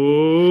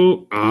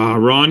 Oh,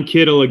 Ron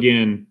Kittle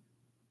again.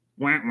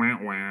 Wow, wow,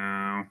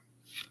 wow.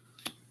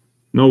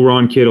 No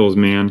Ron Kittles,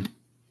 man.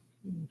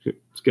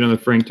 Let's get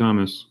another Frank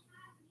Thomas.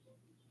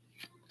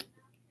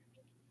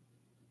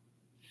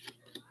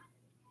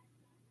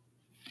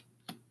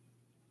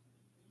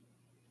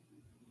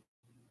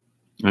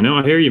 I know,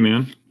 I hear you,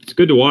 man. It's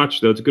good to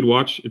watch, though. It's a good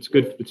watch. It's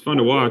good. It's fun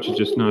to watch. It's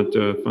just not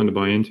fun to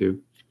buy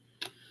into.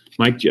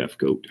 Mike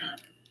Jeffcoat.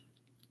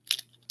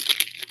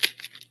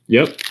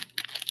 Yep.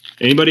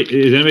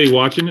 Is anybody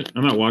watching it?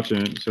 I'm not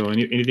watching it. So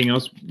anything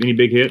else? Any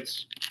big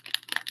hits?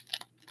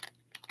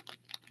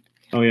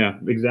 Oh yeah,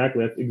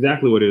 exactly. That's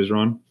exactly what it is,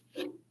 Ron.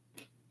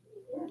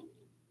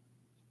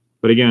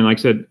 But again, like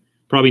I said,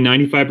 probably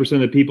 95%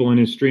 of the people in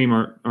his stream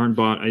aren't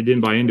bought. I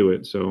didn't buy into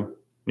it, so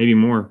maybe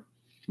more.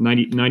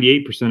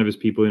 98% of his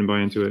people didn't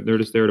buy into it. They're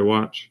just there to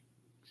watch.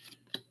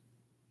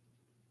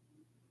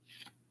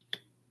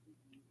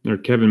 There's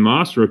Kevin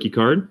Moss rookie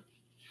card.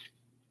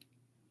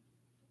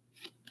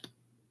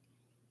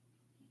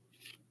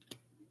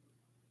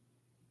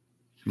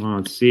 Come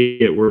on, let's see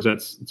it. Where's that?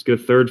 Let's get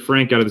a third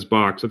Frank out of this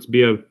box. Let's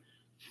be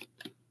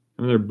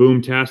another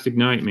boom-tastic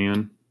night,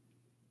 man.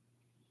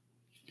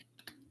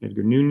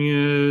 Edgar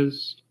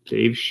Nunez,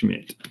 Dave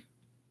Schmidt.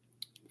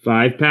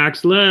 5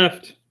 packs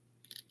left.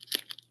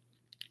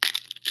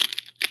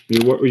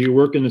 Were you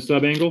working the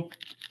sub angle?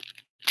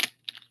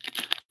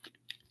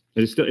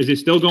 Is it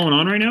still going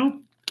on right now?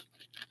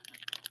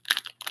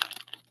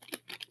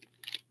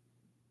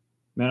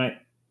 Man,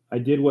 I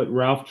did what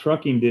Ralph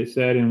Trucking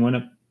said and went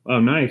up. Oh,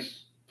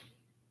 nice.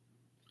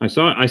 I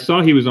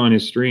saw he was on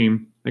his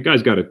stream. That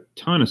guy's got a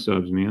ton of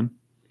subs, man.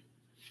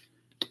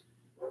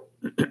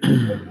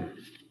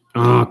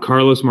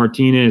 Carlos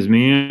Martinez,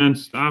 man.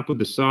 Stop with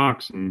the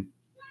Sox and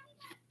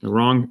the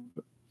wrong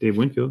Dave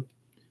Winfield.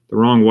 The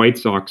wrong White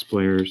Sox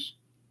players.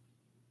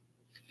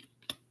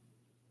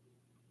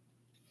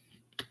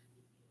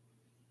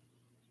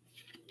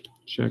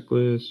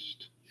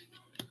 Checklist.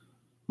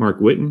 Mark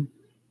Whitten.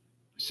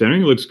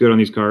 Centering looks good on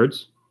these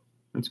cards.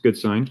 That's a good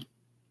sign.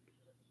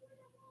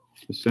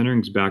 The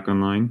centering's back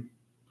online.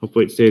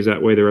 Hopefully it stays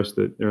that way the rest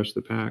of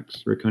the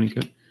packs. Rick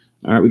Honeycutt.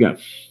 All right, we got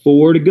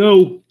 4 to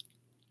go.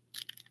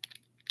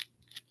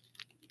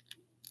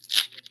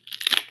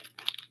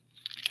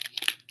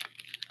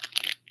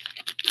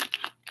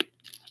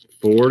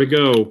 Four to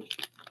go.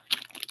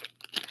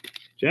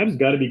 Jab's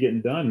got to be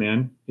getting done,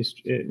 man.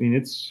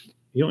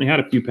 He only had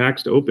a few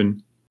packs to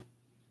open.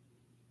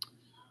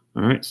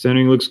 All right,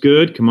 centering looks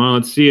good. Come on,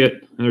 let's see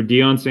it. Another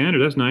Deion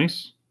Sanders. That's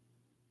nice.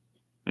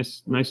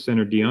 Nice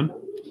center, Deion.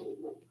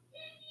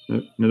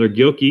 Another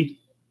Gilkey.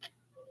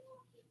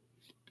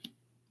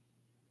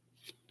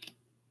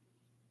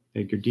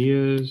 Edgar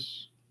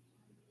Diaz.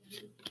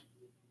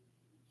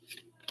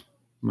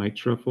 Mike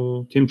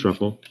Truffle. Tim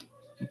Truffle.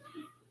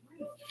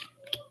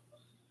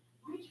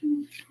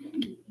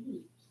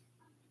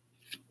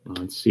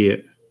 Let's see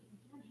it.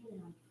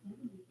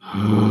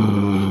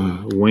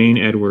 Wayne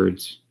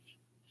Edwards.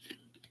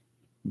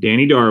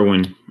 Danny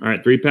Darwin. All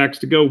right, 3 packs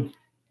to go.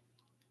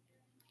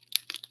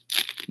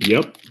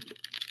 Yep.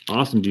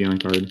 Awesome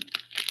Deion card.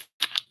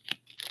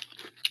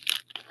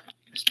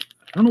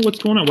 I don't know what's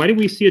going on. Why did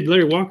we see a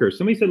Larry Walker?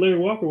 Somebody said Larry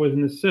Walker was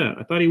in this set.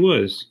 I thought he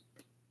was.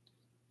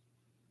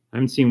 I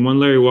haven't seen one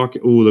Larry Walker.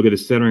 Ooh, look at the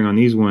centering on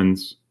these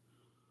ones.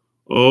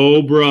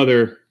 Oh,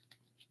 brother.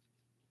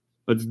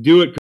 Let's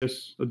do it,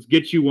 Chris. Let's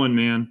get you one,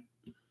 man.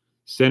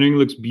 Centering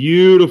looks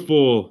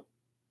beautiful.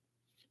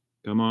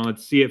 Come on,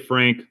 let's see it,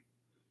 Frank.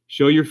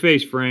 Show your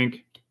face,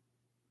 Frank.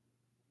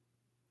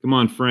 Come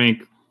on,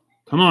 Frank.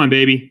 Come on,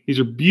 baby. These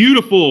are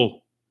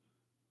beautiful.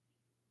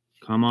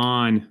 Come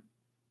on.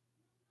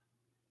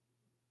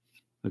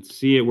 Let's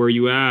see it. Where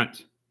you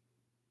at?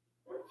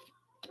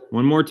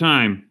 One more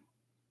time.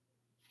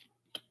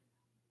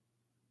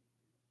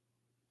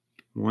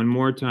 One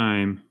more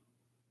time.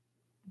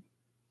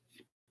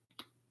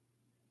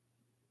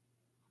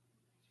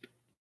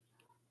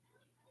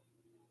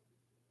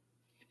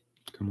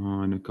 Come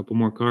on, a couple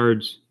more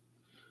cards.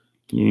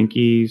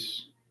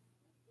 Yankees,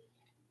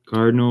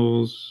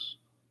 Cardinals.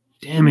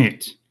 Damn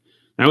it.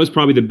 That was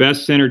probably the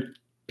best center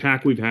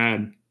pack we've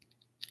had.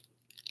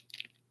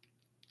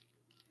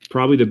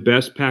 Probably the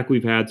best pack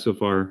we've had so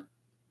far.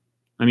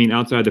 I mean,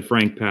 outside the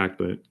Frank pack,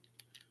 but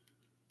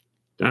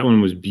that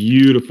one was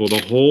beautiful.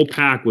 The whole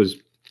pack was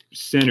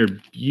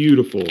centered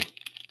beautiful.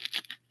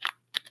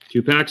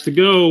 2 packs to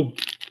go.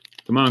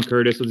 Come on,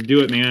 Curtis. Let's do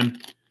it, man.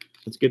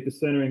 Let's get the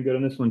centering good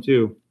on this one,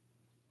 too.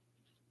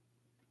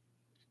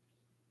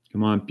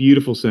 Come on.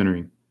 Beautiful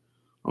centering.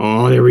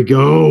 Oh, there we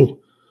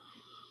go.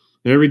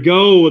 There we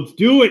go. Let's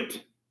do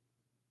it.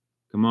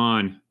 Come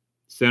on.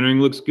 Centering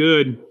looks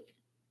good.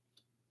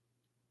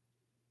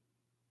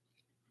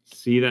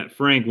 See that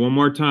Frank one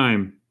more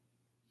time.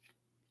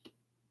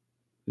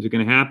 Is it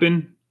going to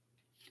happen?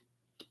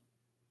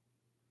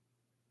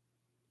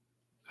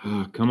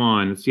 Oh, come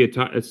on.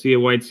 Let's see a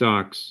White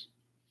Sox.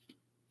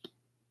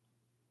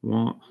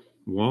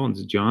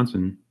 Wallens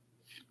Johnson.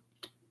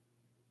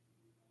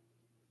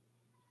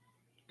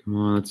 Come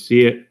on, let's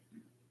see it.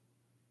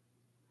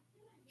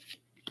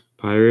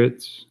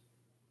 Pirates.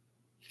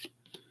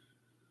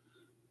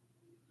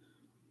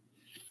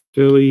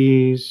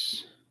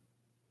 Phillies.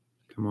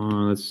 Come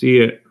on, let's see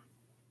it.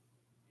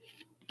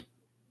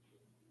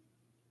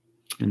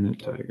 And the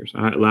Tigers.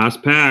 All right,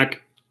 last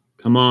pack.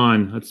 Come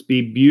on, let's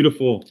be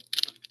beautiful.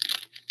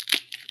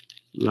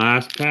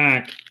 Last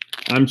pack.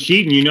 I'm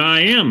cheating, you know I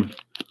am.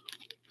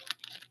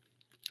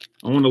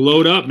 I want to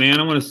load up, man.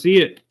 I want to see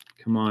it.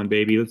 Come on,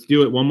 baby. Let's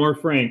do it. One more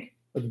Frank.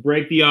 Let's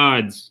break the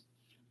odds.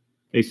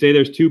 They say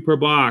there's 2 per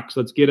box.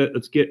 Let's get a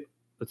third.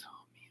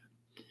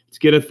 Let's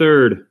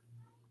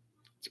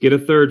get a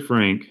third,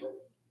 Frank.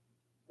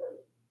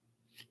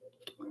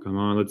 Come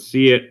on, let's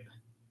see it.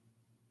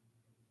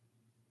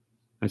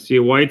 I see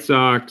a White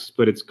Sox,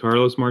 but it's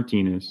Carlos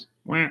Martinez.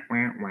 Wow,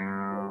 wow,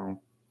 wow.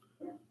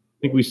 I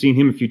think we've seen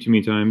him a few too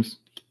many times.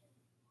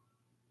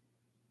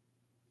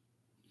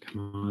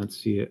 Come on, let's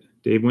see it.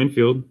 Dave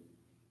Winfield.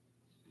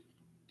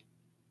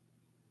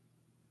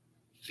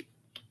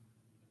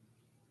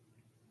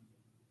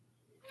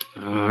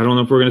 I don't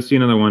know if we're going to see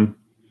another one.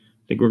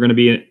 I think we're going to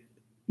be in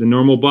the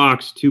normal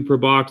box, 2 per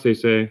box, they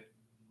say.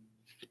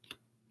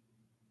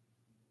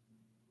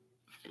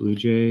 Blue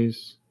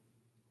Jays.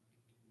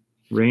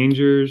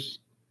 Rangers.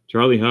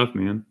 Charlie Huff,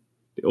 man.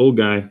 The old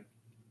guy.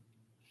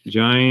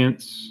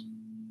 Giants.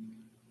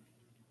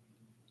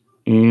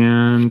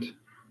 And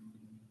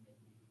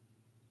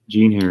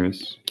Gene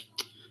Harris.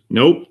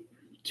 Nope.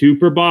 2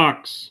 per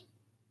box.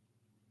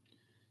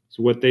 That's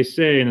what they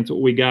say, and that's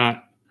what we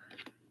got.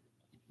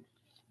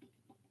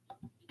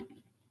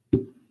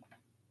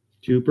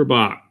 2 per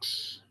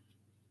box.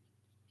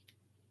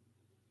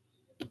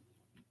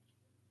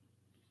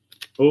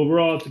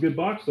 Overall, it's a good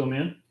box, though,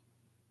 man.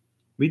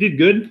 We did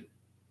good.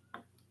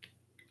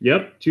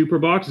 Yep, 2 per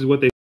box is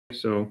what they say.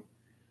 So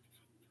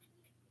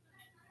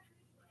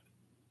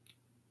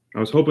I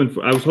was hoping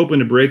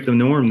to break the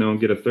norm though and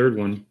get a third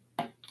one.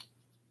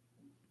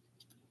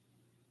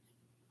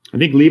 I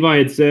think Levi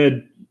had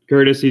said,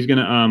 Curtis,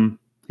 I'm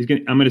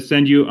gonna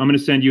send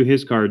you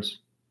his cards.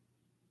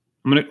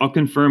 I'll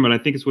confirm it. I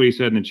think it's what he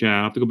said in the chat.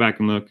 I'll have to go back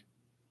and look.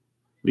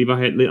 Levi,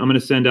 I'm gonna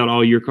send out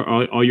all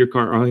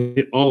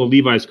of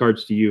Levi's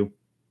cards to you.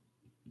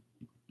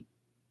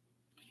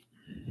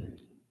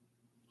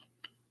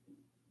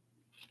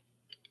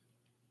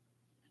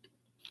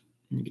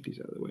 Let me get these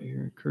out of the way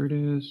here.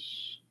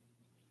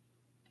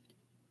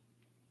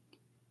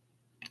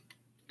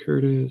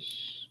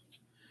 Curtis,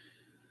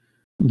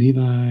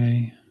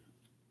 Levi,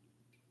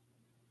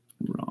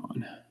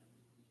 Ron.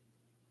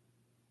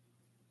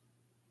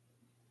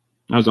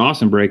 That was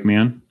awesome break,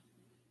 man.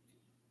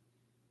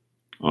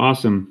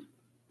 Awesome.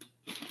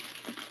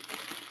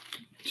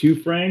 2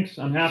 Franks.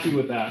 I'm happy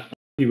with that.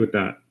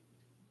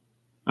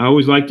 I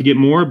always like to get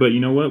more, but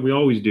you know what? We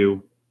always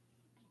do.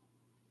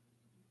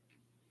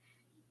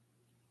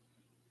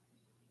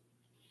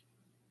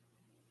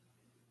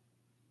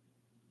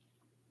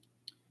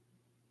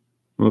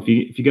 Well, if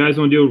you guys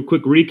want to do a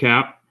quick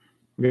recap,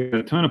 we got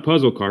a ton of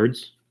puzzle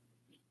cards.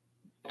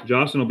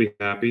 Jocelyn will be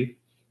happy.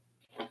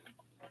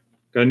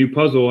 Got a new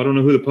puzzle. I don't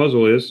know who the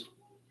puzzle is.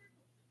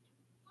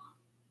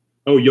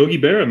 Oh,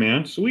 Yogi Berra,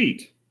 man.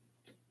 Sweet.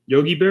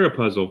 Yogi Berra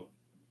puzzle.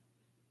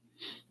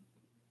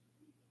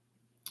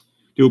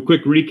 Do a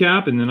quick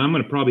recap, and then I'm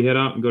going to probably head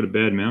out and go to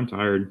bed, man. I'm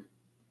tired.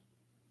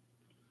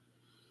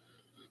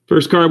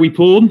 First card we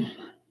pulled,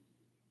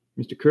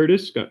 Mr.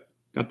 Curtis got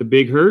the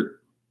big hurt.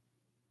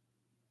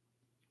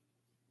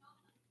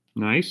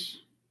 Nice.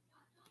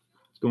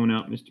 It's going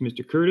out,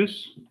 Mr.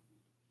 Curtis.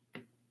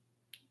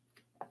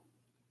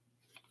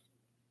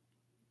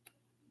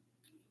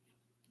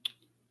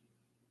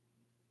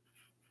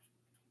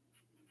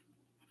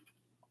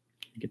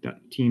 Get that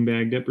team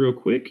bagged up real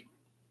quick.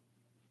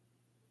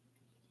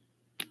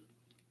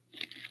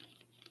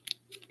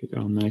 Get that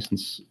all nice and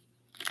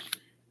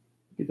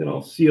get that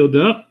all sealed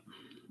up.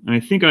 And I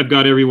think I've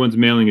got everyone's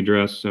mailing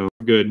address, so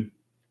good.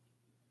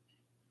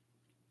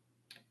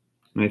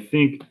 And I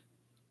think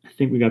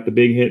we got the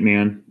big hit,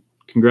 man.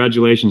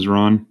 Congratulations,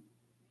 Ron.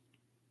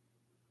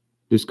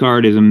 This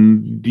card is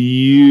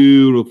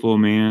beautiful,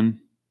 man.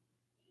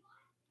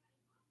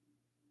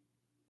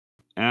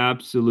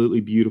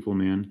 Absolutely beautiful,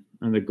 man.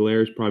 And the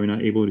glare is probably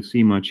not able to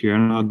see much here. I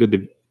don't know how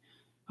good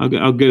how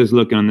good it's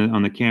looking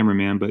on the camera,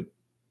 man, but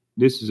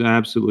this is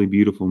absolutely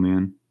beautiful,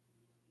 man.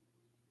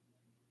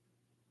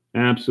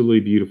 Absolutely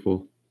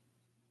beautiful.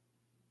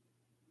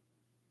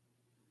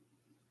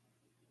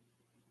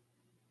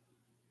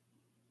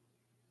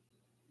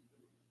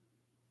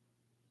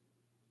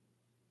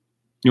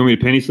 You want me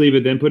to penny sleeve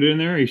it, then put it in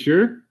there? Are you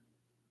sure?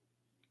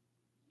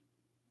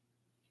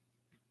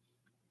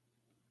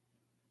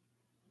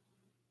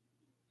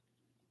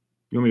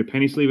 You want me to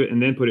penny sleeve it and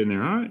then put it in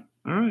there? All right.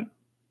 All right.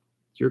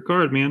 It's your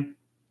card, man.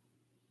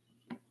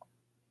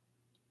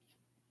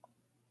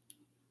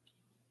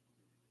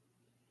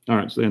 All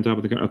right. Stay on top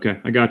of the card. Okay.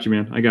 I got you,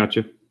 man. I got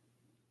you.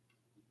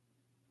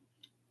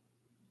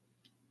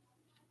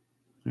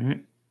 All right.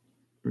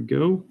 Here we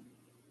go.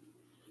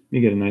 Let me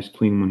get a nice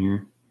clean one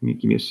here.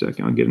 Give me a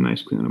second. I'll get a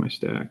nice clean one of my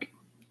stack.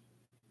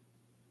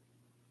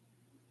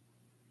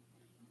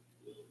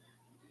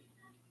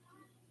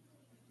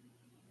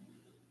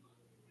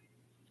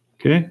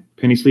 Okay.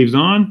 Penny sleeves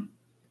on.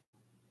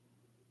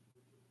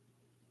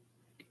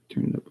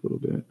 Turn it up a little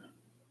bit.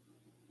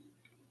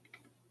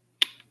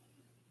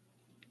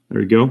 There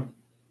we go.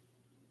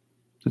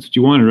 That's what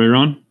you wanted, right,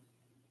 Ron?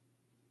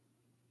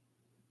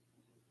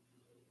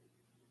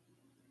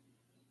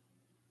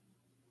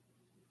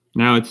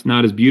 Now it's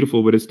not as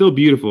beautiful, but it's still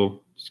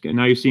beautiful.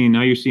 Now you're seeing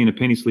a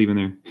penny sleeve in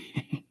there.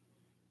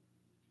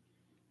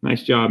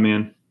 Nice job,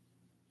 man.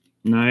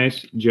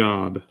 Nice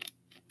job.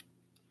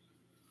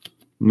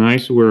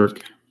 Nice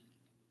work.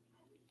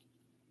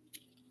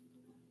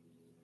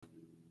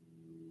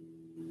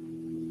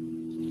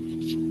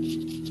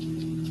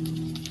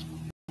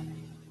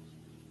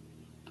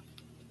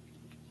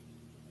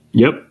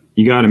 Yep,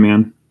 you got it,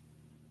 man.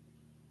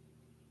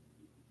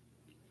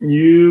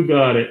 You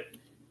got it.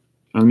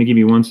 Let me give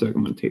you 1 second.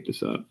 I'm going to tape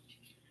this up.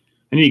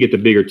 I need to get the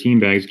bigger team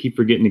bags. I keep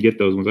forgetting to get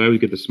those ones. I always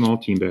get the small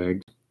team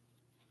bags.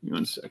 Give me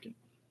 1 second.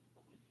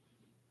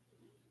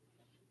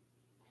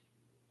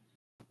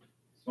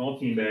 Small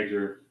team bags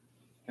are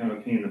kind of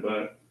a pain in the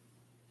butt.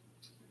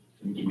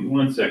 Give me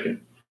 1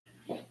 second.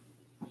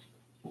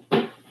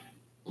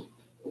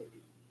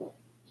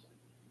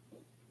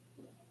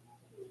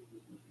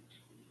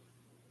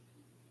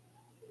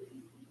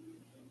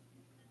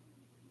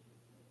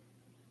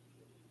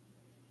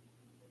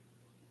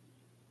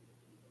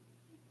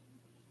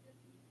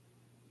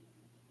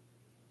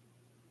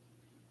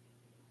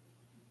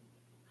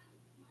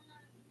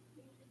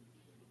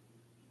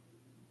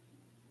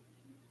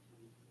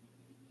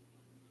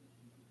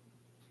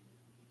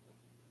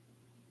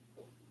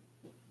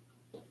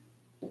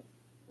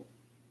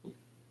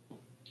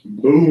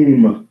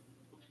 Boom.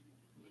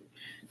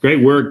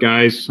 Great work,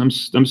 guys. I'm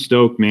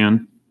stoked,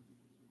 man.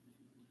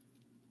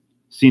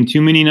 Seen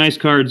too many nice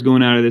cards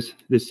going out of this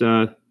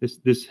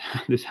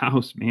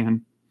house,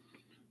 man.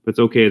 But it's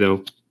okay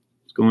though.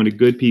 It's going to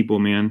good people,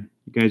 man.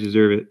 You guys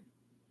deserve it.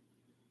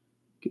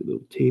 Get a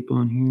little tape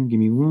on here. Give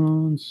me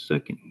 1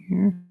 second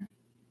here. A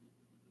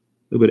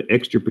little bit of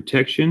extra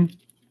protection.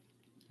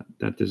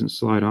 That doesn't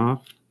slide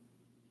off.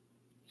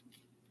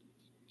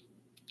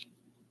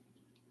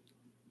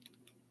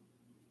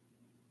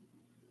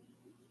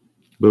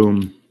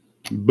 Boom.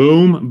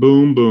 Boom,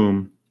 boom,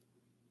 boom.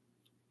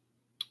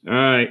 All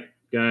right,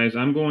 guys.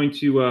 I'm going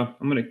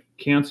to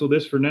cancel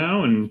this for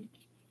now. And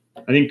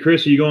I think,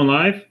 Chris, are you going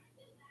live?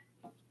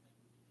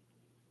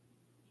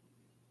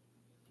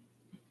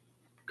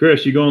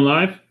 Chris, you going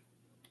live?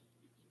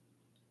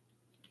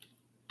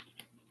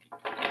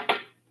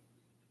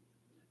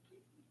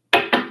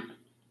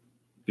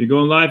 If you're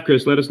going live,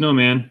 Chris, let us know,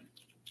 man.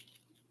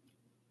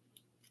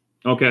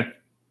 Okay.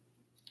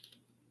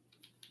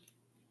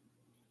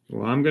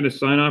 Well, I'm going to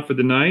sign off for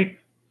the night.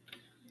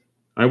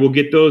 I will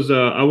get those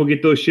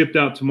shipped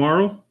out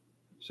tomorrow.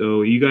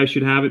 So you guys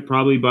should have it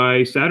probably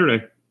by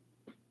Saturday.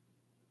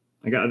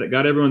 I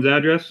got everyone's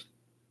address.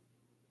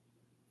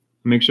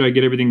 Make sure I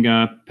get everything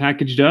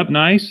packaged up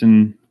nice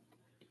and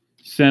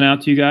sent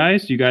out to you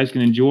guys. You guys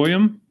can enjoy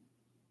them.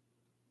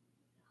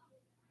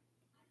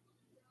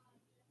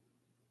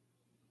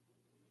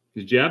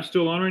 Is Jab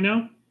still on right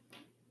now?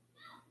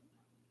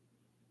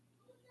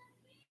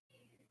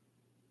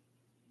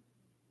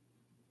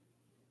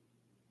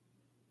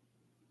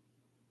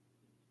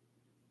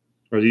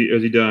 Or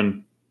is he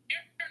done?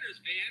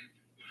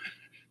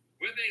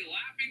 With a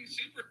laughing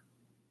super.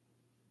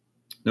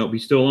 Nope,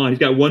 he's still on. He's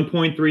got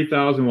 1.3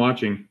 thousand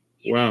watching.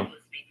 Wow. Almost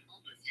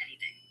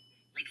anything,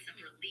 like some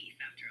relief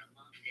after a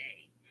long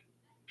day.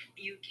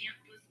 You can't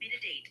Postmate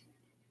a date,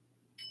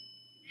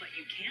 but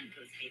you can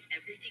Postmate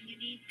everything you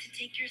need to take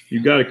take your You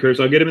got it, Chris.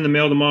 I'll get him in the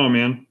mail tomorrow,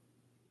 man.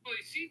 Well,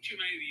 you see too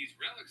many of these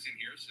relics in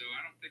here, so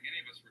I don't think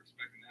any of us were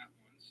expecting that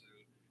one. So,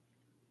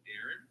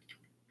 Darren,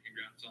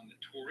 congrats on the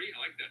Tory.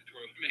 I like that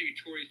Tory. Maybe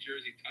Tory's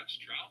jersey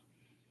touch trout.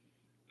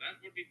 That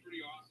would be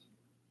pretty awesome.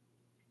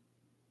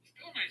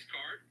 Still a nice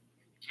card.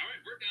 All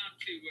right, we're down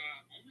to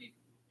only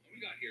what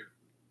we got here.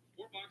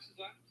 4 boxes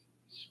left.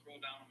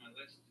 Scroll down on my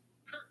list.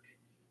 Kirk.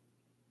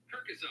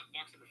 Kirk is up.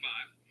 Box number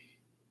 5.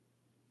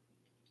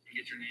 You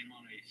get your name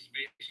on a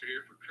spacer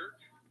here for Kirk.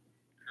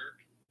 Kirk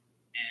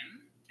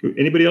N.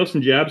 Anybody else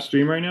in Jab's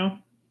stream right now?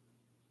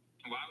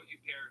 Why would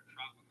you pair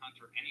Trout with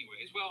Hunter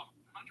anyways? Well,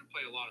 Hunter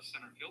played a lot of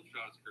center field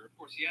throughout his career. Of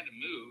course, he had to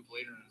move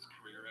later in his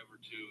career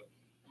over to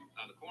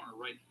the corner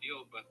right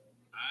field, but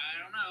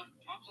I don't know.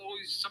 Trout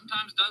always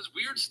sometimes does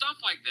weird stuff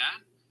like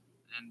that,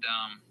 and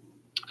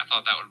I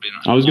thought that would be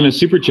nice. I was going to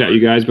super chat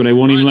you guys, but I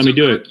won't even let me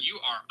do it. You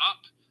are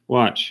up.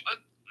 Watch.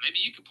 Maybe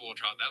you could pull a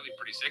Trout. That would be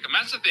pretty sick. A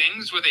mess of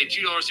things with a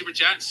 $2 super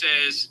chat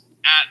says,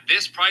 at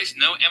this price,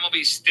 no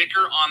MLB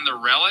sticker on the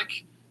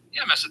relic.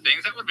 Yeah, mess of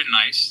things. That would have been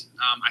nice.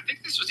 I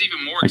think this was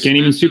even more I can't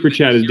even super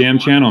chat his damn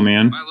channel,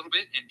 man. By a little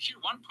bit. And Tier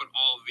 1 put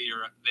all of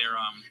their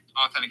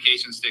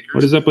authentication stickers.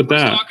 What is up with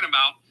that? What I'm talking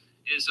about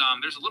is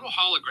there's a little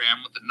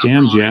hologram with the number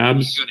damn on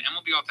Jabs. it. You go to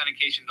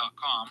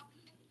MLBauthentication.com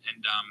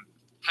and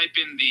type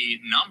in the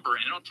number,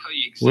 and it'll tell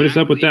you exactly What is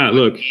up with that?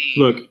 Look.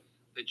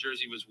 The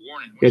jersey was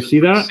worn in. You guys see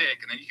that?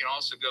 Sick. And then you can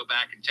also go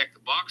back and check the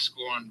box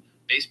score on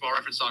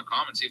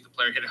baseballreference.com and see if the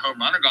player hit a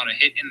home run or got a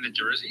hit in the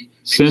jersey.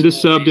 Send a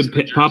sub to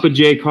Papa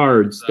J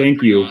Cards.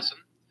 Thank you. Awesome.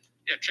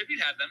 Yeah,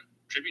 Tribute had them.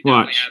 Tribute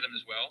definitely had them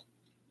as well.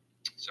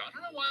 So I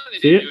don't know why they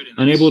didn't do it in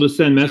Unable this. to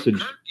send message.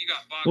 So Kirk, you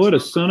got box What a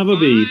number son of a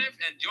bee. 5,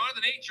 and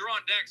Jonathan H, you're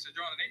on deck. So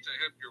Jonathan H, I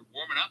hope you're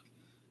warming up.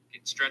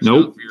 Get stretched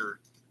Nope. out for your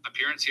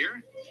appearance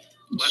here.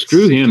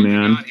 Screw see him, what we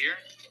man. got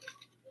here.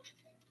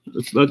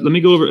 Let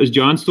me go over. Is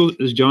John still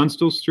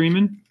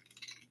streaming?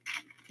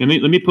 Let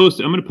me post.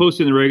 I'm gonna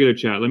post it in the regular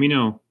chat. Let me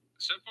know.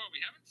 So far,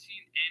 we haven't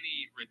seen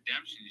any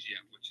redemptions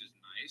yet, which is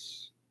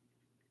nice.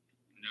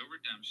 No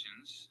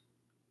redemptions.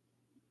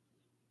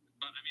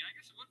 But, I mean, I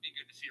guess it would be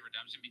good to see a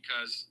redemption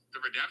because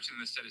the redemption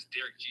in this set is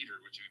Derek Jeter,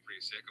 which would be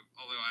pretty sick.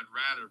 Although I'd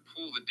rather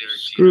pull the Derek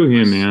Jeter. Screw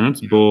him, man.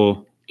 That's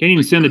bull. Can't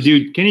even send the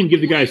dude. Can't even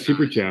give the guy a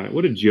super chat.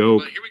 What a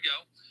joke. But here we go.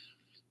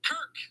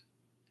 Kirk,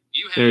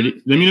 you have There,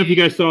 let me know if you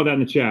guys saw that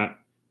in the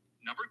chat.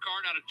 numbered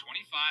card out of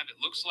 25. It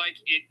looks like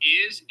it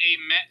is a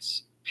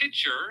Mets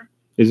pitcher.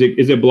 Is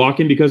it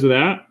blocking because of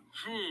that?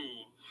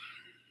 Whew.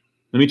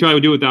 Let me try to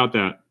do it without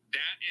that.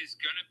 That is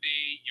going to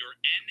be your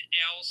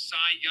NL Cy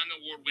Young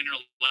Award winner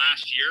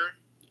last year.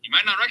 You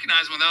might not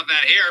recognize him without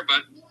that hair,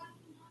 but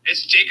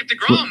it's Jacob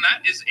deGrom.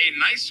 That is a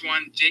nice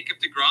one, Jacob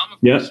deGrom.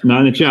 Yes, not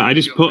in the chat. I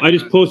just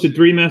posted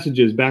 3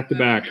 messages back to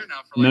back.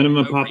 None of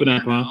them are popping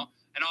up, huh?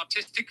 An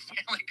Autistic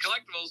Family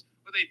Collectibles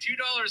with a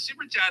 $2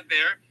 super chat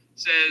there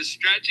says,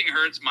 stretching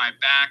hurts my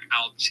back.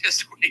 I'll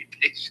just wait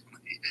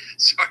patiently.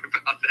 Sorry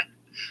about that.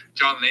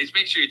 Jonathan H.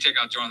 Make sure you check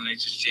out Jonathan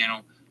H's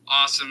channel.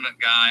 Awesome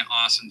guy,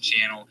 awesome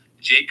channel.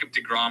 Jacob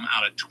deGrom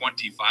out of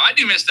 25. I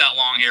do miss that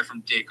long hair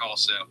from Jake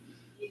also.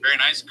 Very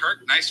nice, Kirk.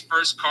 Nice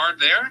first card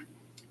there.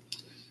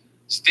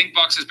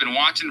 Stinkbox has been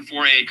watching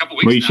for a couple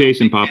weeks. What are you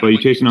chasing, Papa? Are you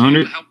chasing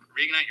 100? Help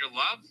reignite your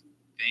love.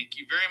 Thank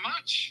you very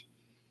much.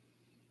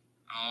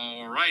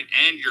 All right,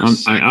 and your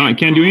I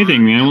can't do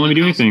anything, man. I won't let me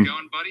do anything.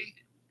 Going, buddy.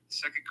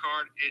 Second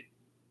card.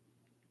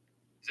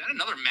 Is that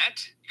another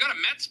Met? You got a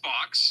Mets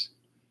box.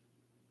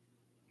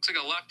 Looks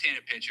like a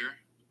left-handed pitcher.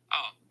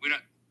 Oh, we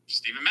don't.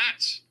 Steven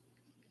Matz.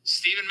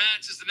 Steven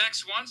Matz is the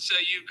next one. So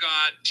you've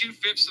got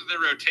 2/5 of the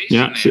rotation.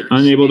 Yeah, there.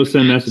 unable to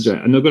Steven send Matz. message.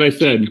 I know what I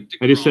said.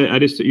 I just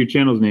said your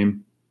channel's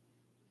name.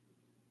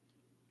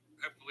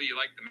 Hopefully you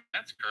like the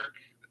Mets, Kirk.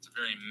 That's a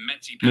very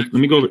Metsy Let pack.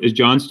 me go over. Is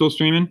John still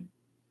streaming?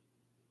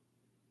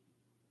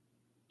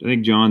 I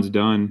think John's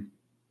done.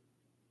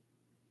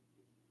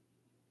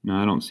 No,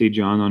 I don't see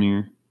John on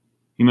here.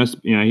 He must.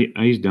 Yeah,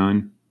 he's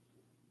done.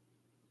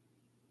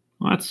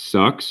 Well, that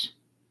sucks.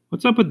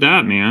 What's up with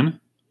that, man?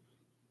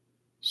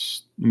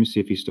 Let me see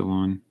if he's still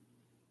on.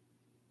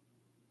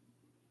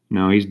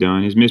 No, he's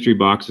done. His mystery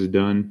box is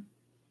done.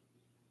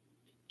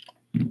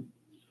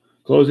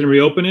 Close and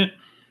reopen it.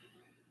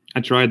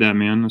 I tried that,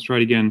 man. Let's try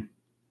it again.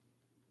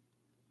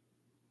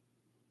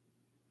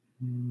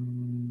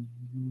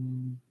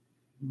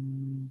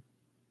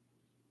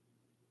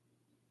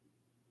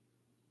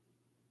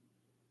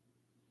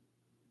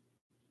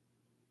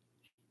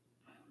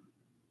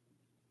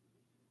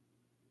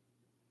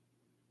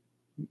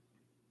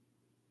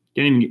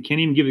 Can't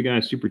even give the guy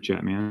a super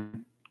chat,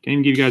 man. Can't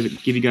even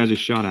give you guys a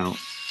shout out.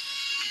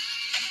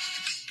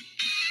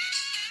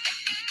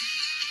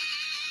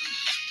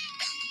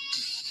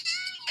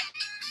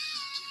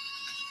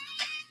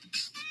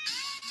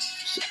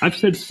 I've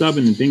said sub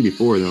in the thing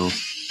before, though.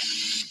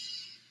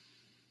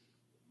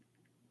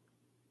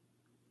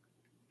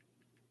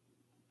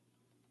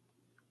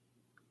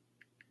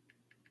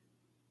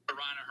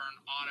 Ryan Ahern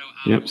Auto.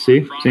 Yep,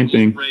 see? Same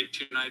thing. Break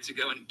 2 nights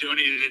ago and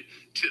donated it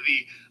to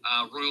the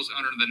Royals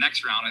owner in the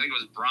next round. I think it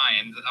was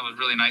Brian. That was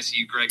really nice of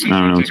you, Greg. I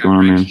don't know what's going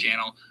on, man.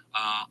 Channel.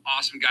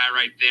 Awesome guy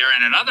right there.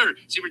 And another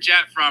super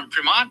chat from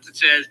Fremont that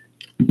says,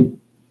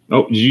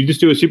 oh, did you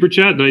just do a super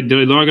chat? Did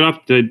I log it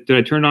off? Did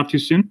I turn it off too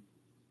soon?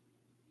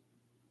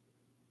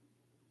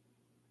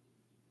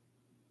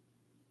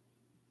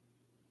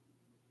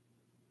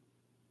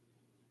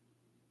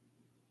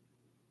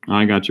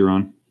 I got you,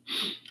 Ron.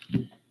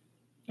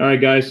 All right,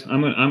 guys. I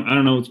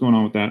don't know what's going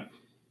on with that.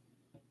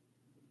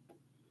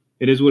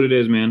 It is what it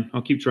is, man.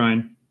 I'll keep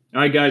trying.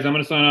 All right, guys. I'm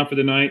going to sign off for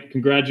the night.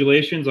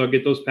 Congratulations. I'll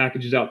get those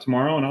packages out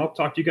tomorrow, and I'll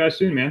talk to you guys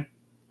soon, man.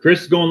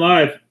 Chris is going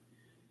live.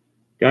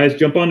 Guys,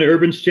 jump on to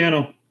Urban's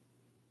channel.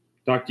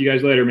 Talk to you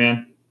guys later,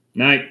 man.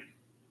 Night.